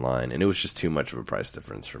 $60 online, and it was just too much of a price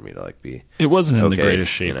difference for me to like be. It wasn't in the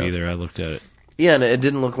greatest shape either. I looked at it. Yeah, and it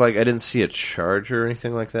didn't look like I didn't see a charger or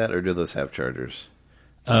anything like that. Or do those have chargers?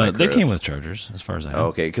 They came with chargers, as far as I know. Oh,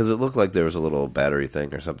 okay, because it looked like there was a little battery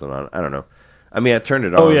thing or something on it. I don't know. I mean, I turned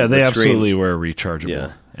it on. Oh yeah, they absolutely were rechargeable.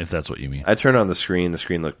 Yeah. If that's what you mean. I turned on the screen. The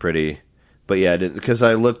screen looked pretty. But yeah, because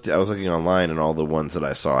I was looking online, and all the ones that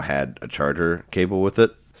I saw had a charger cable with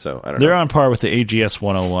it. So I don't know. They're on par with the AGS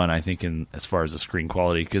 101, I think, as far as the screen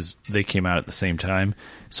quality, because they came out at the same time.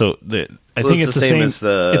 So I think it's the same. It's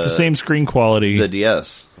the same screen quality. The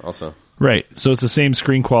DS also. Right. So it's the same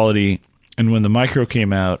screen quality. And when the Micro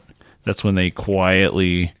came out, that's when they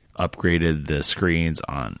quietly upgraded the screens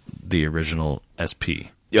on the original SP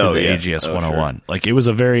to the AGS 101. Sure. Like it was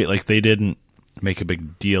they didn't make a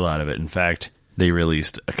big deal out of it. In fact, they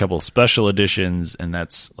released a couple of special editions, and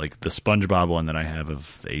that's like the SpongeBob one that I have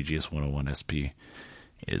of the AGS 101 SP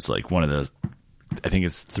is like one of the, I think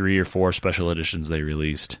it's 3 or 4 special editions they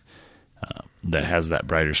released that has that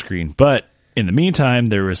brighter screen. But in the meantime,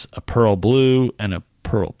 there was a Pearl Blue and a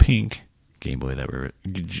Pearl Pink Game Boy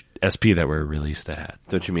SP that were released that had.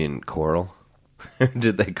 Don't you mean Coral?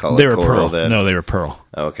 Did they call it Coral? Pearl. Then? No, they were Pearl.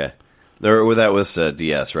 Oh, okay. That was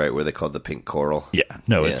DS, right? Where they called the pink Coral. Yeah,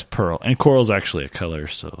 no, it's Pearl, and Coral's actually a color,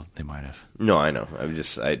 so they might have. No, I know.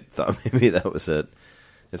 I thought maybe that was it.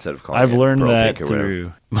 Instead of calling I've it learned Pearl that Pink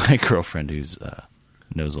through my girlfriend, who's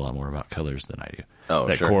knows a lot more about colors than I do. Oh,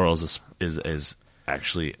 that sure. Coral is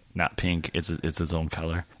actually not pink; it's its own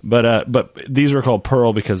color. But these were called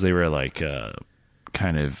Pearl because they were like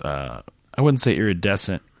kind of I wouldn't say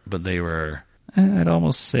iridescent, but they were I'd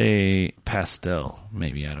almost say pastel.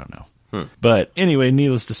 Maybe, I don't know. But anyway,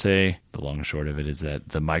 needless to say, the long and short of it is that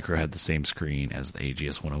the Micro had the same screen as the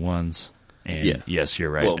AGS 101s. And yes,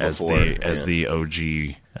 you're right, as the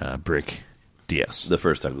OG brick DS. The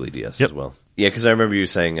first ugly DS as well. Yeah, because I remember you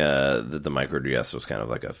saying that the Micro DS was kind of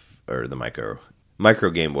like the Micro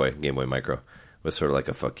Game Boy Micro was sort of like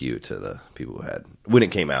a fuck you to the people who had, when it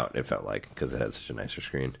came out, it felt like, because it had such a nicer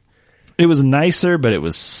screen. It was nicer, but it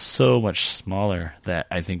was so much smaller that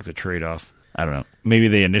I think the trade-off, I don't know, maybe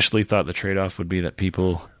they initially thought the trade-off would be that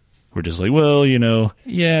people were just like, well,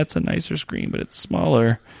 it's a nicer screen, but it's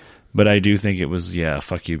smaller. But I do think it was,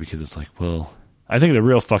 fuck you, because it's like, well, I think the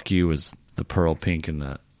real fuck you was the pearl pink and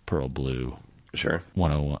the pearl blue. Sure.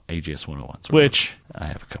 AGS 101s, which I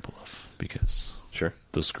have a couple of, because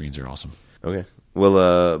those screens are awesome. Okay.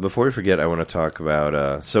 Well, before we forget, I want to talk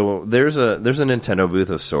about. So there's a Nintendo booth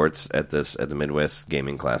of sorts at the Midwest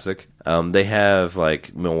Gaming Classic. They have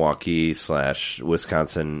like Milwaukee /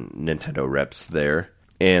 Wisconsin Nintendo reps there,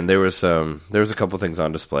 and there was a couple things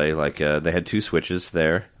on display. Like they had 2 Switches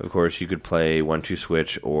there. Of course, you could play 1-2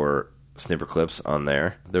 Switch or Snipper Clips on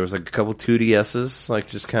there. There was like a couple 2DSs, like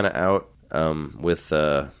just kind of out with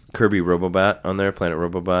Kirby Robobat on there, Planet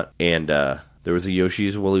Robobot, and. There was a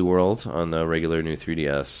Yoshi's Woolly World on the regular new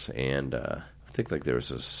 3DS, and I think like there was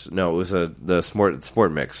the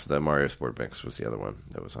Sport Mix, the Mario Sport Mix was the other one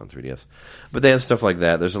that was on 3DS. But they had stuff like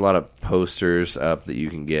that. There's a lot of posters up that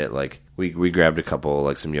you can get. Like we grabbed a couple,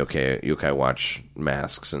 like some Yokai Watch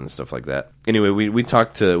masks and stuff like that. Anyway, we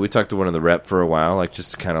talked to one of the rep for a while, like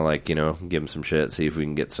just to kind of like give him some shit, see if we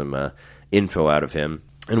can get some info out of him.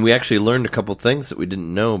 And we actually learned a couple things that we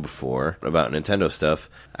didn't know before about Nintendo stuff.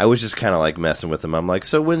 I was just kind of like messing with him. I'm like,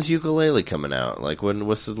 so when's Yooka-Laylee coming out? Like,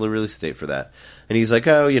 what's the release date for that? And he's like,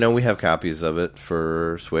 oh, we have copies of it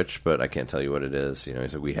for Switch, but I can't tell you what it is.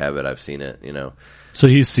 He's like, we have it, I've seen it, So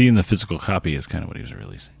he's seen the physical copy is kind of what he was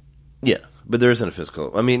releasing. Yeah, but there isn't a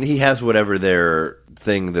physical. I mean, he has whatever their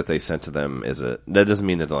thing that they sent to them is. That doesn't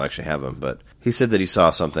mean that they'll actually have them, but he said that he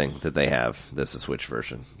saw something that they have. That's a Switch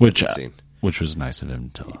version. Which was nice of him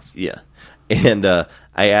to tell us. Yeah. And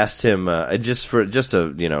I asked him just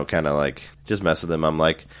to kind of like just mess with him. I'm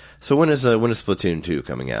like, so when is Splatoon 2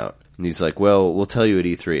 coming out? And he's like, well, we'll tell you at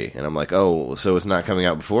E3. And I'm like, oh, so it's not coming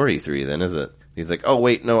out before E3 then, is it? He's like, oh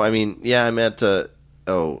wait, no, I mean, yeah, I meant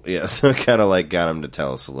oh yeah. So I kind of like got him to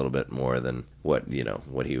tell us a little bit more than what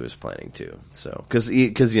he was planning to. So because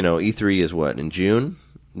E3 is what, in June,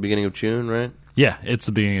 beginning of June, right? Yeah, it's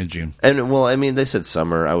the beginning of June. And, well, I mean, they said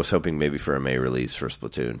summer. I was hoping maybe for a May release for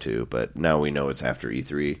Splatoon 2, but now we know it's after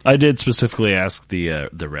E3. I did specifically ask the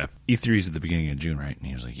rep. E3 is at the beginning of June, right? And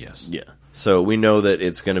he was like, yes. Yeah. So we know that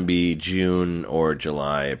it's going to be June or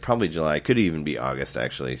July. Probably July. Could even be August,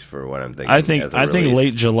 actually, for what I'm thinking. I think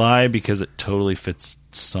late July, because it totally fits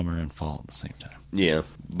summer and fall at the same time. Yeah.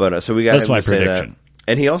 But so we got That's my prediction.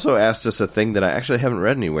 And he also asked us a thing that I actually haven't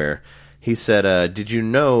read anywhere. He said, did you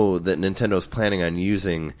know that Nintendo's planning on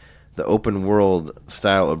using the open world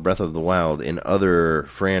style of Breath of the Wild in other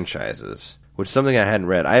franchises? Which is something I hadn't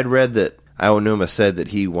read. I had read that Aonuma said that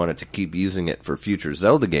he wanted to keep using it for future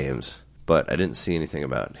Zelda games, but I didn't see anything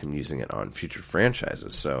about him using it on future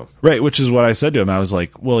franchises. So right, which is what I said to him. I was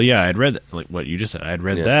like, well, yeah, I'd read that, like what you just said. I'd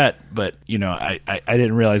read that, but I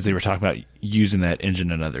didn't realize they were talking about using that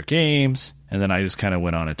engine in other games. And then I just kind of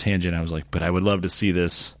went on a tangent. I was like, but I would love to see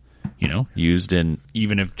this used in,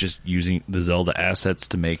 even if just using the Zelda assets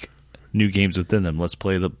to make new games within them. Let's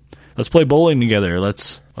play bowling together.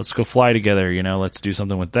 Let's go fly together. Let's do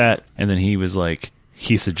something with that. And then he was like,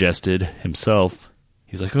 he suggested himself.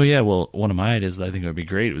 He's like, oh yeah, well, one of my ideas that I think would be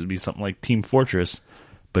great would be something like Team Fortress,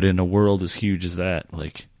 but in a world as huge as that,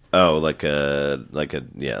 like a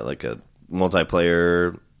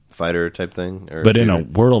multiplayer fighter type thing, but in a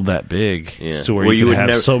world that big, so where you would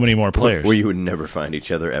have so many more players, where you would never find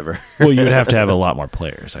each other ever. Well, you would have to have a lot more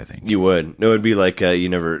players, I think. You would. No, it'd be like you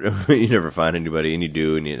never find anybody, and you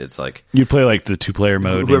do, and it's like you play like the 2-player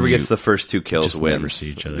mode. Whoever gets the first 2 kills wins. Never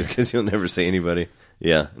see each other because you'll never see anybody.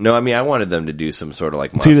 Yeah. No, I mean, I wanted them to do some sort of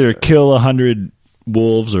like it's either kill 100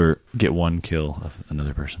 wolves or get 1 kill of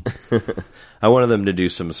another person. I wanted them to do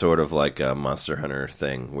some sort of like a Monster Hunter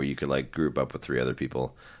thing where you could like group up with 3 other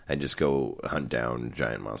people and just go hunt down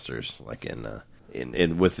giant monsters, like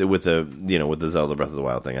with the Zelda Breath of the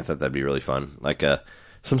Wild thing. I thought that'd be really fun, like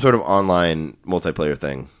some sort of online multiplayer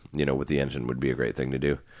thing. With the engine would be a great thing to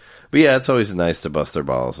do. But yeah, it's always nice to bust their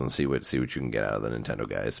balls and see what you can get out of the Nintendo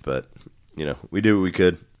guys. But we did what we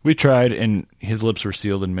could. We tried, and his lips were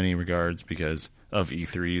sealed in many regards because of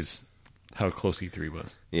E3's how close E3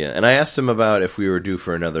 was. Yeah, and I asked him about if we were due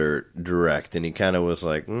for another Direct, and he kind of was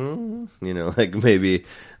like, like maybe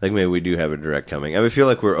we do have a Direct coming. I feel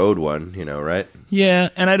like we're owed one, right? Yeah,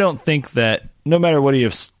 and I don't think that no matter what he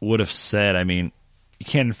would have said, I mean, you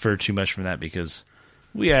can't infer too much from that because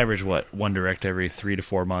we average one Direct every 3 to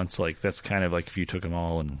 4 months. Like that's kind of like if you took them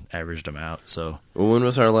all and averaged them out. So, well, when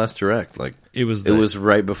was our last Direct? Like it was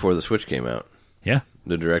right before the Switch came out. Yeah,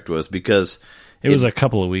 the Direct was because. It was a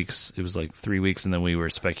couple of weeks. It was like 3 weeks, and then we were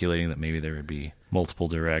speculating that maybe there would be multiple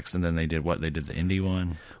Directs, and then they did what? They did the indie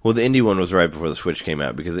one? Well, the indie one was right before the Switch came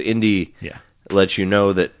out, because the indie lets you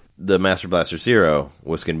know that the Master Blaster Zero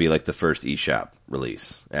was going to be like the first eShop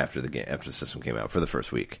release after the system came out for the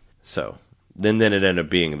first week. So then it ended up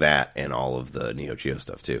being that and all of the Neo Geo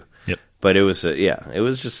stuff too. Yep. But it was it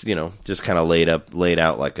was just just kind of laid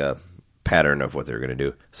out like a pattern of what they were going to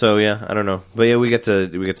do. So yeah, I don't know, but yeah, we get to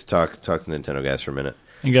talk to Nintendo guys for a minute.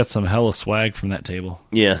 And got some hella swag from that table.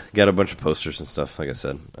 Yeah, got a bunch of posters and stuff. Like I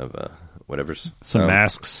said, of whatever's some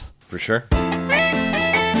masks for sure.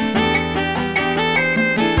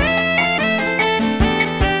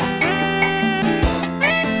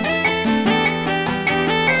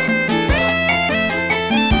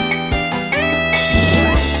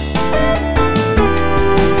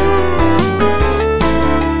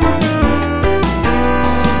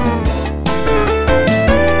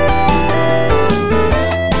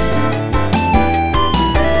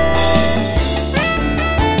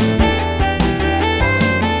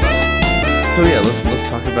 So yeah, let's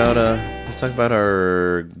talk about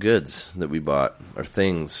our goods that we bought, our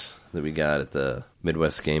things that we got at the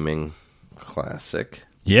Midwest Gaming Classic.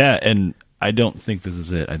 Yeah, and I don't think this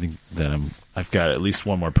is it. I think that I've got at least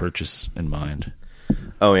one more purchase in mind.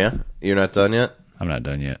 Oh yeah, you're not done yet? I'm not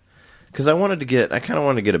done yet. Because I kind of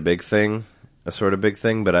wanted to get a big thing, a sort of big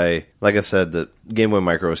thing, but like I said, the Game Boy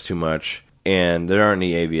Micro was too much. And there aren't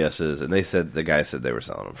any ABSs, and the guy said they were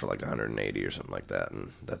selling them for like 180 or something like that,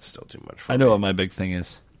 and that's still too much for me. I know what my big thing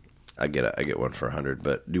is. I get one for 100,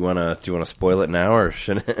 but do you want to spoil it now, or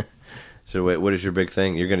should wait? What is your big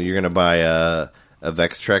thing? You're gonna buy a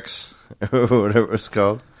Vextrex or whatever it's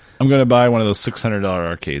called. I'm gonna buy one of those $600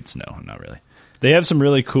 arcades. No, not really. They have some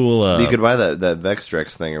really cool. You could buy that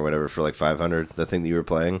Vextrex thing or whatever for like 500. The thing that you were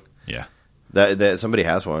playing. Yeah. That somebody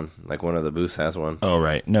has one. Like one of the booths has one. Oh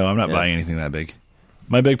right. No, I'm not buying anything that big.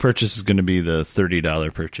 My big purchase is going to be the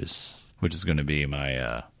 $30 purchase, which is going to be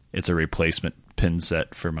my. It's a replacement pin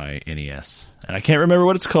set for my NES, and I can't remember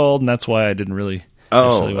what it's called, and that's why I didn't really.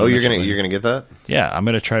 You're gonna get that? Yeah, I'm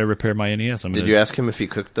gonna try to repair my NES. Did you ask him if he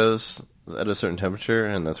cooked those at a certain temperature,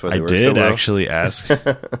 and that's why they work so well? I did actually ask,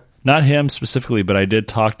 not him specifically, but I did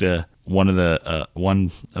talk to one of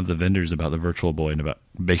the vendors about the Virtual Boy and about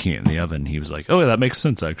baking it in the oven. He was like, "Oh, yeah, that makes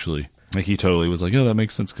sense, actually." Like he totally was like, "Oh, that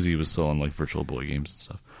makes sense," because he was selling like Virtual Boy games and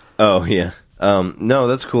stuff. Oh yeah, no,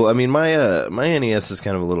 that's cool. I mean, my NES is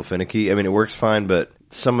kind of a little finicky. I mean, it works fine, but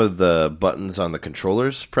some of the buttons on the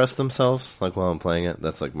controllers press themselves like while I'm playing it.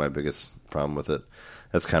 That's like my biggest problem with it.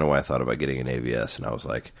 That's kind of why I thought about getting an ABS, and I was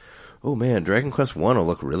like, "Oh man, Dragon Quest 1 will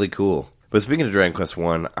look really cool." But speaking of Dragon Quest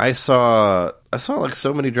 1, I saw like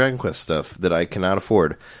so many Dragon Quest stuff that I cannot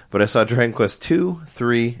afford. But I saw Dragon Quest 2,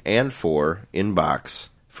 3, and 4 in box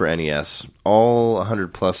for NES, all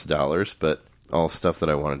 $100+, but all stuff that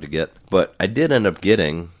I wanted to get. But I did end up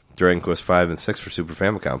getting Dragon Quest 5 and 6 for Super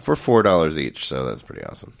Famicom for $4 each, so that's pretty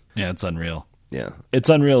awesome. Yeah, it's unreal. Yeah. It's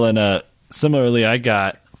unreal, and similarly, I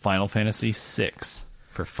got Final Fantasy 6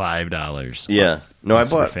 for $5. Yeah, no, I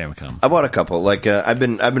bought Famicom. I bought a couple. Like I've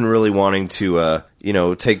been really wanting to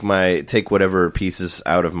take whatever pieces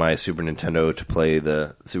out of my Super Nintendo to play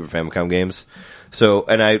the Super Famicom games. So,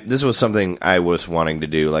 and this was something I was wanting to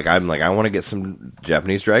do. Like I want to get some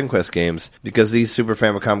Japanese Dragon Quest games because these Super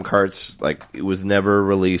Famicom carts, like, it was never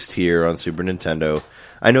released here on Super Nintendo.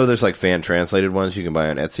 I know there's like fan translated ones you can buy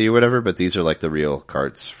on Etsy or whatever, but these are like the real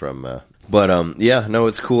carts from. Yeah, no,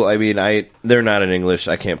 it's cool. I mean, they're not in English.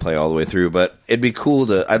 I can't play all the way through, but it'd be cool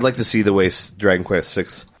I'd like to see the way Dragon Quest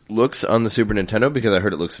 6 looks on the Super Nintendo because I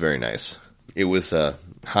heard it looks very nice. It was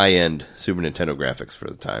high-end Super Nintendo graphics for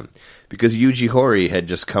the time because Yuji Horii had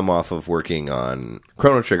just come off of working on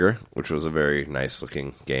Chrono Trigger, which was a very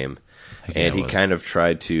nice-looking game, and he kind of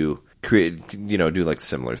tried to create, do like a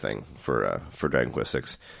similar thing for Dragon Quest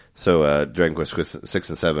 6. So Dragon Quest 6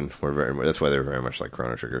 and 7 were that's why they were very much like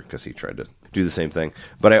Chrono Trigger, because he tried to do the same thing.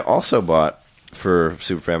 But I also bought, for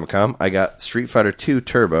Super Famicom, I got Street Fighter 2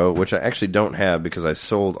 Turbo, which I actually don't have because I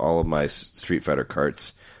sold all of my Street Fighter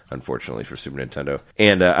carts unfortunately for Super Nintendo.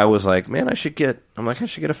 And I was like, man, I should get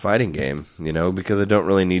a fighting game, because I don't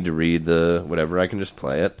really need to read the whatever. I can just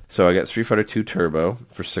play it. So I got Street Fighter 2 Turbo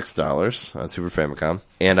for $6 on Super Famicom.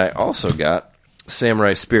 And I also got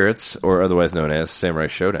Samurai Spirits, or otherwise known as Samurai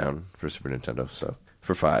Showdown for Super Nintendo. So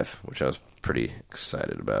for $5, which I was pretty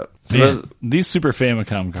excited about. So these Super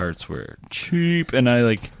Famicom carts were cheap, and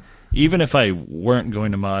even if I weren't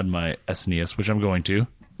going to mod my SNES, which I'm going to,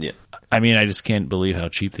 yeah. I mean, I just can't believe how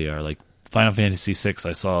cheap they are. Like Final Fantasy VI,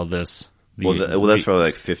 I saw this. That's probably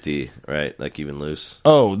like 50, right? Like even loose.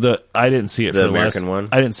 Oh, I didn't see it the for American one.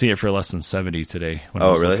 I didn't see it for less than 70 today. When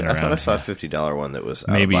Oh, really? I thought I saw a $50 one that was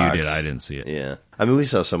out Maybe of box. you did. I didn't see it. Yeah. I mean, we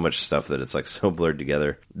saw so much stuff that it's like so blurred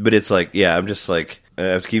together. But it's like, yeah, I'm just like, I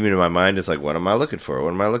have to keep it in my mind. It's like, what am I looking for?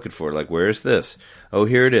 What am I looking for? Like, where is this? Oh,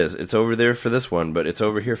 here it is. It's over there for this one, but it's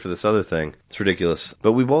over here for this other thing. It's ridiculous.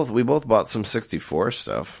 But we both bought some 64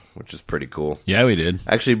 stuff, which is pretty cool. Yeah, we did.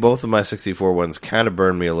 Actually, both of my 64 ones kind of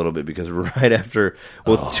burned me a little bit because right after,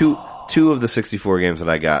 two of the 64 games that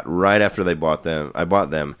I got, right after I bought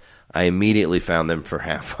them, I immediately found them for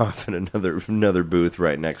half off in another booth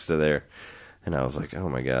right next to there. And I was like, oh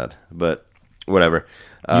my God. But whatever.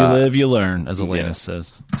 You live, you learn, as Elena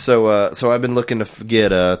says. So I've been looking to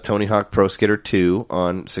get Tony Hawk Pro Skater 2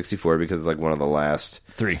 on 64 because it's like one of the last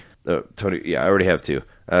 3. I already have 2.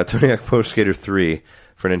 Tony Hawk Pro Skater 3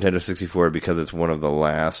 for Nintendo 64 because it's one of the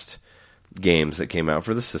last games that came out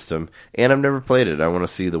for the system, and I've never played it. I want to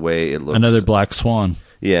see the way it looks. Another Black Swan.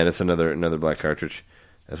 Yeah, and it's another black cartridge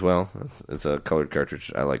as well. It's a colored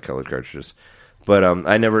cartridge. I like colored cartridges. But I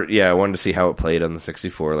wanted to see how it played on the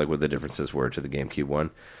 64, like what the differences were to the GameCube one.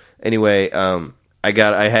 Anyway, I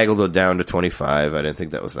haggled it down to 25. I didn't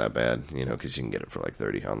think that was that bad, because you can get it for like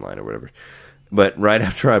 30 online or whatever. But right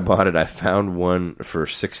after I bought it, I found one for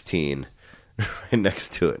 16 right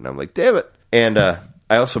next to it, and I'm like, damn it. And I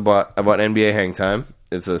bought NBA Hang Time.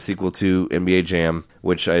 It's a sequel to NBA Jam,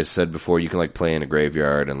 which I said before you can like play in a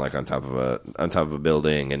graveyard and like on top of a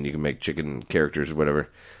building, and you can make chicken characters or whatever.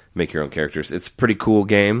 Make your own characters. It's a pretty cool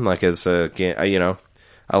game. Like as a game,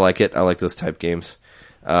 I like it. I like those type games.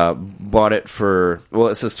 Bought it for,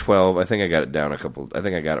 it says 12. I think I got it down I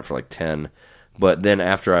think I got it for like 10. But then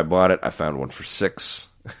after I bought it, I found one for 6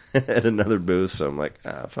 at another booth. So I'm like,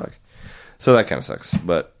 fuck. So that kind of sucks.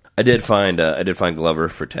 But I did find Glover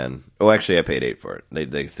for 10. Oh, actually, I paid 8 for it.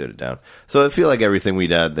 They threw it down. So I feel like everything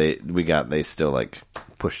they still like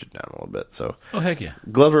pushed it down a little bit. So, oh heck yeah,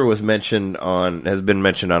 Glover has been mentioned on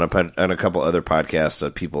a couple other podcasts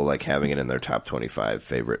of people like having it in their top 25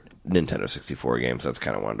 favorite Nintendo 64 games. That's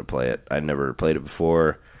kind of wanted to play it. I'd never played it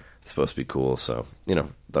before. It's supposed to be cool, so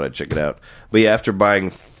thought I'd check it out. But yeah, after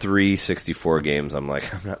buying 3 64 games, I'm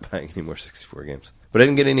like, I'm not buying any more 64 games. But I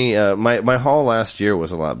didn't get any. My haul last year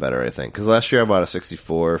was a lot better, I think, because last year I bought a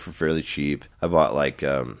 64 for fairly cheap. I bought like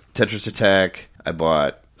Tetris Attack. I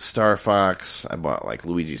bought Star Fox. I bought like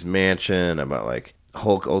Luigi's Mansion. I bought like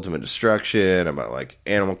Hulk Ultimate Destruction. I bought like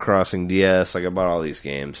Animal Crossing DS. Like I bought all these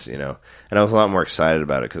games, and I was a lot more excited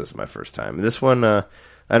about it because it's my first time. And this one, I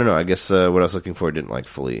don't know. I guess what I was looking for didn't like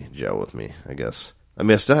fully gel with me, I guess. I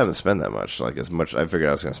mean, I still haven't spent that much. Like as much, I figured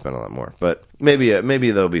I was going to spend a lot more. But maybe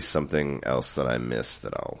there'll be something else that I missed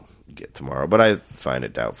that I'll get tomorrow. But I find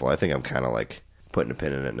it doubtful. I think I'm kind of like putting a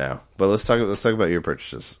pin in it now. But let's talk about your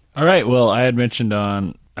purchases. All right. Well, I had mentioned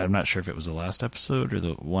I'm not sure if it was the last episode or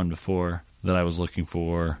the one before, that I was looking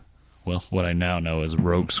for, what I now know as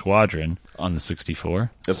Rogue Squadron on the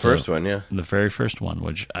 64. The first one, yeah. The very first one,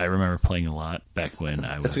 which I remember playing a lot back when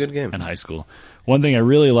I was a good game. in high school. One thing I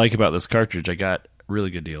really like about this cartridge, I got a really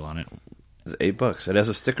good deal on it. It's $8. It has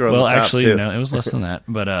a sticker on the top, actually, too. No, it was less than that.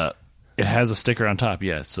 But it has a sticker on top,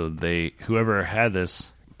 yeah. So whoever had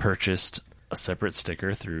this purchased a separate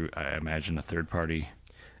sticker through, I imagine, a third-party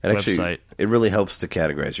and website. Actually, it really helps to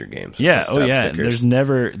categorize your games. Yeah, Stickers.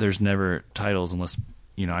 There's never titles unless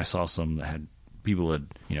I saw some that people had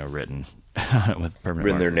written with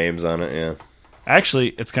permanent their names on it. Yeah. Actually,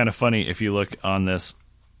 it's kind of funny if you look on this.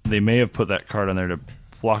 They may have put that card on there to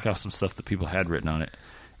block off some stuff that people had written on it.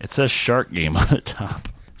 It says Shark Game on the top.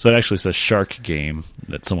 So it actually says Shark Game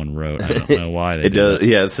that someone wrote. I don't know why they did does. That.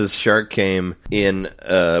 Yeah, it says Shark Game in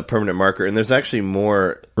permanent marker, and there's actually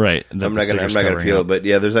more. Right. I'm not gonna peel it, but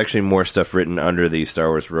yeah, there's actually more stuff written under the Star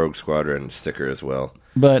Wars Rogue Squadron sticker as well.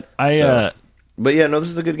 But but yeah, no, this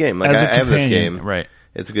is a good game. Like I have this game. Right.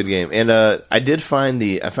 It's a good game, and I found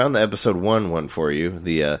the episode 1 one for you,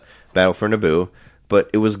 the Battle for Naboo.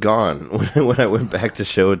 But it was gone when I went back to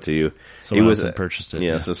show it to you. Someone else had purchased it.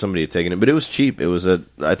 Yeah, so somebody had taken it. But it was cheap. I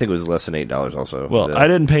think it was less than $8 also. Well, I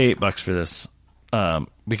didn't pay $8 for this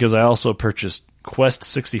because I also purchased Quest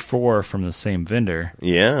 64 from the same vendor.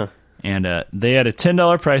 Yeah. And they had a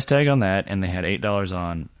 $10 price tag on that, and they had $8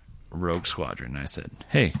 on Rogue Squadron. And I said,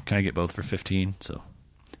 hey, can I get both for $15? So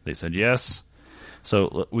they said yes.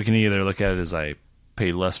 So we can either look at it as I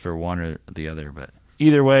paid less for one or the other. But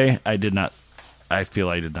either way, I feel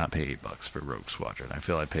I did not pay $8 for Rogue Squadron. I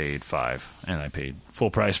feel I paid $5, and I paid full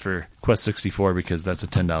price for Quest 64 because that's a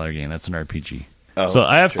 $10 game. That's an RPG. Oh, so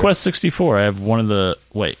I have Quest 64. I have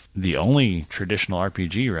the only traditional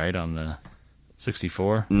RPG, right, on the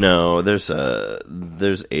 64? No, there's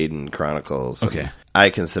Aiden Chronicles. Okay. I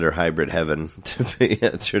consider Hybrid Heaven to be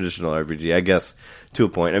a traditional RPG, I guess, to a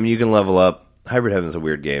point. I mean, you can level up. Hybrid Heaven's a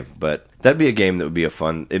weird game, but that'd be a game that would be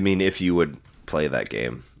if you would play that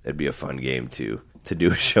game, it'd be a fun game to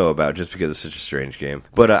do a show about just because it's such a strange game.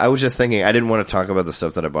 But I was just thinking, I didn't want to talk about the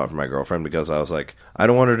stuff that I bought for my girlfriend because I was like, I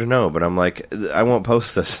don't want her to know, but I'm like, I won't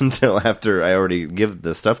post this until after I already give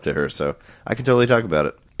the stuff to her, so I can totally talk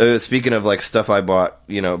about it. Speaking of like stuff I bought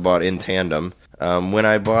in tandem, when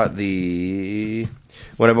I bought NBA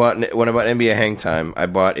Hang Time, I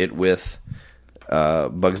bought it with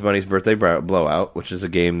Bugs Bunny's Birthday Blowout, which is a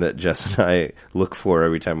game that Jess and I look for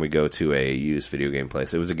every time we go to a used video game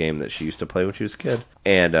place. It was a game that she used to play when she was a kid.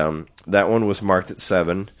 And that one was marked at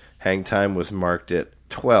 7. Hang Time was marked at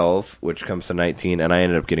 12, which comes to 19, and I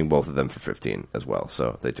ended up getting both of them for 15 as well.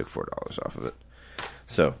 So they took $4 off of it.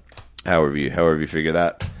 So however you figure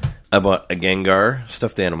that. I bought a Gengar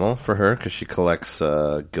stuffed animal for her because she collects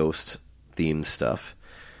ghost-themed stuff.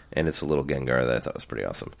 And it's a little Gengar that I thought was pretty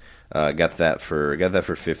awesome. Got that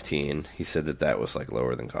for 15. He said that was like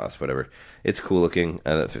lower than cost, whatever. It's cool looking.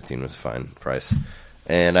 That 15 was a fine price.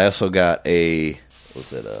 And I also got a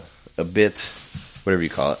bit, whatever you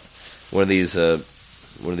call it, one of these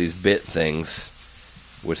bit things,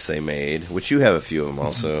 which they made, which you have a few of them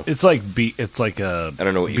also. It's like I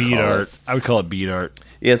don't know what you bead call art. It. I would call it bead art.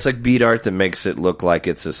 Yeah, it's like bead art that makes it look like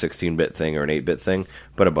it's a 16-bit thing or an 8-bit thing.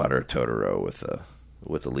 But I bought her a Totoro with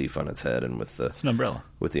a leaf on its head and it's an umbrella.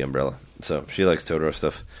 With the umbrella. So she likes Totoro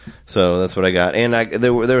stuff. So that's what I got. And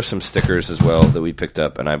there were some stickers as well that we picked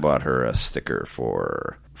up, and I bought her a sticker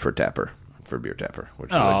for Tapper, for Beer Tapper,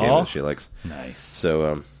 which is a game that she likes. Nice.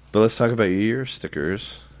 So, but let's talk about your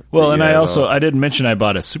stickers. Well, and I didn't mention I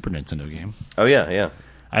bought a Super Nintendo game. Oh, yeah.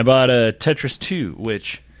 I bought a Tetris 2,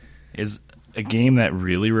 which is a game that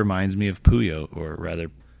really reminds me of Puyo, or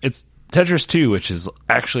rather, it's Tetris 2, which is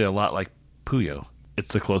actually a lot like Puyo. It's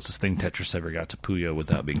the closest thing Tetris ever got to Puyo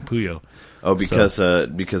without being Puyo. Oh, because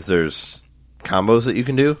there's combos that you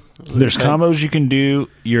can do? There's combos you can do.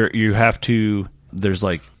 You have to. There's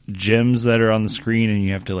like gems that are on the screen, and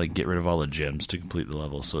you have to like get rid of all the gems to complete the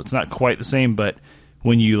level. So it's not quite the same, but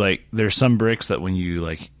when you there's some bricks that when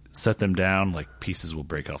you set them down, pieces will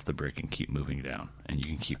break off the brick and keep moving down, and you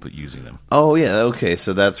can keep using them. Oh yeah, okay.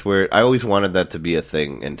 So that's where I always wanted that to be a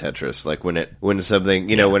thing in Tetris, when something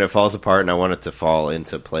when it falls apart, and I want it to fall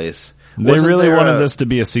into place. They really wanted this to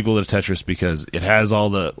be a sequel to Tetris because it has all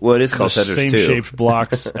the it is called Tetris same 2. Shaped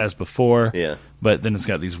blocks as before. Yeah, but then it's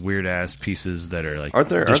got these weird ass pieces that are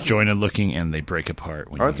disjointed looking, and they break apart.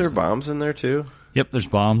 Aren't there bombs in there too? Yep, there's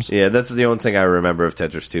bombs. Yeah, that's the only thing I remember of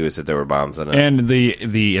Tetris 2 is that there were bombs in it. And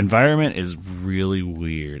the environment is really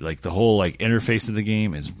weird. The whole interface of the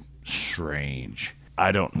game is strange.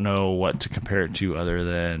 I don't know what to compare it to other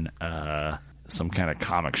than some kind of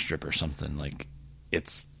comic strip or something.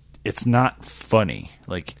 It's not funny.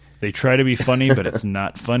 They try to be funny, but it's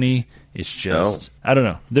not funny. It's just I don't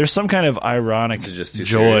know. There's some kind of ironic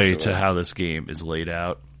joy to how this game is laid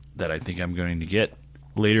out that I think I'm going to get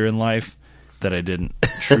later in life that I didn't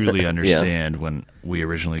truly understand when we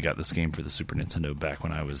originally got this game for the Super Nintendo back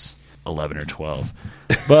when I was 11 or 12.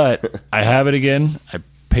 But I have it again. I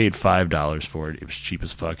paid $5 for it. It was cheap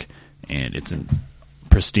as fuck, and it's in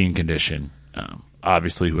pristine condition.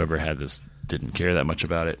 Obviously, whoever had this didn't care that much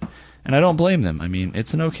about it, and I don't blame them. I mean,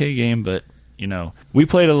 it's an okay game, but we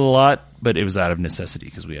played it a lot, but it was out of necessity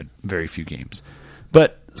because we had very few games.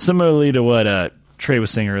 But similarly to what Trey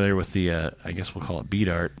was saying earlier with the, I guess we'll call it bead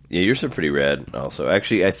art. Yeah, yours are pretty rad also.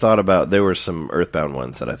 Actually, I thought about, there were some Earthbound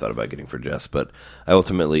ones that I thought about getting for Jess, but I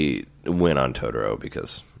ultimately went on Totoro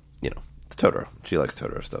because, it's Totoro. She likes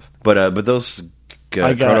Totoro stuff. But those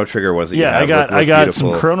Chrono Trigger ones that you have I got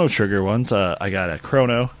beautiful. Some Chrono Trigger ones. I got a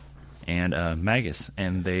Chrono and Magus,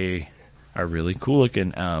 and they are really cool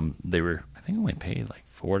looking. They were, I think I only paid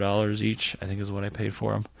 $4 each, I think is what I paid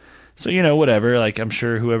for them. So, whatever, I'm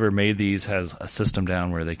sure whoever made these has a system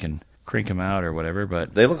down where they can crank them out or whatever,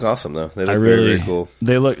 but... They look awesome, though. They look very, very cool.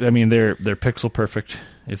 They look, they're pixel perfect,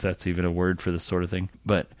 if that's even a word for this sort of thing.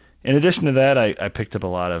 But in addition to that, I picked up a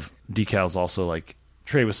lot of decals also, like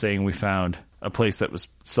Trey was saying, we found a place that was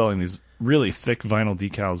selling these really thick vinyl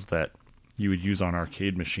decals that you would use on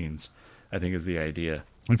arcade machines. I think is the idea.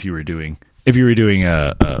 If you were doing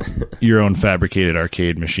your own fabricated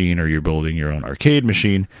arcade machine, or you're building your own arcade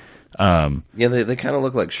machine. They kind of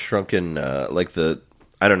look like shrunken, like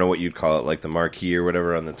I don't know what you'd call it, like the marquee or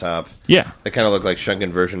whatever on the top. Yeah. They kind of look like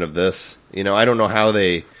shrunken version of this. I don't know how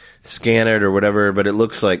they scan it or whatever, but it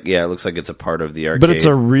looks like it's a part of the arcade. But it's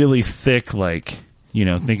a really thick,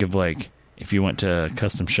 think of if you went to a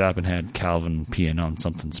custom shop and had Calvin peeing on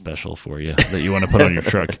something special for you that you want to put on your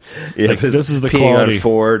truck. This is the peeing quality. On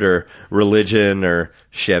Ford or Religion or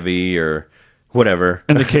Chevy or whatever.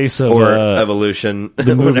 In the case of or Evolution,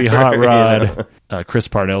 the movie Hot Rod, Chris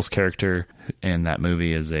Parnell's character in that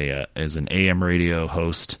movie is an AM radio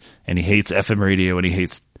host, and he hates FM radio and he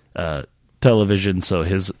hates television. So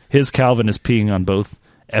his Calvin is peeing on both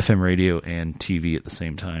FM radio and TV at the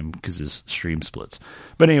same time because his stream splits.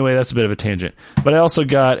 But anyway, that's a bit of a tangent. But I also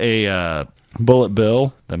got a bullet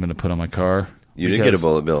bill that I'm going to put on my car. You did get a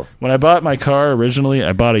bullet bill. When I bought my car originally,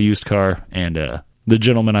 I bought a used car, and the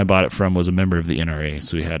gentleman I bought it from was a member of the NRA,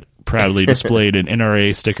 so he had proudly displayed an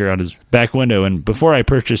NRA sticker on his back window. And before I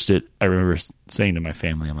purchased it, I remember saying to my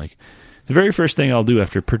family, I'm like, the very first thing I'll do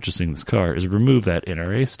after purchasing this car is remove that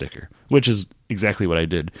NRA sticker, which is exactly what I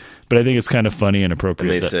did. But I think it's kind of funny and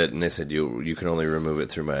appropriate. And they said you can only remove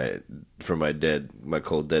it from my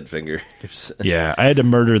cold dead fingers. Yeah, I had to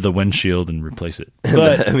murder the windshield and replace it.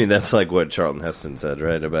 But I mean, that's like what Charlton Heston said,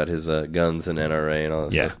 right, about his guns and NRA and all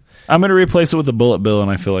that stuff. I'm going to replace it with a bullet bill,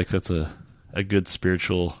 and I feel like that's a good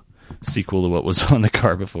spiritual sequel to what was on the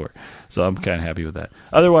car before. So I'm kind of happy with that.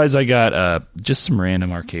 Otherwise, I got just some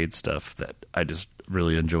random arcade stuff that I just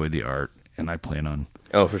really enjoyed the art, and I plan on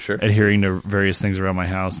for sure adhering to various things around my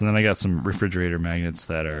house. And then I got some refrigerator magnets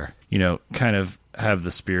that are, kind of have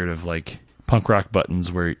the spirit of like punk rock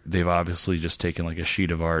buttons, where they've obviously just taken like a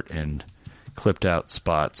sheet of art and clipped out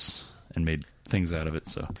spots and made things out of it.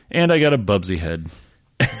 So, and I got a Bubsy head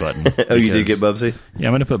button. You did get Bubsy? Yeah,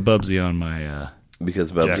 I'm going to put Bubsy on my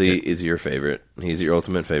because Bubsy is your favorite. He's your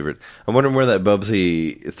ultimate favorite. I'm wondering where that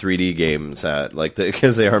Bubsy 3D game's at,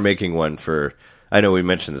 because they are making one for. I know we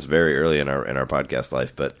mentioned this very early in our podcast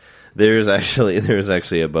life, but there's actually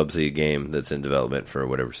a Bubsy game that's in development for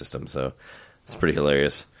whatever system. So it's pretty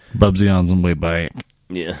hilarious. Bubsy on his way back.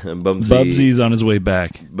 Yeah, Bubsy's on his way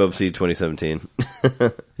back. Bubsy 2017.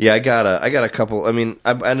 Yeah, I got a couple. I mean,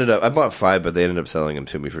 I bought 5, but they ended up selling them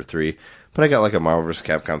to me for 3. But I got like a Marvel vs.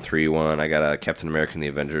 Capcom 3 one. I got a Captain America and the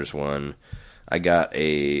Avengers one. I got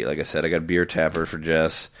like I said, I got a Beer Tapper for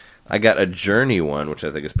Jess. I got a Journey one, which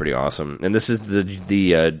I think is pretty awesome. And this is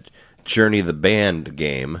the Journey the band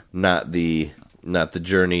game, not the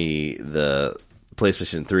Journey the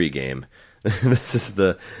PlayStation 3 game. This is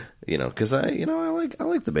the because I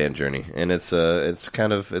like the band Journey, and it's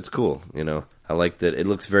cool. I like that it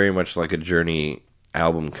looks very much like a Journey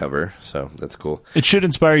album cover, so that's cool. It should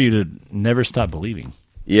inspire you to never stop believing.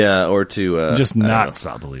 Yeah, or to just not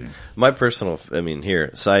stop believing. My personal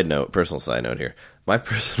side note here. My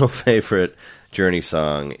personal favorite Journey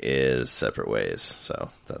song is "Separate Ways," so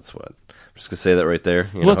that's what I'm just gonna say that right there.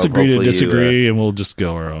 Let's agree to disagree, and we'll just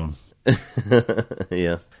go our own.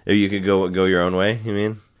 Yeah, you could go your own way. You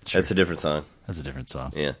mean? Sure. That's a different song. That's a different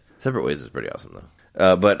song. Yeah, "Separate Ways" is pretty awesome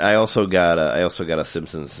though. But I also got a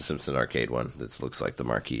Simpsons arcade one that looks like the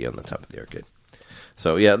marquee on the top of the arcade.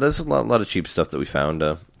 So yeah, there's a lot of cheap stuff that we found.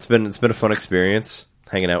 It's been a fun experience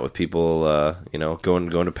hanging out with people. Going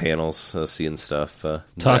to panels, seeing stuff. I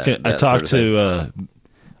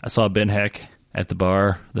saw Ben Heck at the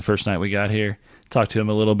bar the first night we got here. Talked to him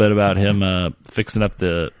a little bit about him fixing up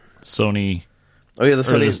the Sony. Oh yeah, the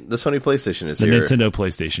Sony PlayStation is here. The Nintendo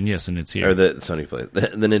PlayStation, yes, and it's here. Or the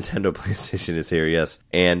Nintendo PlayStation is here, yes.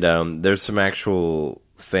 And there's some actual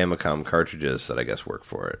Famicom cartridges that I guess work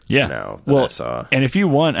for it. Yeah. Now that I saw. And if you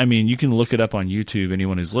want, I mean, you can look it up on YouTube.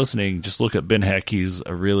 Anyone who's listening, just look up Ben Heck. He's a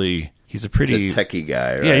pretty techie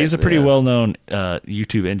guy, right? Yeah, he's a pretty well-known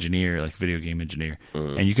YouTube engineer, like video game engineer.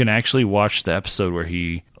 And you can actually watch the episode where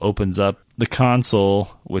he opens up the console,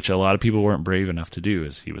 which a lot of people weren't brave enough to do,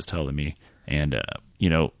 as he was telling me. And,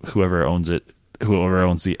 whoever owns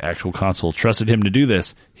the actual console trusted him to do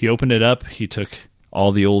this. He opened it up. He took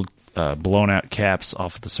all the old blown out caps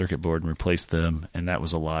off of the circuit board and replaced them. And that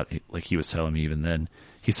was a lot, like he was telling me even then.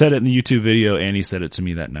 He said it in the YouTube video, and he said it to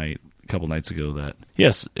me that night, a couple nights ago, that,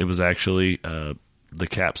 yes, it was actually the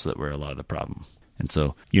caps that were a lot of the problem. And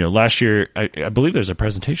so, last year, I believe there's a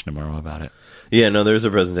presentation tomorrow about it. Yeah, no, there's a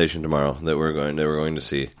presentation tomorrow that we're going to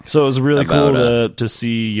see. So it was really cool to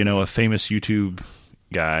see, a famous YouTube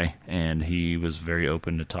guy, and he was very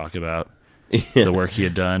open to talk about the work he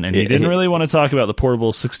had done, and he didn't really want to talk about the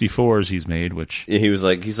portable 64s he's made. Which he's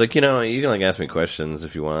like, you can like ask me questions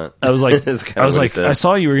if you want. I was like, I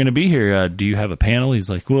saw you were going to be here. Do you have a panel? He's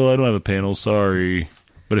like, well, I don't have a panel. Sorry.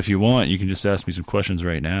 But if you want, you can just ask me some questions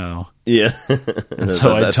right now. Yeah. So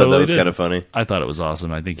I thought that was kind of funny. I thought it was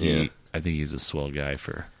awesome. I think he's a swell guy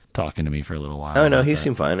for talking to me for a little while. Oh no, he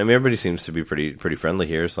seemed fine. I mean, everybody seems to be pretty friendly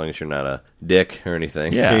here, as long as you're not a dick or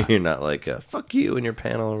anything. Yeah. You're not like fuck you in your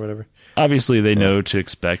panel or whatever. Obviously, they know to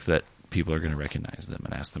expect that people are going to recognize them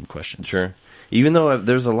and ask them questions. Sure. Even though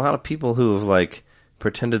there's a lot of people who have like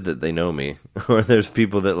pretended that they know me, or there's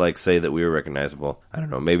people that like say that we were recognizable. I don't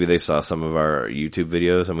know. Maybe they saw some of our YouTube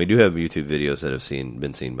videos, and we do have YouTube videos that have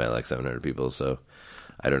been seen by like 700 people. So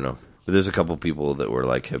I don't know. But there's a couple people that were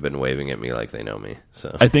like have been waving at me like they know me.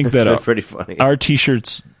 So I think that pretty funny. Our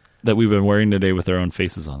T-shirts that we've been wearing today with our own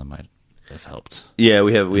faces on them might have helped. Yeah,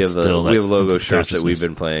 we have logo shirts that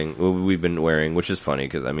we've been wearing, which is funny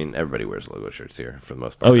because I mean everybody wears logo shirts here for the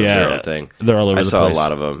most part. Oh yeah, their own thing. They're all over the place. I saw a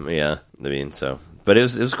lot of them. Yeah, I mean so. But it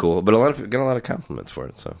was cool. But got a lot of compliments for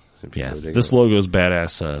it. So yeah, this logo is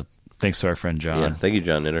badass. Thanks to our friend John. Yeah, thank you,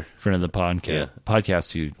 John Knitter, friend of the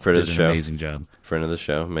podcast. Who did an amazing job. Friend of the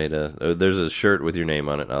show made there's a shirt with your name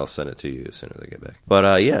on it. I'll send it to you as soon as I get back.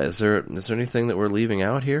 But yeah, is there anything that we're leaving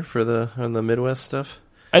out here on the Midwest stuff?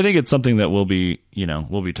 I think it's something that we'll be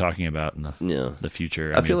talking about in the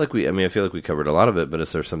future. I feel like we covered a lot of it, but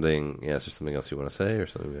is there something else you want to say or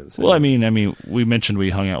something? Well, I mean, we mentioned we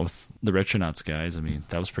hung out with the Retronauts guys. I mean,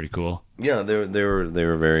 that was pretty cool. Yeah, they were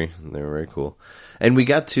very cool. And we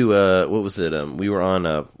got to what was it? We were on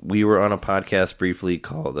a podcast briefly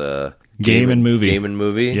called Game and Movie. Game and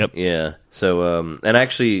Movie. Yep. Yeah. So and I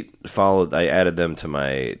actually I added them to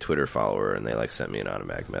my Twitter follower, and they like sent me an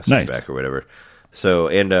automatic message back or whatever. So,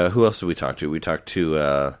 and who else did we talk to? We talked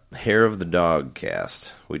to Hair of the Dog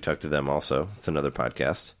Cast. We talked to them also. It's another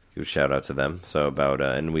podcast. Give a shout out to them. So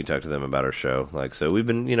and we talked to them about our show. Like, so we've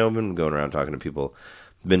been, been going around talking to people,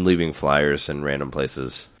 been leaving flyers in random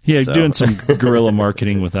places. Yeah, doing some guerrilla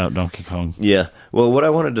marketing without Donkey Kong. Yeah. Well, what I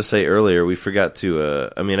wanted to say earlier, we forgot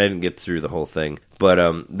to, I didn't get through the whole thing,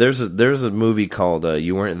 but there's a movie called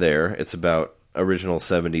You Weren't There. It's about original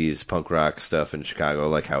 70s punk rock stuff in Chicago,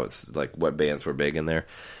 like how it's like what bands were big in there.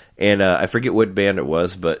 And I forget what band it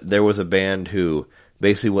was, but there was a band who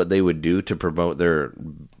basically what they would do to promote their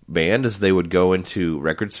band is they would go into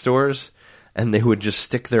record stores and they would just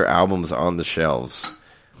stick their albums on the shelves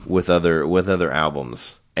with other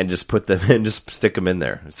albums and just put them and just stick them in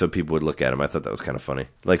there so people would look at them. I thought that was kind of funny.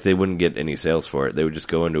 Like they wouldn't get any sales for it. They would just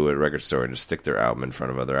go into a record store and just stick their album in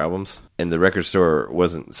front of other albums. And the record store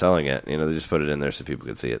wasn't selling it. They just put it in there so people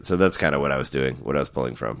could see it. So that's kind of what I was doing. What I was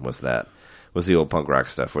pulling from was the old punk rock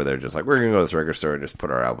stuff where they're just like, we're going to go to this record store and just put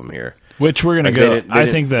our album here. Which we're going to go. I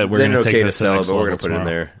think that we're going to take to sell it, but we're going to put it in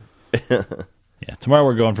there. Yeah, tomorrow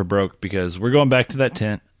we're going for broke because we're going back to that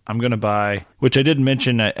tent. I'm going to buy, which I didn't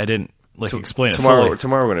mention. I didn't explain tomorrow, it fully.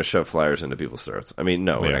 Tomorrow we're going to shove flyers into people's throats. I mean,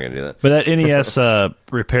 no, we're not going to do that. But that NES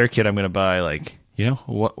repair kit I'm going to buy, like,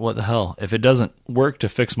 what the hell? If it doesn't work to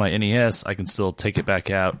fix my NES, I can still take it back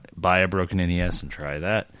out, buy a broken NES, and try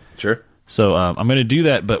that. Sure. So I'm going to do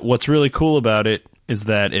that, but what's really cool about it is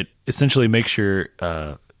that it essentially makes your,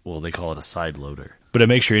 they call it a side loader, but it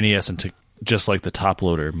makes your NES into just like the top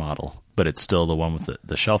loader model, but it's still the one with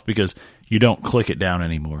the shelf because you don't click it down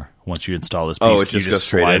anymore. Once you install this piece, it just goes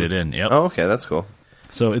straight slide it in. Yep. Oh, okay, that's cool.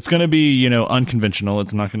 So it's going to be, unconventional.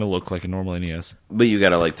 It's not going to look like a normal NES. But you got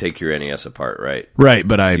to like take your NES apart, right? Right,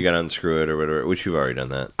 but you got to unscrew it or whatever, which you've already done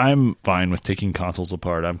that. I'm fine with taking consoles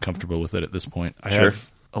apart. I'm comfortable with it at this point. I have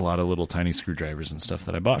a lot of little tiny screwdrivers and stuff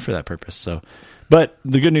that I bought for that purpose. So, but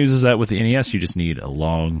the good news is that with the NES, you just need a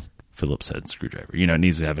long Phillips head screwdriver. It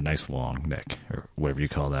needs to have a nice long neck or whatever you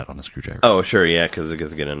call that on a screwdriver. Oh, sure, yeah, because it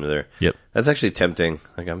gets to get under there. Yep. That's actually tempting.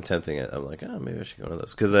 Like, I'm tempting it. I'm like, maybe I should get one of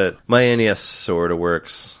those. Because my NES sort of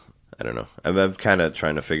works. I don't know. I'm kind of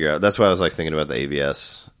trying to figure out. That's why I was like thinking about the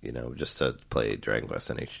AVS, just to play Dragon Quest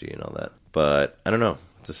in HD and all that. But I don't know.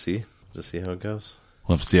 Just see how it goes.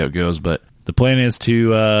 We'll have to see how it goes. But the plan is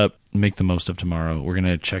to make the most of tomorrow. We're going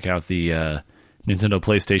to check out the Nintendo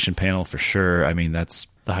PlayStation panel for sure. I mean, that's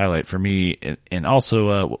the highlight for me. And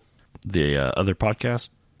also the other podcast.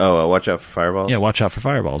 Oh, Watch Out for Fireballs? Yeah, Watch Out for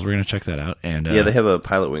Fireballs. We're going to check that out. And yeah, they have a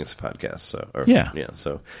Pilot Wings podcast. So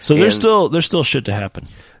there's still shit to happen.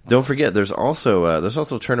 Don't forget, there's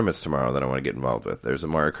also tournaments tomorrow that I want to get involved with. There's a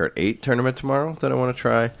Mario Kart 8 tournament tomorrow that I want to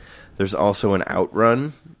try. There's also an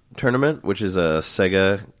Outrun tournament, which is a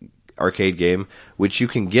Sega arcade game, which you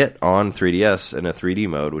can get on 3DS in a 3D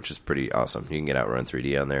mode, which is pretty awesome. You can get Outrun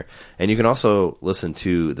 3D on there. And you can also listen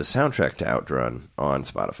to the soundtrack to Outrun on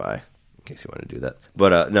Spotify. case you want to do that.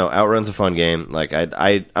 But no, Outrun's a fun game. Like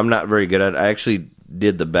I'm not very good at it. I actually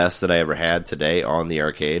did the best that I ever had today on the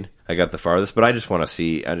arcade. I got the farthest, but I just want to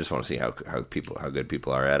see how good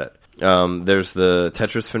people are at it. There's the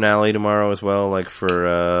Tetris finale tomorrow as well, like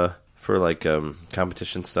for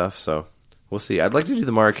competition stuff. So we'll see. I'd like to do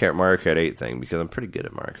the Mario Kart 8 thing because I'm pretty good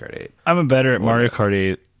at Mario Kart 8. I'm better at Mario Kart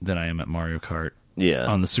 8 than I am at Mario Kart. Yeah,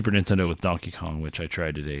 on the Super Nintendo with Donkey Kong, which I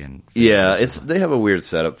tried today. And they have a weird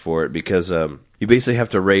setup for it because you basically have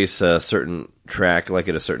to race a certain track like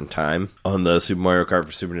at a certain time on the Super Mario Kart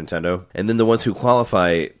for Super Nintendo, and then the ones who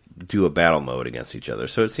qualify do a battle mode against each other.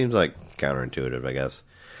 So it seems like counterintuitive, I guess.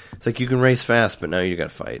 It's like you can race fast, but now you got to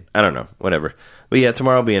fight. I don't know, whatever. But yeah,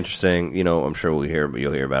 tomorrow will be interesting. You know, I'm sure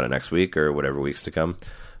you'll hear about it next week or whatever weeks to come.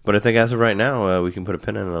 But I think as of right now, we can put a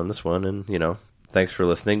pin in it on this one, and you know. Thanks for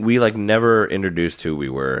listening. We never introduced who we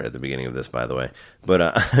were at the beginning of this, by the way. But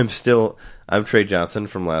I'm Trey Johnson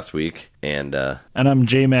from last week, and I'm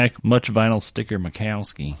J-Mac Much Vinyl Sticker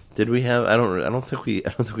Mikowski. Did we have? I don't think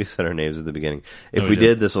we said our names at the beginning. If we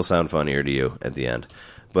did, this will sound funnier to you at the end.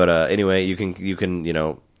 But anyway, you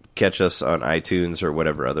can catch us on iTunes or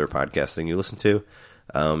whatever other podcasting you listen to.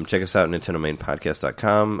 Check us out at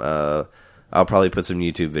NintendoMainPodcast.com. I'll probably put some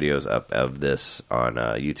YouTube videos up of this on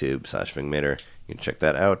YouTube/Fingmater. You can check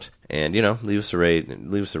that out. And, leave us a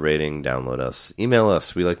rating, download us, email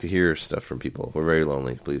us. We like to hear stuff from people. We're very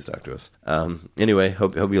lonely. Please talk to us. Anyway,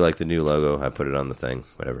 hope you like the new logo. I put it on the thing,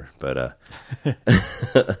 whatever. But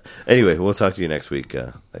anyway, we'll talk to you next week.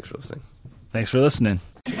 Thanks for listening. Thanks for listening.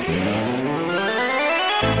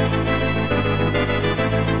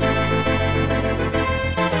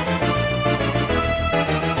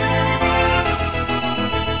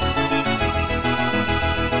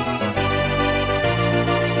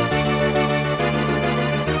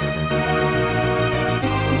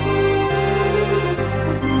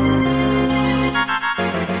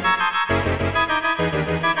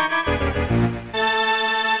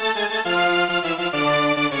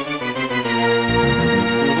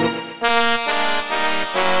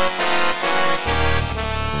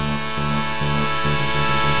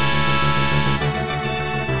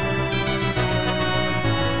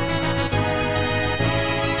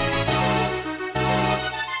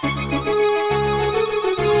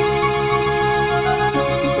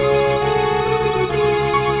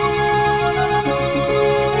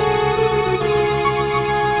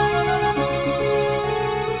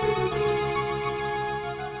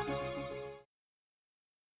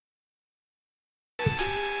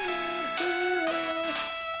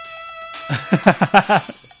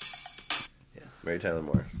 Yeah, Mary Tyler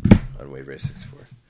Moore on Wave Race 64.